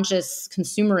about conscious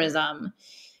consumerism.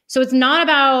 So it's not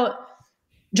about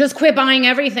just quit buying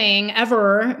everything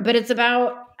ever, but it's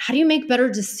about how do you make better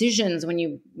decisions when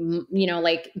you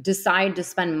decide to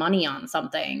spend money on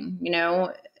something,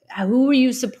 who are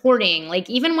you supporting? Like,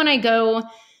 even when I go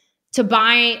to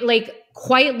buy, like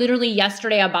quite literally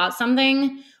yesterday, I bought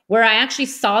something where I actually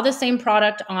saw the same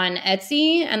product on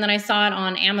Etsy and then I saw it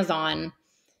on Amazon.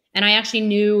 And I actually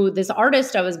knew this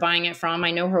artist I was buying it from.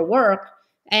 I know her work.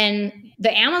 And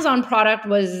the Amazon product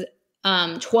was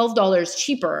 $12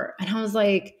 cheaper. And I was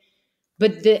like,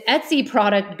 But the Etsy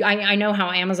product, I know how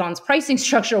Amazon's pricing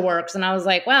structure works. And I was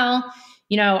like, well,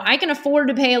 you know, I can afford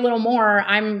to pay a little more.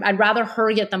 I'd rather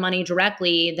her get the money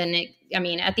directly than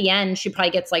at the end, she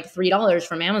probably gets like $3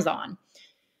 from Amazon,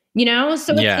 you know?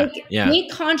 So it's like,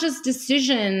 make conscious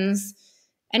decisions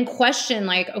and question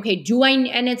like, okay,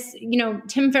 and it's, you know,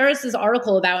 Tim Ferriss's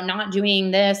article about not doing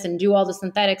this and do all the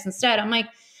synthetics instead. I'm like,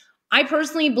 I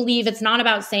personally believe it's not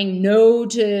about saying no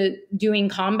to doing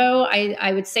combo.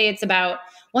 I would say it's about,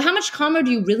 well, how much combo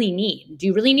do you really need? Do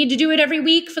you really need to do it every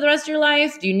week for the rest of your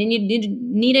life? Do you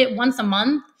need it once a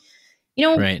month? You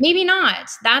know, maybe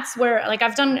not. That's where, like, I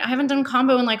haven't done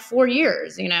combo in like 4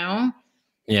 years, you know?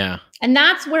 Yeah. And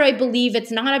that's where I believe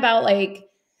it's not about like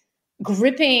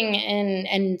gripping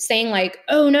and saying like,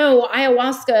 oh no,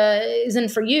 ayahuasca isn't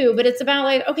for you, but it's about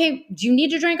like, okay, do you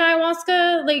need to drink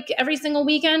ayahuasca like every single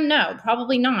weekend? No,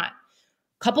 probably not.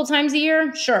 A couple times a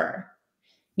year? Sure.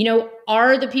 You know,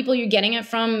 are the people you're getting it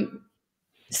from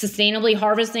sustainably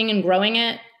harvesting and growing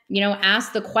it? You know,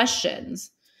 ask the questions.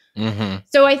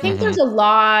 So I think there's a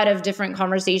lot of different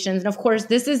conversations. And of course,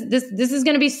 this is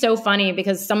going to be so funny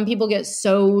because some people get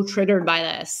so triggered by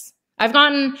this. I've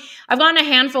gotten a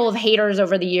handful of haters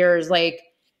over the years, like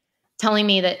telling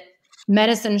me that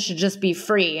medicine should just be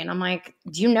free. And I'm like,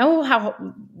 do you know how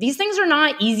these things are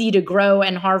not easy to grow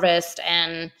and harvest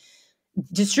and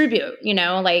distribute? You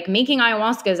know, like making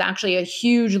ayahuasca is actually a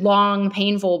huge, long,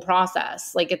 painful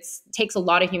process. Like it takes a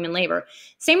lot of human labor.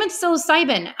 Same with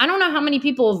psilocybin. I don't know how many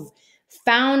people have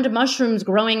found mushrooms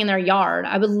growing in their yard.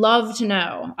 I would love to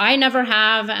know. I never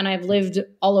have, and I've lived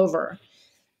all over.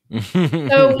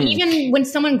 So even when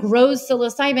someone grows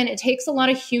psilocybin, it takes a lot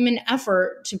of human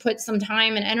effort to put some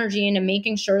time and energy into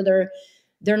making sure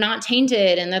they're not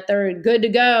tainted and that they're good to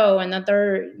go and that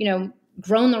they're, you know,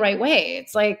 grown the right way.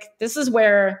 It's like, this is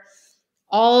where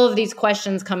all of these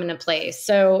questions come into place.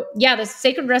 So yeah, the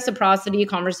sacred reciprocity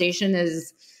conversation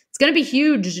it's going to be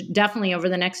huge, definitely over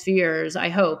the next few years, I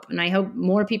hope. And I hope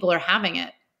more people are having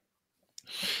it.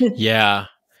 Yeah,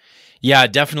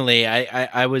 definitely.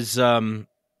 I was,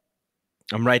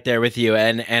 I'm right there with you.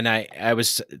 And I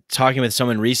was talking with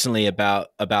someone recently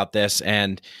about this,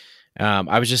 and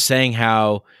I was just saying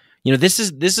how, you know, this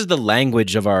is the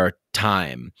language of our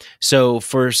time. So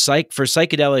for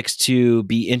psychedelics to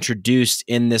be introduced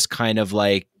in this kind of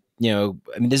like, you know,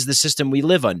 I mean, this is the system we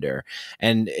live under,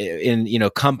 and in, you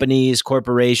know, companies,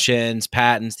 corporations,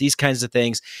 patents, these kinds of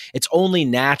things, it's only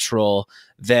natural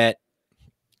that,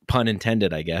 pun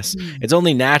intended, I guess, it's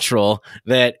only natural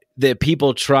that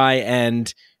people try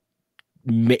and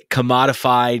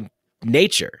commodify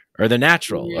nature or the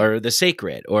natural or the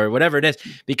sacred or whatever it is,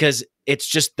 because it's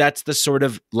just, that's the sort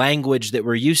of language that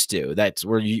we're used to. That's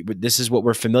where this is what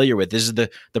we're familiar with. This is the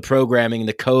programming,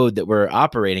 the code that we're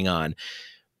operating on.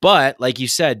 But like you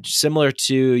said, similar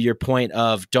to your point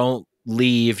of don't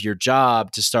leave your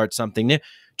job to start something new.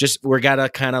 Just, we're gotta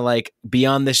kind of like be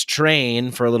on this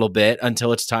train for a little bit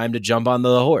until it's time to jump on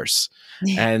the horse.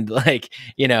 And like,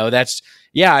 you know, that's,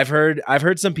 yeah, I've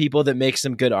heard some people that make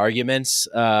some good arguments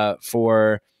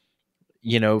for,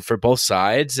 you know, for both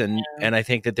sides. And I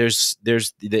think that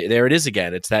there it is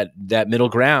again. It's that middle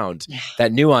ground,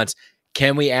 that nuance.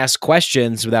 Can we ask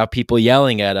questions without people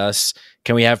yelling at us?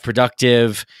 Can we have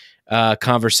productive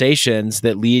conversations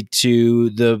that lead to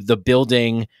the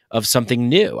building of something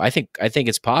new? I think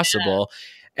it's possible.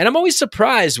 And I'm always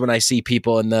surprised when I see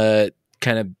people in the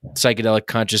kind of psychedelic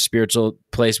conscious spiritual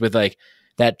place with like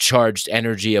that charged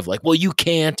energy of like, well, you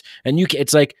can't, and you can.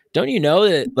 It's like, don't you know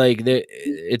that like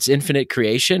it's infinite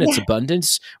creation, it's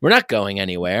abundance. We're not going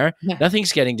anywhere.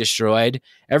 Nothing's getting destroyed.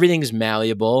 Everything's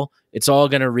malleable. It's all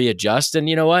going to readjust. And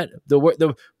you know what?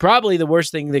 Probably the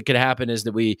worst thing that could happen is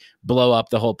that we blow up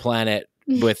the whole planet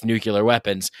with nuclear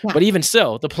weapons. But even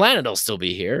still, the planet will still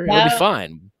be here. It'll be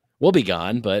fine. We'll be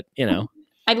gone, but you know.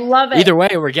 I love it. Either way,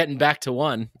 we're getting back to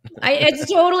one. I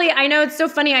know, it's so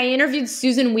funny. I interviewed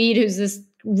Susan Weed, who's this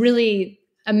really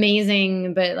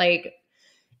amazing but like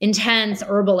intense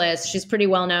herbalist. She's pretty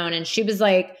well known, and she was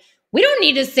like, we don't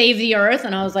need to save the earth.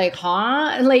 And I was like, huh?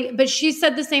 And like, but she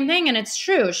said the same thing, and it's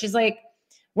true. She's like,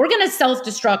 we're gonna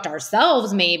self-destruct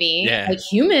ourselves, maybe. Like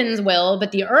humans will,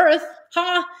 but the earth,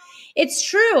 it's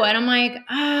true. And I'm like,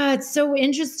 it's so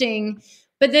interesting.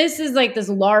 But this is like this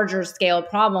larger scale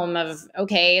problem of,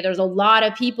 okay, there's a lot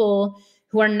of people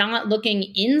who are not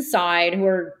looking inside, who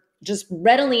are just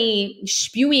readily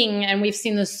spewing. And we've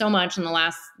seen this so much in the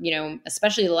last, you know,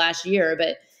 especially the last year,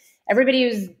 but everybody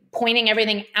who's pointing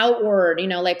everything outward, you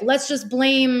know, like, let's just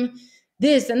blame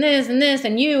this and this and this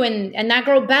and you and that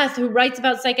girl Beth who writes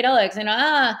about psychedelics, and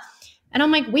And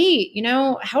I'm like, wait,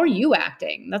 how are you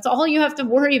acting? That's all you have to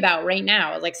worry about right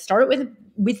now. Like, start with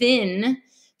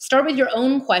your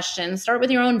own questions, start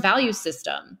with your own value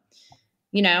system,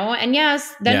 and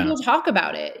yes, then we'll talk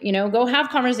about it, go have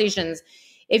conversations.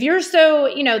 If you're so,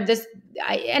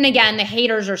 and again, the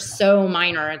haters are so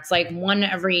minor. It's like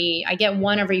I get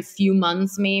one every few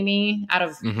months, maybe out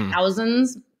of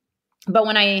thousands. But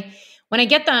when I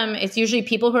get them, it's usually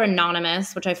people who are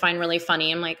anonymous, which I find really funny.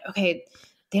 I'm like, okay,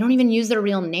 they don't even use their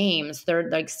real names. They're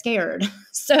like scared.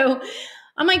 So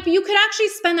I'm like, but you could actually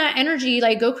spend that energy,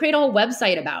 like go create a whole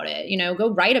website about it, go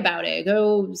write about it,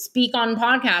 go speak on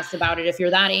podcasts about it. If you're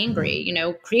that angry,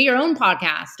 create your own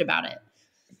podcast about it.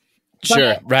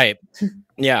 Sure. Right.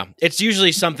 Yeah. It's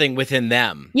usually something within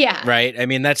them. Yeah. Right. I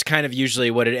mean, that's kind of usually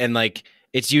what and like,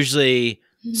 it's usually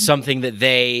something that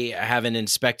they haven't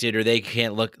inspected or they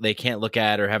can't look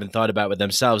at or haven't thought about with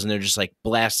themselves. And they're just like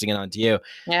blasting it onto you.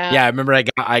 Yeah. I remember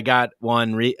I got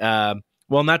one,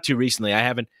 well, not too recently. I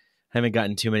haven't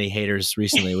gotten too many haters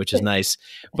recently, which is nice,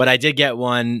 but I did get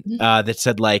one, that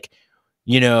said like,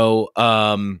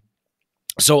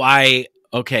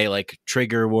 okay, like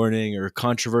trigger warning or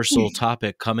controversial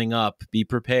topic coming up, be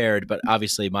prepared. But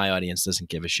obviously my audience doesn't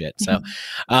give a shit. So,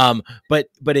 but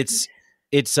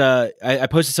I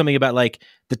posted something about like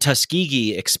the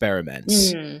Tuskegee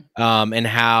experiments, and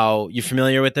how you're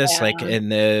familiar with this, like in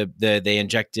they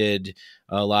injected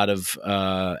a lot of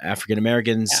African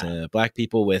Americans, Black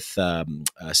people with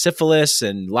syphilis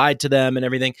and lied to them and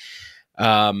everything.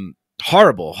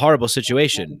 Horrible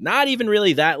situation. Not even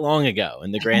really that long ago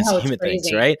in the grand scheme of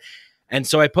things, right? And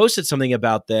so I posted something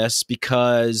about this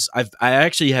because I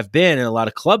actually have been in a lot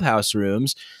of clubhouse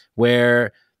rooms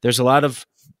where there's a lot of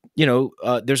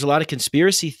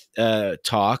conspiracy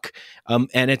talk,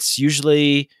 and it's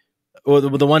usually, or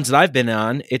the ones that I've been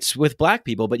on, it's with Black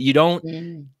people, but you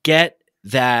don't get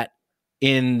that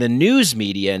in the news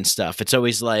media and stuff. It's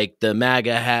always like the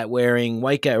MAGA hat wearing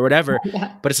white guy or whatever.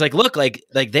 But it's like, look, like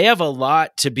they have a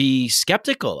lot to be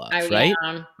skeptical of, right?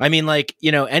 Yeah. I mean, like,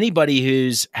 anybody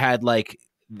who's had like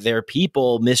their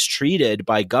people mistreated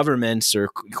by governments or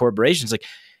corporations, like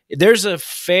there's a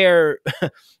fair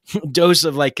dose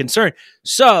of like concern.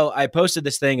 So I posted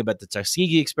this thing about the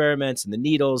Tuskegee experiments and the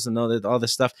needles and all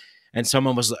this stuff. And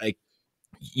someone was like,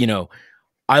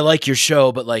 I like your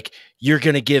show, but like you're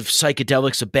gonna give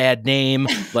psychedelics a bad name.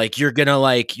 Like you're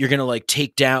gonna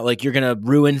take down, like you're gonna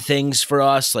ruin things for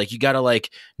us. Like you gotta like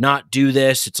not do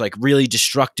this. It's like really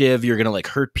destructive. You're gonna like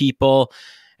hurt people.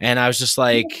 And I was just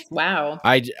like, wow,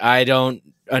 I don't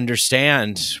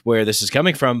understand where this is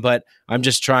coming from, but I'm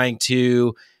just trying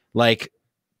to like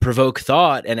provoke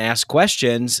thought and ask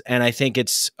questions. And I think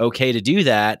it's okay to do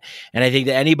that. And I think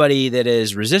that anybody that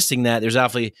is resisting that, there's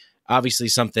obviously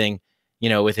something,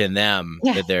 within them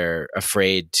that they're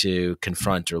afraid to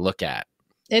confront or look at.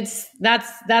 That's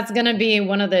going to be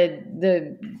one of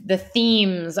the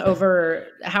themes over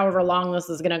however long this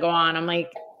is going to go on. I'm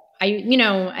like,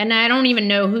 and I don't even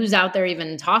know who's out there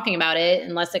even talking about it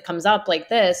unless it comes up like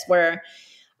this, where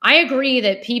I agree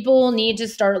that people need to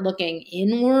start looking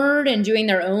inward and doing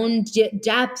their own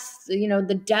depths,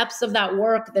 the depths of that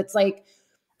work. That's like,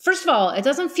 first of all, it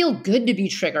doesn't feel good to be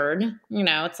triggered.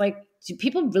 It's like, do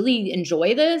people really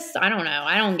enjoy this? I don't know.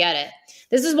 I don't get it.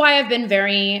 This is why I've been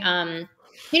very,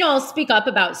 I'll speak up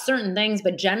about certain things,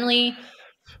 but generally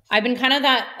I've been kind of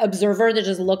that observer that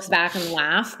just looks back and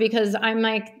laugh, because I'm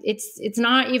like, it's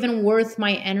not even worth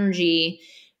my energy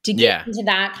to get into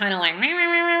that kind of like,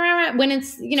 when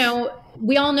it's,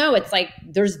 we all know it's like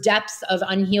there's depths of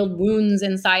unhealed wounds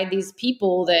inside these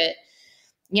people that,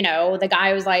 the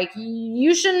guy was like,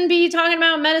 you shouldn't be talking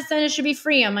about medicine. It should be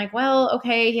free. I'm like, well,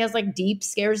 okay. He has like deep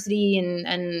scarcity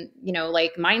and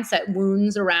like mindset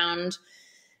wounds around,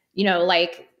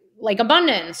 like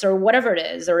abundance or whatever it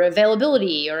is, or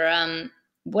availability or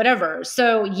whatever.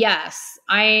 So yes,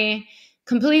 I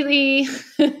completely,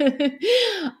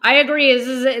 I agree. This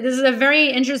is a very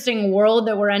interesting world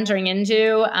that we're entering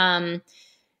into. I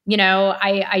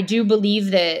do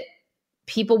believe that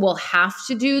people will have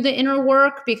to do the inner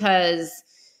work, because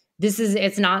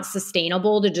it's not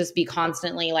sustainable to just be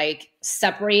constantly like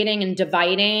separating and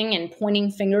dividing and pointing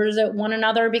fingers at one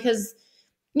another, because,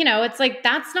 it's like,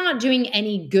 that's not doing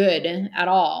any good at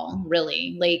all,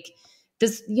 really. Like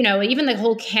this, even the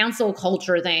whole cancel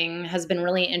culture thing has been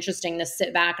really interesting to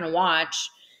sit back and watch.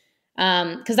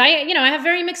 Cause I have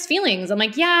very mixed feelings. I'm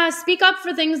like, yeah, speak up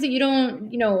for things that you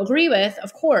don't, agree with,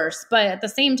 of course. But at the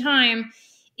same time,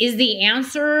 is the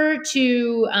answer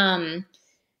to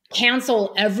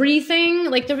cancel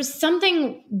everything? Like there was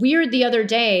something weird the other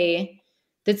day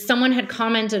that someone had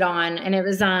commented on, and it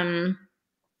was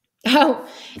Oh,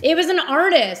 it was an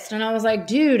artist. And I was like,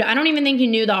 dude, I don't even think you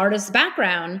knew the artist's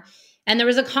background. And there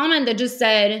was a comment that just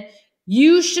said,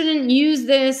 you shouldn't use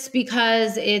this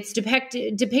because it's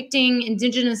depicting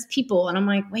indigenous people. And I'm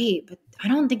like, wait, but I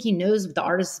don't think he knows the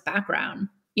artist's background.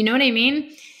 You know what I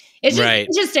mean? It's just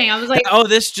interesting. I was like, oh,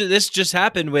 this just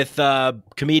happened with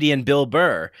comedian Bill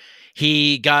Burr.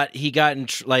 He got in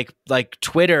like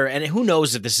Twitter, and who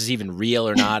knows if this is even real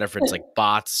or not, or if it's like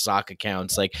bots, sock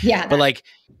accounts, like, yeah. But like,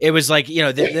 it was like, you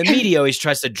know, the media always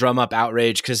tries to drum up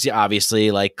outrage because obviously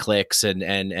like clicks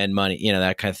and money, you know,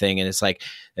 that kind of thing. And it's like,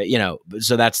 you know,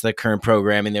 so that's the current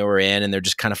programming that we're in, and they're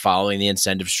just kind of following the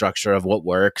incentive structure of what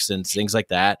works and things like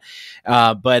that.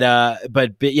 But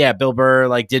yeah, Bill Burr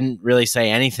like didn't really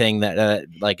say anything that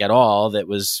like at all that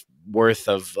was worth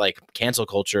of like cancel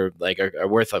culture, like are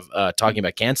worth of talking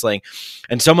about canceling.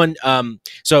 And someone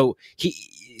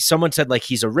said like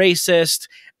he's a racist,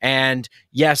 and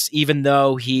yes, even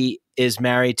though he is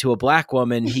married to a black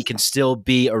woman, he can still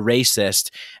be a racist,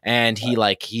 and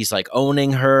he's like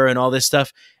owning her and all this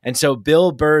stuff. And so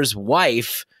Bill Burr's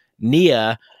wife,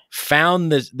 Nia,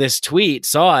 found this tweet,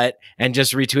 saw it, and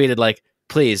just retweeted like,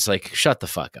 please, like, shut the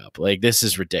fuck up. Like, this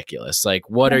is ridiculous. Like,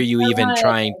 what are you even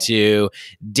trying to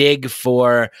dig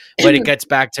for? But it gets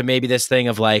back to maybe this thing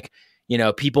of like, you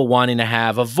know, people wanting to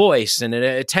have a voice and an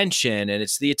attention, and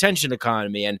it's the attention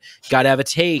economy, and got to have a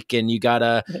take, and you got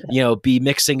to, you know, be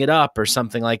mixing it up or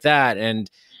something like that.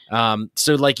 And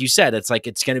so like you said, it's like,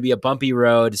 it's going to be a bumpy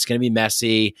road. It's going to be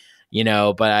messy, you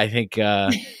know, but I think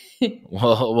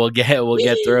we'll get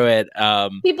through it.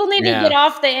 People need to get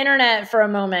off the internet for a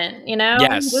moment, you know,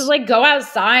 just like go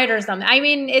outside or something. I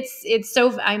mean, it's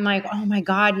so, I'm like, oh my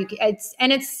God,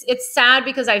 it's sad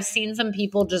because I've seen some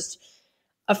people just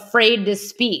afraid to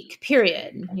speak,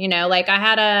 period. You know, like I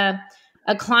had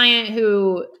a client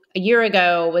who a year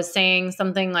ago was saying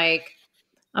something like,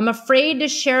 I'm afraid to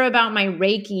share about my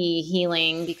Reiki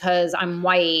healing because I'm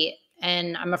white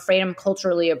and I'm afraid I'm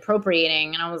culturally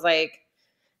appropriating. And I was like,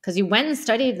 because you went and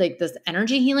studied like this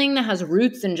energy healing that has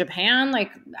roots in Japan.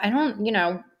 Like, I don't, you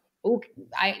know,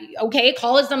 okay,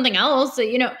 call it something else.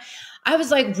 You know, I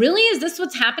was like, really? Is this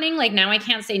what's happening? Like now I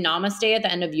can't say namaste at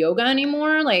the end of yoga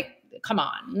anymore. Like, come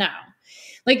on, no.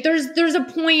 Like there's a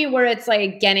point where it's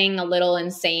like getting a little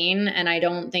insane, and I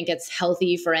don't think it's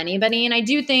healthy for anybody. And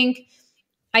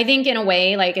I think in a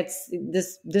way, like it's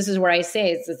this is where I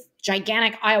say it's this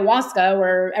gigantic ayahuasca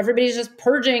where everybody's just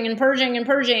purging and purging and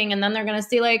purging. And then they're going to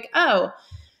see like, oh,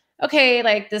 okay,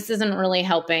 like this isn't really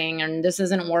helping and this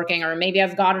isn't working, or maybe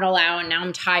I've got it all out and now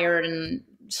I'm tired and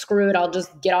screw it. I'll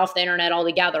just get off the internet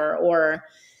altogether. Or,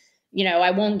 you know,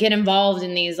 I won't get involved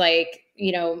in these like,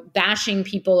 you know, bashing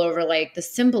people over like the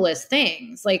simplest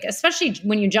things, like, especially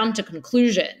when you jump to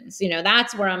conclusions, you know,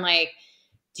 that's where I'm like,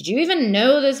 did you even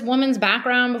know this woman's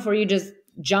background before you just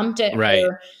jumped at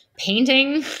her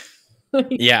painting?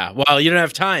 Yeah. Well, you don't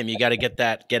have time. You got to get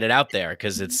it out there.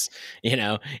 Cause it's, you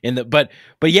know, but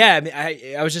yeah, I mean,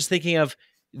 I was just thinking of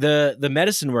the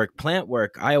medicine work, plant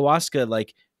work, ayahuasca,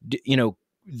 like, you know,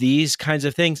 these kinds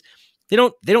of things, they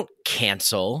don't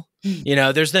cancel, you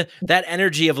know, there's that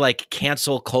energy of like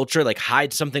cancel culture, like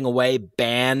hide something away,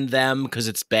 ban them cause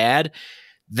it's bad.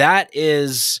 That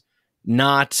is,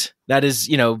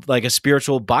 you know, like a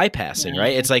spiritual bypassing,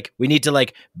 right? It's like, we need to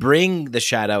like bring the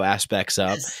shadow aspects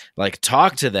up, like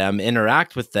talk to them,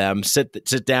 interact with them,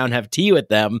 sit down, have tea with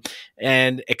them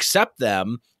and accept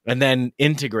them, and then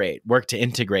work to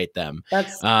integrate them.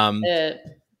 That's it.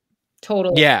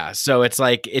 Totally. Yeah. So it's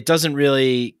like, it doesn't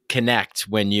really connect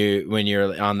when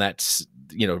you're on that,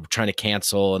 you know, trying to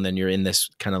cancel, and then you're in this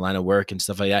kind of line of work and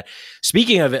stuff like that.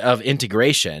 Speaking of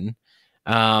integration,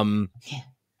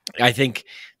 I think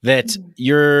that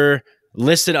you're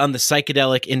listed on the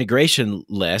psychedelic integration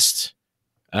list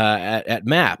at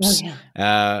MAPS. Oh,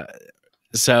 yeah.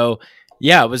 So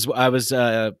yeah, I was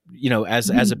you know, as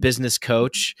a business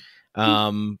coach,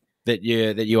 that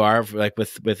you are like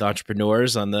with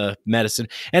entrepreneurs on the medicine,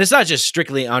 and it's not just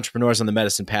strictly entrepreneurs on the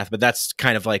medicine path, but that's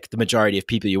kind of like the majority of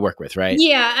people you work with, right?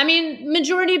 Yeah. I mean,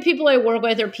 majority of people I work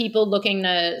with are people looking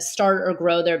to start or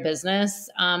grow their business.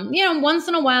 You know, once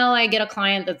in a while I get a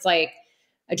client that's like,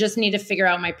 I just need to figure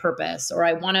out my purpose, or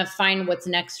I want to find what's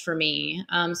next for me.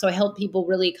 So I help people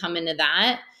really come into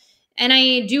that. And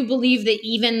I do believe that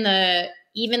even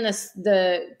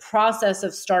the process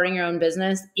of starting your own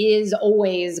business is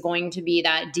always going to be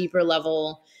that deeper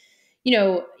level, you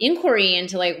know, inquiry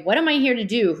into like, what am I here to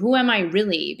do? Who am I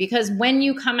really? Because when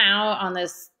you come out on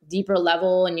this deeper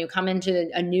level and you come into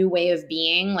a new way of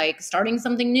being, like starting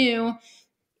something new,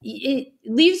 it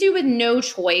leaves you with no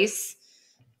choice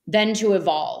than to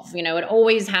evolve. You know, it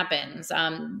always happens.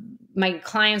 my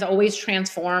clients always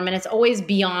transform, and it's always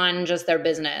beyond just their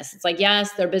business. It's like,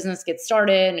 yes, their business gets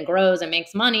started and grows and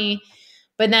makes money,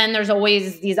 but then there's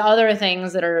always these other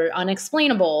things that are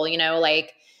unexplainable,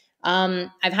 like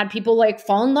I've had people like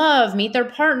fall in love, meet their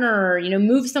partner,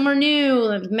 move somewhere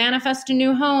new, manifest a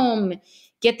new home,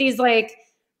 get these like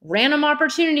random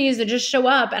opportunities that just show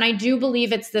up. And I do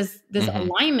believe it's this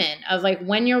alignment of like,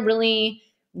 when you're really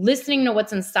listening to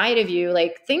what's inside of you,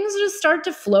 like things just start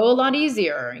to flow a lot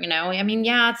easier. I mean,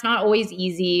 yeah, it's not always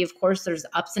easy. Of course, there's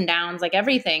ups and downs like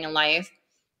everything in life.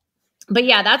 But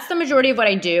yeah, that's the majority of what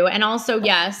I do. And also,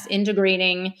 yes,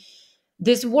 integrating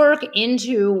this work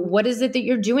into what is it that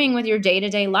you're doing with your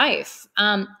day-to-day life.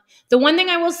 The one thing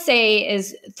I will say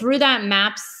is through that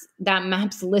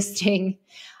maps listing,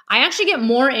 I actually get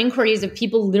more inquiries of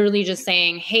people literally just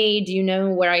saying, hey, do you know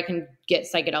where I can get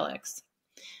psychedelics?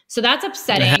 So that's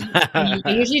upsetting. I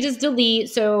usually just delete.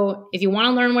 So if you want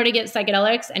to learn where to get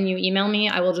psychedelics and you email me,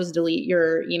 I will just delete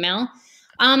your email.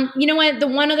 You know what? The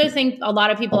one other thing a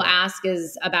lot of people ask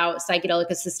is about psychedelic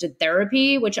assisted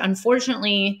therapy, which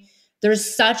unfortunately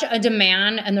there's such a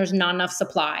demand and there's not enough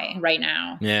supply right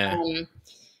now. Yeah.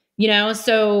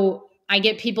 So I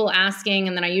get people asking,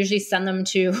 and then I usually send them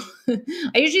to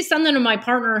my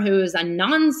partner, who is a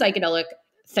non-psychedelic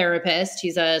therapist.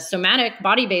 He's a somatic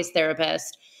body-based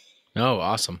therapist. Oh,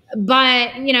 awesome.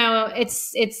 But,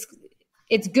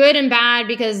 it's good and bad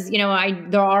because,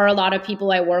 there are a lot of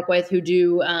people I work with who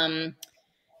do,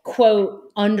 quote,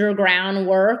 underground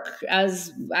work,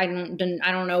 as I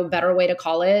don't know a better way to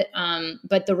call it.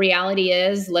 But the reality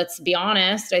is, let's be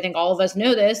honest, I think all of us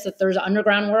know this, that there's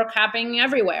underground work happening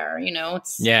everywhere.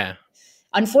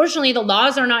 Unfortunately, the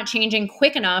laws are not changing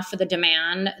quick enough for the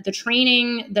demand. The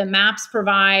training that MAPS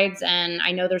provides, and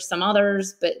I know there's some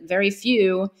others, but very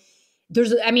few.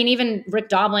 Even Rick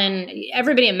Doblin,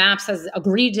 everybody at MAPS has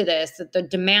agreed to this, that the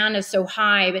demand is so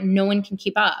high, but no one can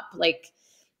keep up. Like,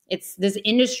 it's this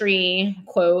industry,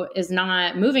 quote, is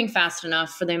not moving fast enough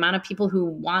for the amount of people who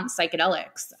want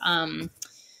psychedelics.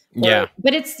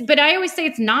 But I always say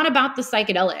it's not about the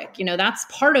psychedelic, that's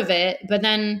part of it, but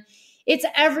then it's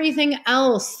everything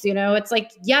else. It's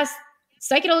like, yes,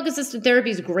 psychedelic assisted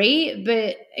therapy is great,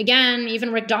 but again,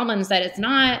 even Rick Doblin said it's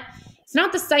not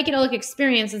the psychedelic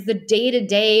experience, it's the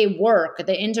day-to-day work,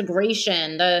 the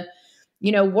integration, the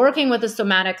working with a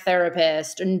somatic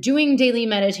therapist and doing daily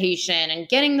meditation and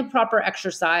getting the proper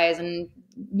exercise and,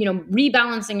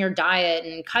 rebalancing your diet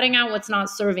and cutting out what's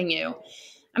not serving you.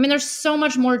 I mean, there's so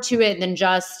much more to it than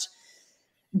just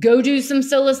go do some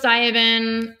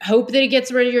psilocybin, hope that it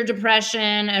gets rid of your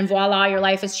depression, and voila, your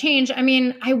life has changed. I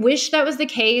mean, I wish that was the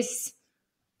case.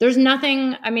 There's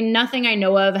nothing I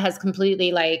know of has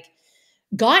completely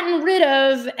gotten rid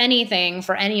of anything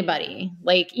for anybody.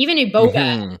 Like even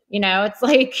Iboga, it's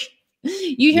like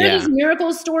you hear these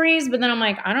miracle stories, but then I'm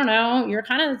like, I don't know, you're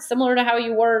kind of similar to how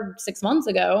you were 6 months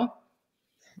ago.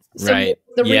 So right.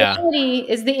 The reality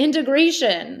is the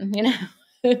integration,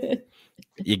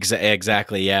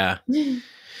 Exactly. Yeah.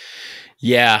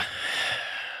 Yeah.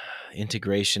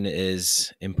 Integration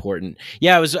is important.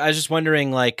 Yeah. I was just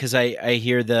wondering, cause I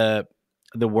hear the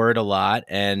word a lot,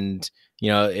 and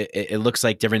it looks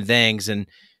like different things. And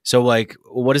so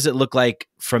what does it look like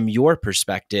from your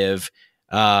perspective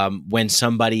when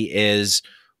somebody is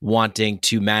wanting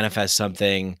to manifest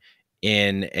something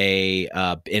in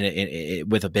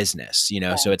with a business,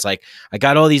 so it's like, I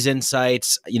got all these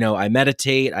insights, I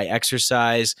meditate, I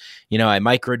exercise, I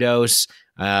microdose,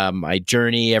 I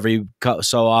journey every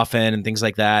so often and things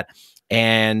like that.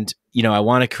 And, I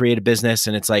want to create a business,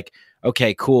 and it's like,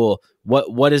 okay, cool.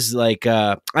 What is I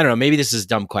don't know, maybe this is a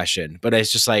dumb question, but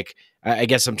it's just like, I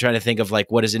guess I'm trying to think of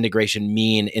what does integration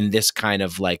mean in this kind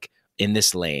of in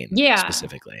this lane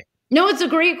specifically? No, it's a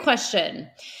great question,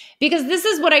 because this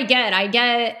is what I get. I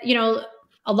get,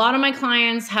 a lot of my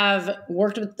clients have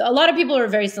worked with, a lot of people are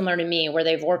very similar to me, where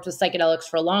they've worked with psychedelics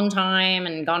for a long time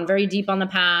and gone very deep on the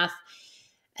path.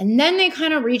 And then they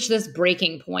kind of reach this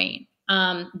breaking point.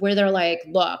 Where they're like,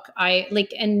 look,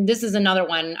 and this is another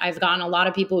one. I've gotten a lot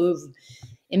of people who've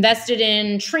invested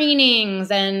in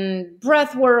trainings and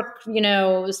breath work,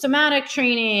 somatic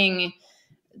training,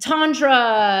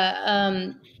 tantra,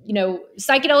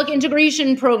 psychedelic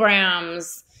integration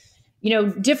programs,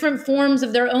 different forms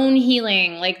of their own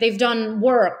healing. Like they've done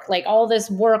work, all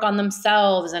this work on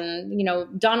themselves and,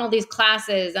 done all these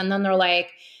classes. And then they're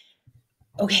like,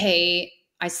 okay,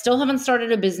 I still haven't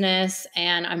started a business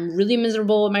and I'm really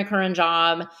miserable with my current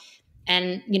job.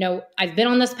 And, I've been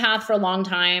on this path for a long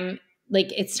time.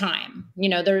 It's time,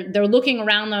 they're looking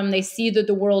around them. They see that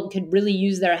the world could really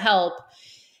use their help.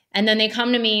 And then they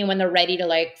come to me when they're ready to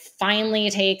like finally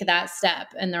take that step.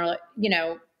 And they're like, you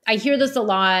know, I hear this a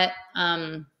lot.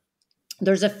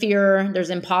 There's a fear, there's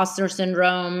imposter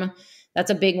syndrome.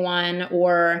 That's a big one.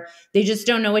 Or they just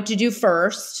don't know what to do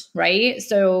first, right?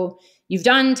 So you've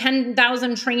done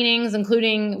 10,000 trainings,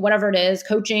 including whatever it is,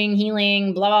 coaching,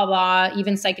 healing, blah, blah, blah,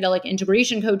 even psychedelic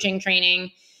integration coaching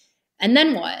training. And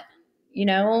then what? You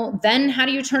know, then how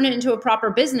do you turn it into a proper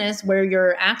business where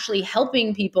you're actually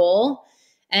helping people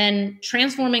and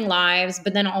transforming lives,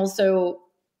 but then also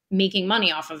making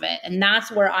money off of it? And that's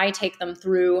where I take them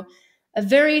through a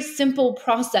very simple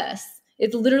process.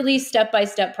 It's literally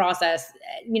step-by-step process,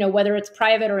 you know, whether it's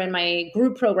private or in my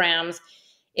group programs,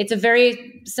 it's a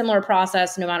very similar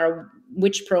process no matter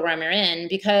which program you're in,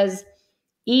 because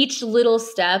each little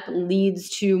step leads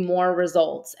to more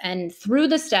results. And through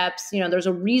the steps, you know, there's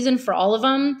a reason for all of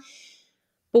them.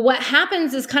 But what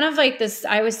happens is kind of like this,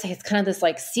 I always say it's kind of this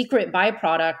like secret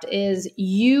byproduct is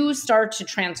you start to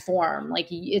transform. Like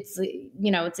it's,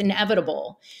 you know, it's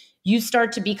inevitable. You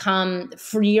start to become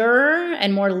freer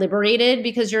and more liberated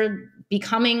because you're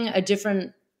becoming a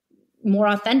different, more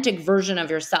authentic version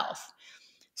of yourself.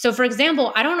 So for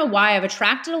example, I don't know why I've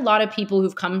attracted a lot of people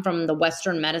who've come from the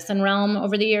Western medicine realm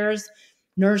over the years,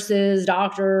 nurses,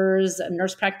 doctors,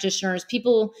 nurse practitioners,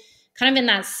 people kind of in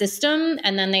that system.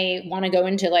 And then they want to go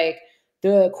into like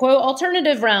the quote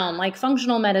alternative realm, like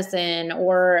functional medicine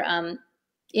or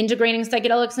integrating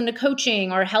psychedelics into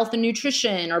coaching or health and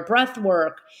nutrition or breath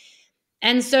work.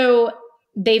 And so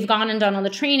they've gone and done all the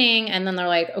training and then they're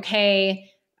like, okay,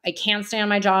 I can't stay on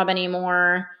my job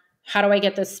anymore. How do I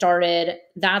get this started?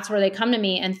 That's where they come to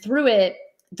me. And through it,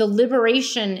 the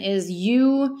liberation is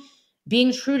you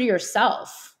being true to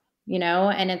yourself, you know?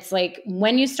 And it's like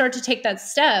when you start to take that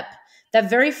step, that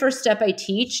very first step I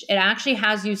teach, it actually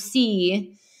has you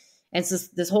see, it's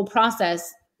this whole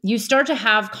process, you start to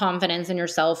have confidence in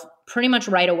yourself pretty much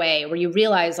right away where you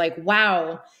realize like,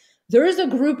 wow, there's a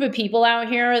group of people out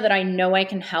here that I know I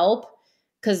can help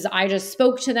because I just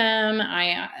spoke to them.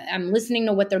 I'm listening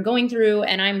to what they're going through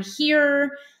and I'm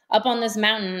here up on this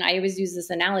mountain. I always use this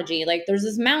analogy. Like there's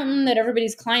this mountain that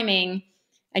everybody's climbing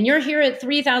and you're here at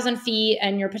 3,000 feet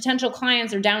and your potential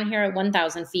clients are down here at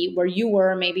 1,000 feet where you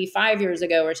were maybe 5 years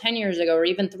ago or 10 years ago or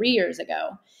even 3 years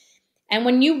ago. And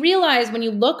when you realize, when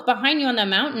you look behind you on that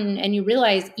mountain and you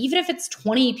realize, even if it's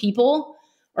 20 people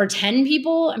or 10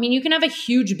 people, I mean, you can have a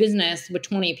huge business with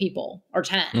 20 people or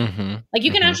 10. Mm-hmm. Like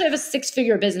you can actually have a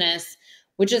 6-figure business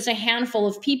with just a handful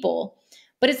of people.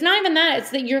 But it's not even that.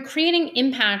 It's that you're creating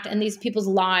impact in these people's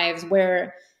lives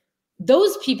where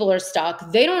those people are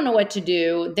stuck. They don't know what to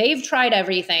do. They've tried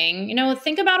everything. You know,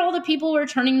 think about all the people who are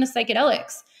turning to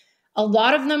psychedelics. A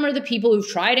lot of them are the people who've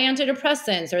tried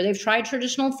antidepressants or they've tried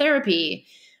traditional therapy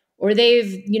or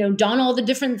they've, you know, done all the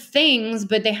different things,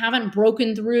 but they haven't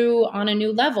broken through on a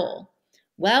new level.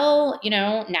 Well, you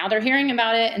know, now they're hearing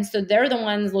about it. And so they're the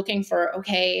ones looking for,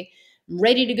 okay, I'm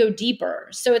ready to go deeper.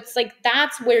 So it's like,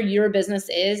 that's where your business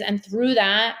is. And through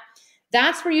that,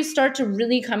 that's where you start to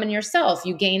really come in yourself.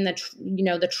 You gain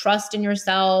the trust in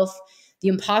yourself. The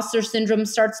imposter syndrome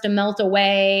starts to melt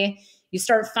away. You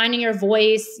start finding your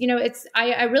voice. You know,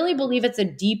 I really believe it's a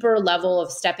deeper level of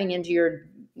stepping into your,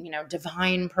 you know,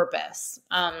 divine purpose.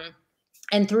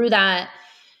 And through that,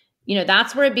 you know,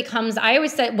 that's where it becomes, I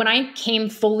always said when I came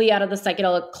fully out of the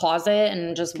psychedelic closet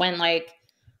and just went like,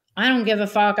 I don't give a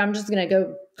fuck. I'm just going to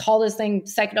go call this thing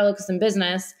psychedelics in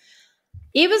business.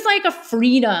 It was like a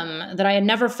freedom that I had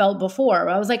never felt before.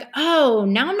 I was like, oh,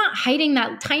 now I'm not hiding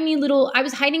that tiny little, I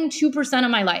was hiding 2%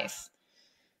 of my life,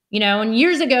 you know, and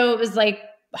years ago it was like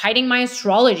hiding my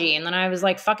astrology. And then I was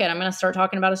like, fuck it, I'm going to start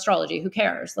talking about astrology. Who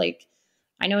cares? Like,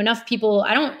 I know enough people.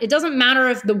 it doesn't matter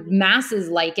if the masses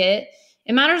like it.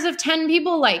 It matters if 10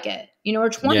 people like it, you know, or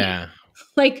 20. Yeah.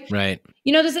 Like, right.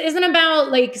 You know, this isn't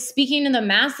about like speaking to the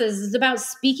masses. It's about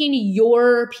speaking to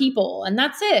your people. And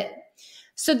that's it.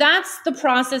 So that's the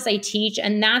process I teach.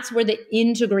 And that's where the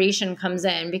integration comes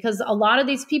in, because a lot of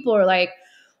these people are like,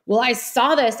 well, I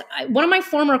saw this. One of my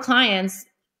former clients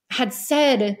had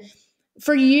said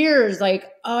for years, like,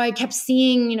 oh, I kept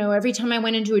seeing, you know, every time I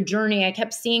went into a journey, I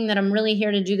kept seeing that I'm really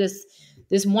here to do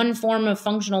this one form of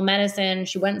functional medicine.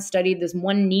 She went and studied this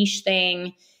one niche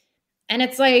thing. And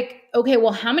it's like, okay,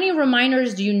 well, how many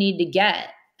reminders do you need to get?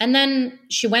 And then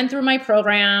she went through my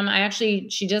program. She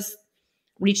just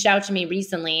reached out to me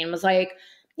recently and was like,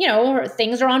 you know, her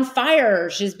things are on fire.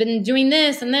 She's been doing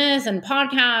this and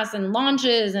podcasts and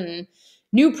launches and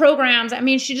new programs. I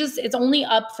mean, it's only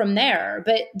up from there.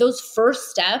 But those first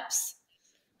steps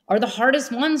are the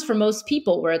hardest ones for most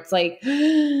people, where it's like,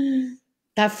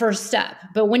 that first step.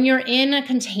 But when you're in a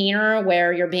container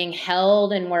where you're being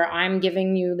held and where I'm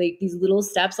giving you like these little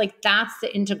steps, like that's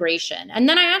the integration. And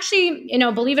then I actually,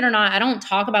 believe it or not, I don't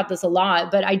talk about this a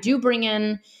lot, but I do bring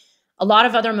in a lot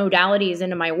of other modalities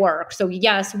into my work. So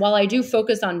yes, while I do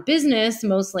focus on business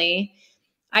mostly,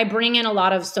 I bring in a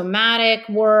lot of somatic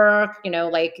work,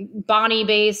 like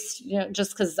body-based,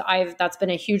 just because that's been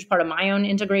a huge part of my own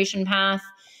integration path.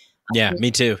 Yeah,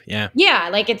 me too. Yeah. Yeah,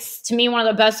 like it's to me one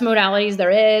of the best modalities there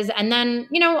is. And then,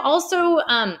 also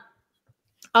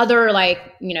other like,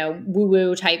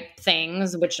 woo-woo type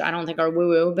things, which I don't think are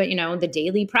woo-woo, but the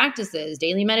daily practices,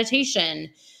 daily meditation,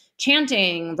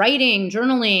 chanting, writing,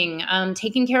 journaling,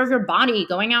 taking care of your body,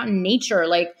 going out in nature,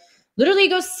 like literally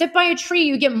go sit by a tree.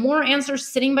 You get more answers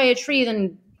sitting by a tree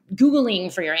than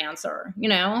Googling for your answer,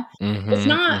 It's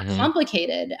not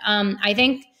complicated. I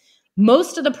think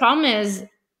most of the problem is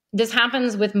this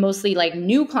happens with mostly like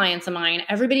new clients of mine.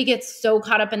 Everybody gets so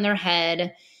caught up in their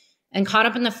head and caught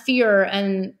up in the fear.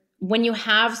 And when you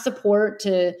have support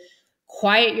to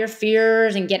quiet your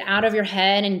fears and get out of your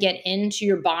head and get into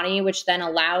your body, which then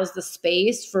allows the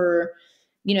space for,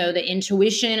 the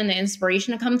intuition and the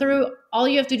inspiration to come through, all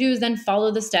you have to do is then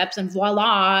follow the steps and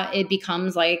voila, it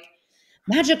becomes like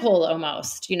magical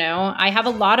almost. I have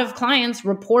a lot of clients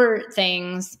report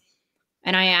things.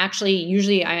 And I actually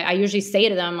usually say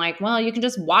to them like, well, you can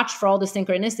just watch for all the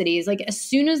synchronicities. Like as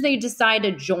soon as they decide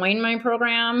to join my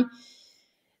program,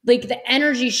 like the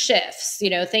energy shifts,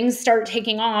 things start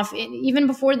taking off even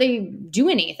before they do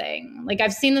anything. Like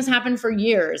I've seen this happen for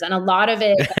years. And a lot of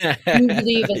it,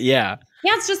 yeah,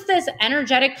 it's just this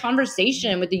energetic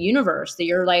conversation with the universe that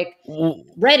you're like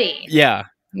ready. Yeah.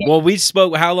 Well, we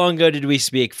spoke. How long ago did we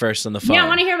speak first on the phone? Yeah, I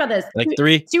want to hear about this. Like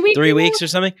 3 weeks or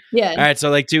something? Yeah. All right. So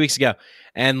like 2 weeks ago.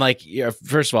 And like,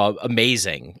 first of all,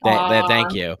 amazing.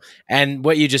 Thank you. And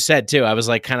what you just said too, I was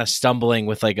like kind of stumbling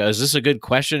with like, is this a good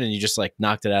question? And you just like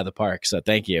knocked it out of the park. So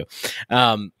thank you.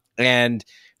 And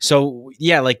so,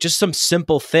 yeah, like just some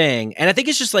simple thing. And I think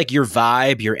it's just like your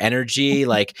vibe, your energy,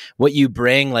 like what you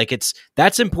bring, like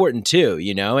that's important too.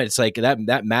 It's like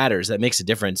that matters. That makes a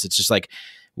difference. It's just like,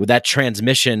 with that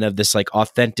transmission of this like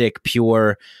authentic,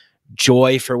 pure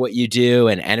joy for what you do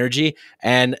and energy.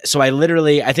 And so I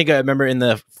think I remember in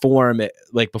the form,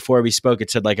 like before we spoke,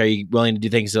 it said like, are you willing to do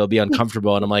things that'll be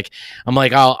uncomfortable? And I'm like,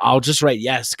 I'll just write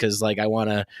yes. Cause like, I want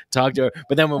to talk to her.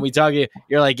 But then when we talk,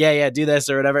 you're like, yeah, do this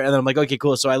or whatever. And then I'm like, okay,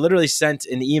 cool. So I literally sent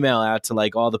an email out to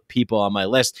like all the people on my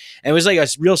list. And it was like a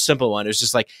real simple one. It was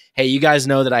just like, hey, you guys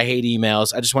know that I hate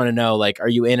emails. I just want to know, like, are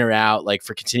you in or out, like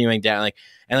for continuing down? Like,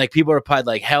 and like people replied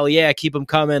like, hell yeah, keep them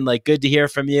coming. Like, good to hear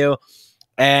from you.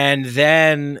 And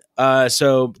then,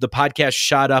 so the podcast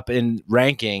shot up in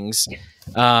rankings.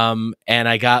 And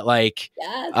I got like,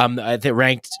 I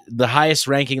think the highest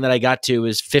ranking that I got to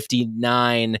was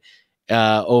 59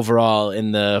 overall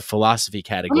in the philosophy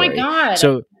category. Oh my God.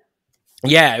 So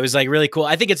yeah, it was like really cool.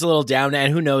 I think it's a little down,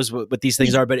 and who knows what these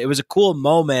things are, but it was a cool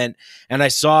moment. And I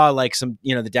saw like some,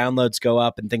 the downloads go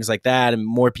up and things like that, and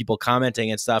more people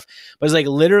commenting and stuff. But it's like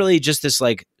literally just this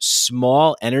like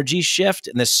small energy shift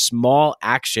and this small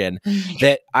action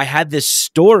that I had this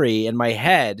story in my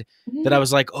head that I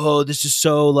was like, oh, this is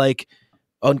so like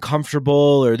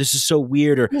uncomfortable, or this is so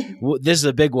weird, or this is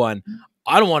a big one.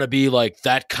 I don't want to be like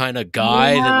that kind of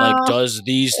guy that like does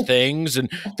these things,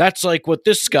 and that's like what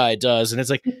this guy does. And it's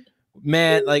like,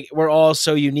 man, like we're all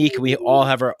so unique. We all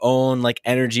have our own like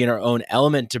energy and our own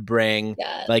element to bring.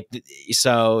 Like,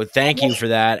 so thank you for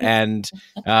that. And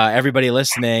everybody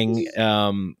listening,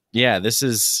 this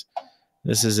is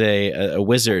a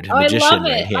wizard magician. I love it.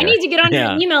 Right here. I need to get on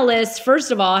your email list.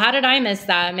 First of all, how did I miss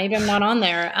that? Maybe I'm not on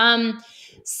there.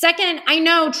 Second, I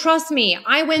know, trust me,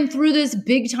 I went through this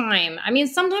big time. I mean,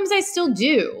 sometimes I still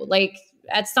do, like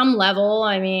at some level.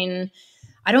 I mean,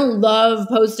 I don't love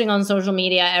posting on social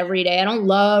media every day. I don't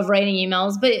love writing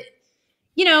emails, but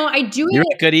I do. You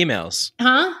write good emails.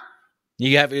 Huh?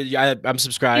 I'm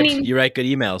subscribed. You write good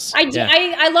emails. I do.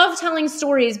 I love telling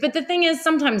stories, but the thing is,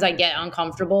 sometimes I get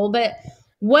uncomfortable. But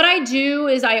what I do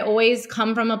is I always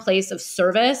come from a place of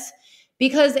service,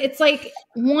 because it's like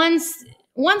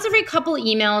once every couple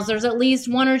emails, there's at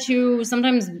least one or two,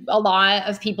 sometimes a lot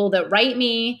of people that write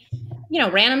me,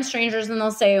 random strangers, and they'll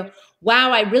say,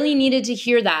 wow, I really needed to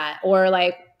hear that. Or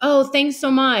like, oh, thanks so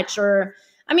much. Or,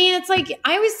 I mean, it's like,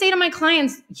 I always say to my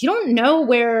clients, you don't know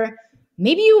where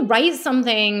maybe you write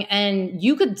something and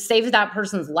you could save that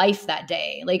person's life that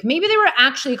day. Like maybe they were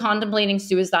actually contemplating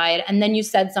suicide, and then you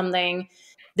said something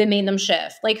that made them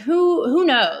shift. Like who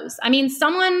knows? I mean,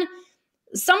 someone,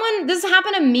 this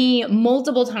happened to me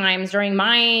multiple times during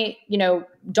my,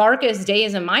 darkest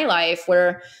days in my life,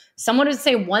 where someone would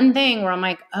say one thing where I'm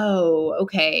like, oh,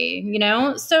 okay, you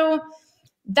know? So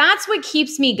that's what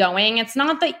keeps me going. It's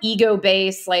not the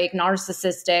ego-based, like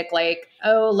narcissistic, like,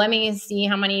 oh, let me see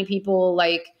how many people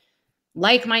like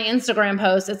my Instagram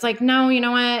post. It's like, no, you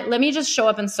know what? Let me just show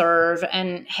up and serve.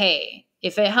 And hey,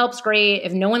 if it helps, great.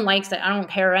 If no one likes it, I don't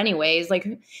care anyways. Like,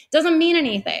 it doesn't mean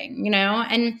anything, you know?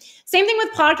 And same thing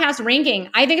with podcast ranking.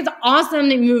 I think it's awesome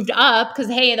that it moved up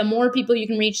because, hey, the more people you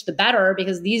can reach, the better,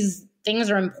 because these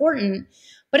things are important.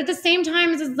 But at the same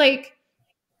time, it's like,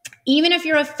 even if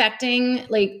you're affecting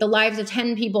like the lives of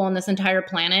 10 people on this entire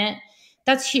planet,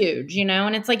 that's huge, you know?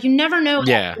 And it's like, you never know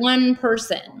one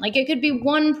person. Like, it could be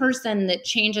one person that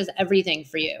changes everything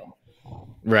for you.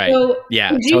 Right. So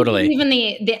yeah, totally. Even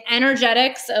the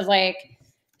energetics of like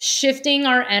shifting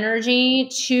our energy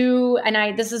to,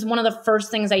 and this is one of the first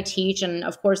things I teach. And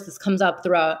of course, this comes up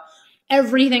throughout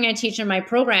everything I teach in my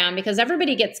program, because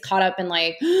everybody gets caught up in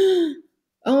like,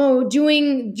 oh,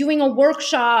 doing a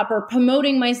workshop or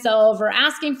promoting myself or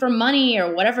asking for money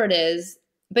or whatever it is.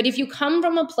 But if you come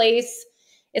from a place,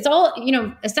 it's all, you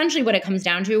know, essentially what it comes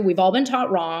down to, we've all been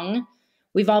taught wrong.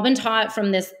 We've all been taught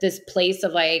from this place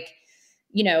of like,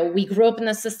 you know, we grew up in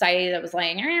this society that was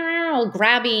like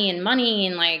grabby and money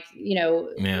and like, you know,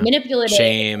 manipulative.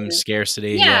 Shame, and,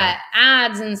 scarcity.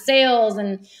 Ads and sales.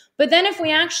 But then if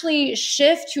we actually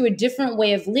shift to a different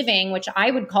way of living, which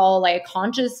I would call like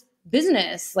conscious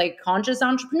business, like conscious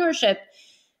entrepreneurship,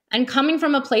 and coming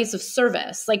from a place of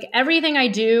service, like everything I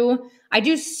do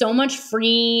so much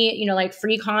free, you know, like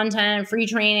free content, free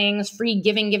trainings, free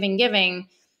giving,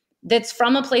 that's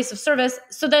from a place of service,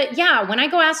 so that, when I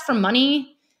go ask for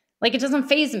money, like it doesn't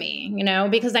faze me, you know,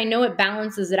 because I know it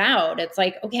balances it out. It's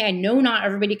like, okay, I know not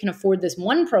everybody can afford this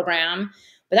one program,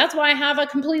 but that's why I have a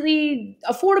completely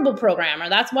affordable program, or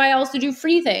that's why I also do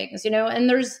free things, you know, and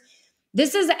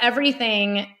this is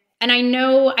everything. And I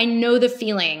know the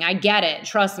feeling. I get it.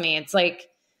 Trust me. It's like,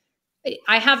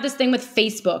 I have this thing with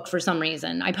Facebook for some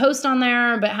reason. I post on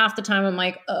there, but half the time I'm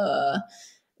like,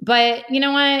 But you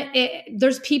know what?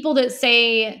 There's people that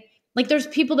say, like, there's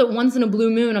people that once in a blue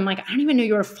moon, I'm like, I don't even know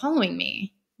you were following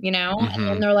me, you know? Mm-hmm.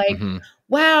 And they're like,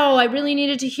 wow, I really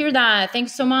needed to hear that.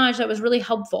 Thanks so much. That was really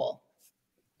helpful.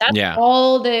 That's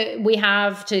all that we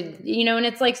have to, you know, and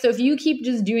it's like, so if you keep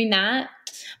just doing that,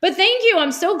 but thank you.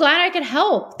 I'm so glad I could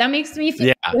help. That makes me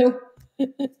feel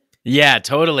Yeah,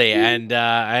 totally. And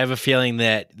I have a feeling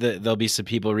that there'll be some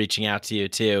people reaching out to you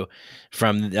too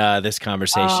from this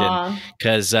conversation,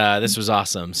 because this was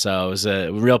awesome. So it was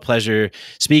a real pleasure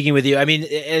speaking with you. I mean,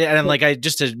 and like,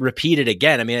 just to repeat it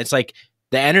again, I mean, it's like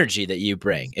the energy that you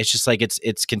bring. It's just like,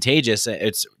 it's contagious.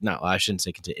 It's not, well, I shouldn't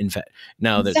say contagious.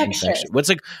 There's infection.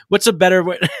 What's a better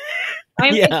word?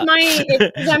 It's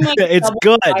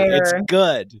good. It's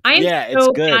good. I'm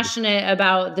so passionate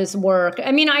about this work.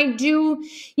 I mean, I do,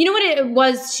 you know what it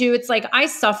was too? It's like, I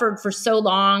suffered for so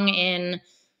long in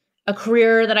a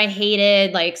career that I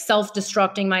hated, like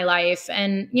self-destructing my life.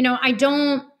 And, you know, I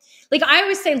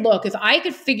always say, look, if I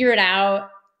could figure it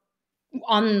out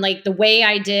on like the way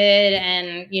I did,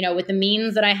 and, you know, with the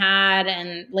means that I had,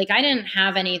 and like, I didn't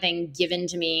have anything given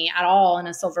to me at all in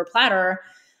a silver platter.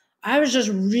 I was just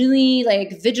really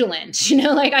like vigilant, you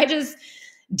know, like I just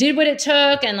did what it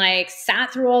took and like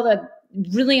sat through all the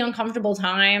really uncomfortable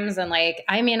times. And like,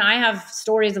 I mean, I have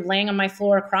stories of laying on my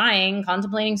floor crying,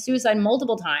 contemplating suicide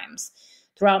multiple times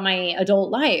throughout my adult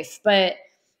life. But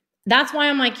that's why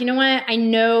I'm like, you know what? I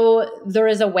know there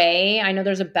is a way. I know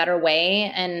there's a better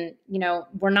way. And, you know,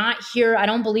 we're not here. I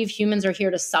don't believe humans are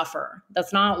here to suffer.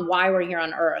 That's not why we're here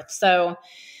on Earth. So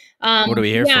what are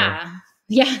we here for?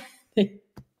 Yeah.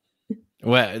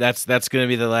 Well, that's going to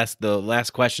be the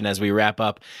last question as we wrap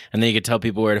up, and then you could tell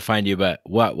people where to find you. But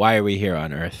why are we here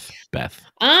on Earth, Beth?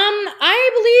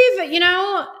 I believe, you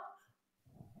know,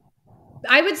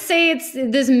 I would say it's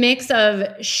this mix of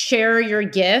share your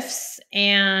gifts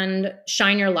and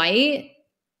shine your light,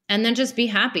 and then just be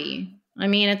happy. I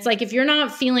mean, it's like, if you're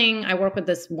not feeling, I work with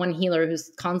this one healer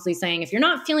who's constantly saying, if you're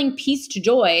not feeling peace to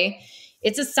joy,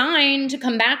 it's a sign to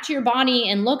come back to your body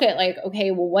and look at like, okay,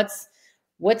 well, what's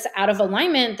out of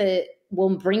alignment that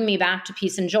will bring me back to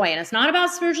peace and joy. And it's not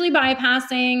about spiritually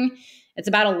bypassing. It's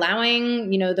about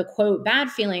allowing, you know, the quote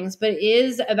bad feelings, but it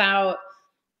is about,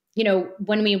 you know,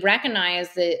 when we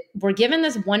recognize that we're given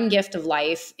this one gift of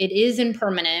life, it is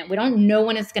impermanent. We don't know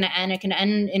when it's going to end. It can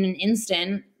end in an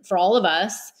instant for all of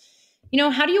us. You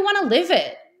know, how do you want to live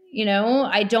it? You know,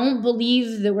 I don't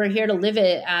believe that we're here to live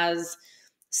it as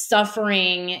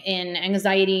suffering in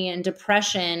anxiety and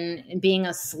depression and being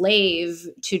a slave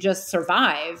to just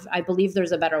survive. I believe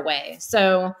there's a better way.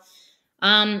 So,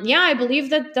 I believe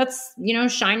that's, you know,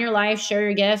 shine your life, share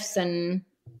your gifts, and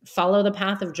follow the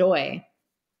path of joy.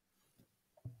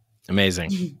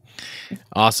 Amazing.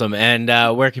 Awesome. And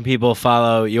where can people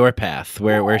follow your path?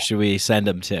 Where should we send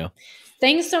them to?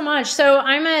 Thanks so much. So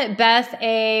I'm at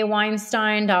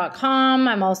BethAWeinstein.com.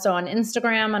 I'm also on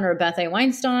Instagram under Beth A.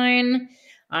 Weinstein.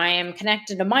 I am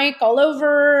connected to Mike all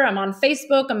over. I'm on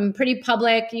Facebook. I'm pretty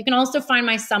public. You can also find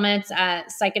my summits at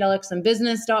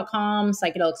psychedelicsandbusiness.com,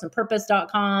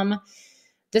 psychedelicsandpurpose.com.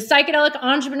 The Psychedelic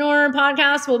Entrepreneur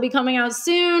podcast will be coming out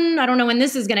soon. I don't know when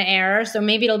this is going to air, so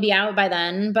maybe it'll be out by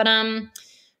then. But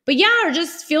yeah,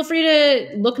 just feel free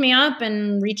to look me up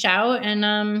and reach out and,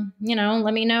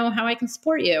 let me know how I can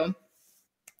support you.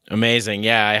 Amazing.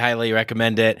 Yeah, I highly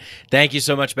recommend it. Thank you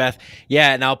so much, Beth.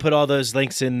 Yeah, and I'll put all those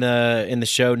links in the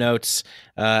show notes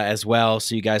as well,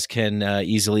 so you guys can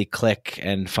easily click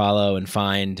and follow and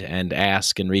find and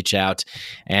ask and reach out.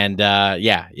 And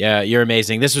yeah, you're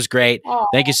amazing. This was great. Aww.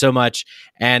 Thank you so much.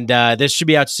 And this should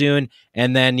be out soon.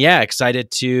 And then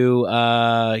excited to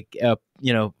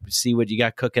see what you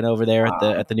got cooking over there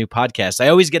at the new podcast. I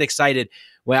always get excited.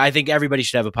 Well, I think everybody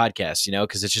should have a podcast,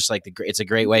 because it's just like it's a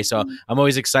great way. So I'm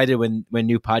always excited when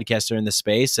new podcasts are in the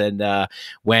space, and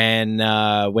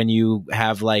when you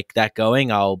have like that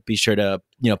going, I'll be sure to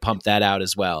pump that out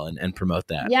as well and promote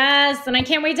that. Yes, and I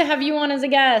can't wait to have you on as a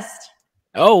guest.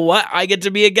 Oh, what? I get to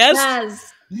be a guest?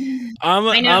 Yes. I'm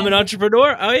an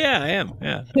entrepreneur. Oh yeah, I am.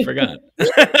 Yeah, I forgot.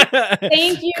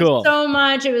 Thank you so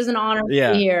much. It was an honor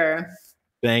to be here.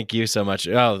 Thank you so much.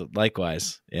 Oh,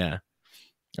 likewise. Yeah.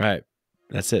 All right.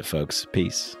 That's it, folks.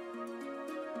 Peace.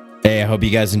 Hey, I hope you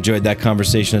guys enjoyed that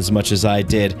conversation as much as I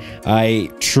did.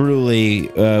 I truly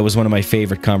was one of my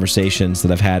favorite conversations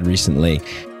that I've had recently.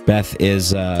 Beth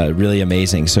is really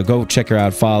amazing. So go check her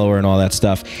out, follow her and all that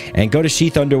stuff. And go to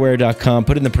sheathunderwear.com,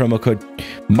 put in the promo code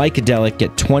Mycadelic,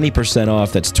 get 20%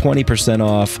 off. That's 20%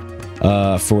 off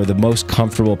for the most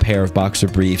comfortable pair of boxer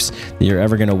briefs that you're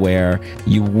ever going to wear.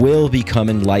 You will become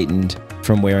enlightened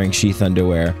from wearing sheath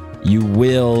underwear. You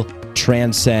will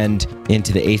transcend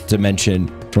into the 8th dimension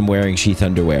from wearing sheath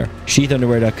underwear.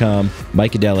 Sheathunderwear.com,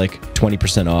 Mycadelic,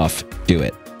 20% off. Do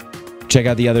it. Check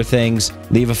out the other things.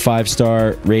 Leave a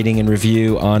 5-star rating and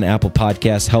review on Apple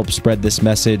Podcasts. Help spread this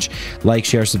message. Like,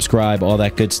 share, subscribe, all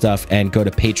that good stuff. And go to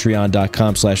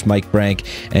patreon.com/MikeBrank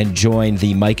and join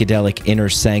the Mycadelic Inner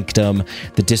Sanctum,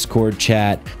 the Discord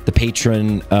chat, the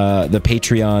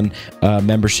Patreon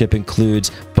membership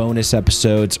includes bonus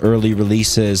episodes, early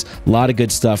releases, a lot of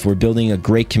good stuff. We're building a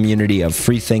great community of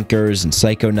free thinkers and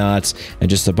psychonauts and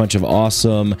just a bunch of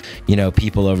awesome,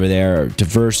 people over there,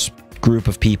 diverse group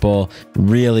of people.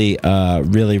 Really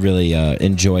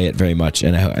enjoy it very much,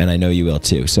 and I know you will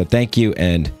too. So thank you,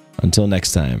 and until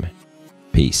next time,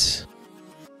 peace.